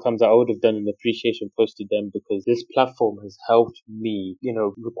episode comes out, I would have done an appreciation post to them, because this platform has helped me,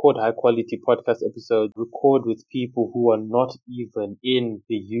 record high quality podcast episodes, record with people who are not even in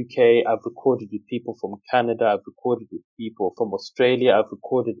the UK. I've recorded with people from Canada. I've recorded with people from Australia. I've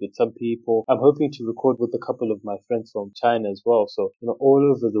recorded with some people. I'm hoping to record with a couple of my friends from China as well. So, all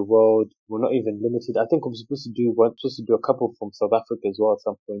over the world. We're not even limited. I think I'm supposed to do a couple from South Africa as well at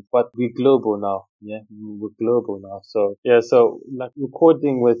some point, but we're global now. Yeah, we're global now. So like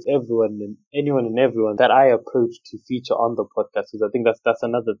recording with everyone and anyone and everyone that I approach to feature on the podcast, because I think that's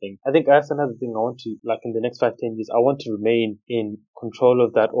another thing. I think that's another thing I want to, like in the next 5-10 years, I want to remain in control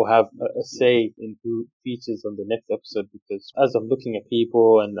of that, or have a say in who features on the next episode, because as I'm looking at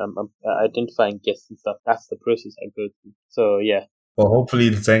people and I'm identifying guests and stuff, that's the process I go through. So yeah. Well, hopefully,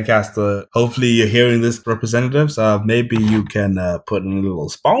 Zencastr, hopefully you're hearing this, representatives. Maybe you can put in a little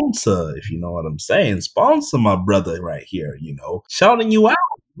sponsor, if you know what I'm saying. Sponsor my brother right here, shouting you out.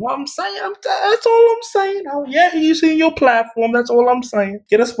 You know what I'm saying? That's all I'm saying. Oh, yeah, he's in your platform. That's all I'm saying.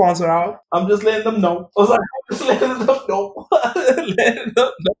 Get a sponsor out. I'm just letting them know. I was like, I'm just letting them know.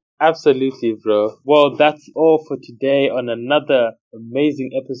 Absolutely, bro. Well, that's all for today on another amazing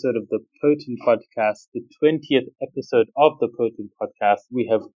episode of the Potent Podcast, the 20th episode of the Potent Podcast. We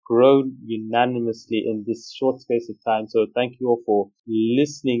have grown unanimously in this short space of time. So thank you all for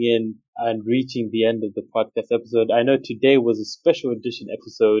listening in and reaching the end of the podcast episode. I know today was a special edition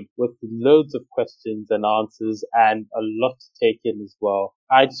episode with loads of questions and answers and a lot to take in as well.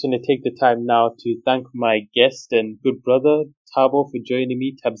 I just want to take the time now to thank my guest and good brother, Tabo, for joining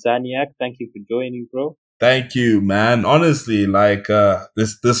me. Tabzaniak, thank you for joining, bro. Thank you, man. Honestly,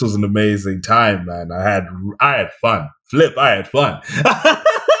 this was an amazing time, man. I had fun. I had fun.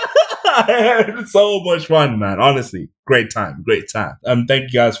 I had so much fun, man. Honestly, great time.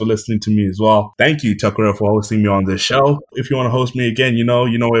 Thank you guys for listening to me as well. Thank you, Tucker, for hosting me on this show. If you want to host me again, you know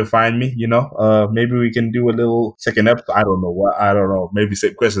where to find me. Maybe we can do a little second episode. I don't know. Maybe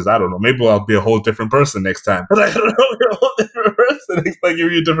same questions. I don't know. Maybe I'll be a whole different person next time. But I don't know. A whole different person next time,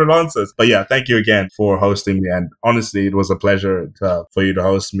 give you different answers. But yeah, thank you again for hosting me. And honestly, it was a pleasure for you to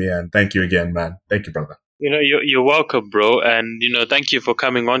host me. And thank you again, man. Thank you, brother. You're welcome, bro. And, thank you for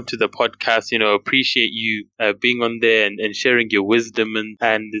coming on to the podcast. Appreciate you being on there and sharing your wisdom.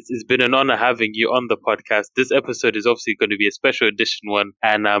 And it's been an honor having you on the podcast. This episode is obviously going to be a special edition one.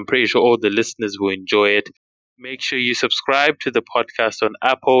 And I'm pretty sure all the listeners will enjoy it. Make sure you subscribe to the podcast on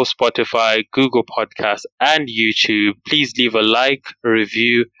Apple, Spotify, Google Podcasts, and YouTube. Please leave a like, a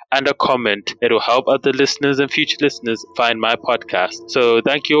review, and a comment. It'll help other listeners and future listeners find my podcast. So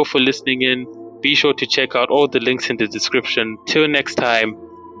thank you all for listening in. Be sure to check out all the links in the description. Till next time,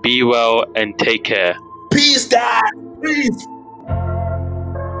 be well and take care. Peace, guys. Peace.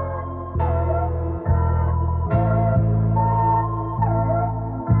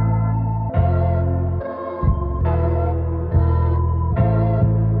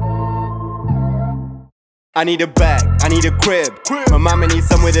 I need a bag, I need a crib. My mama needs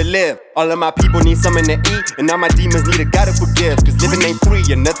somewhere to live. All of my people need something to eat. And all my demons need a God to forgive. Cause living ain't free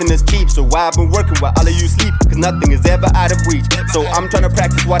and nothing is cheap. So why I've been working while all of you sleep. Cause nothing is ever out of reach. So I'm trying to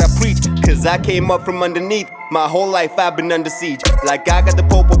practice what I preach. Cause I came up from underneath. My whole life I've been under siege. Like I got the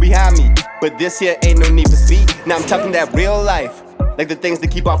popo behind me. But this here ain't no need for speed. Now I'm talking that real life. Like the things that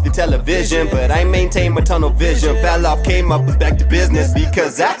keep off the television. But I maintain my tunnel vision. Fell off, came up, was back to business.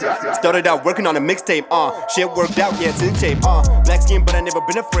 Because I started out working on a mixtape. Shit worked out, yeah, it's in shape. Black skin, but I never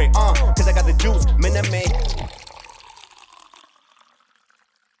been afraid. Cause I got the juice, man, I made.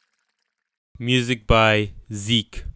 Music by Zeke.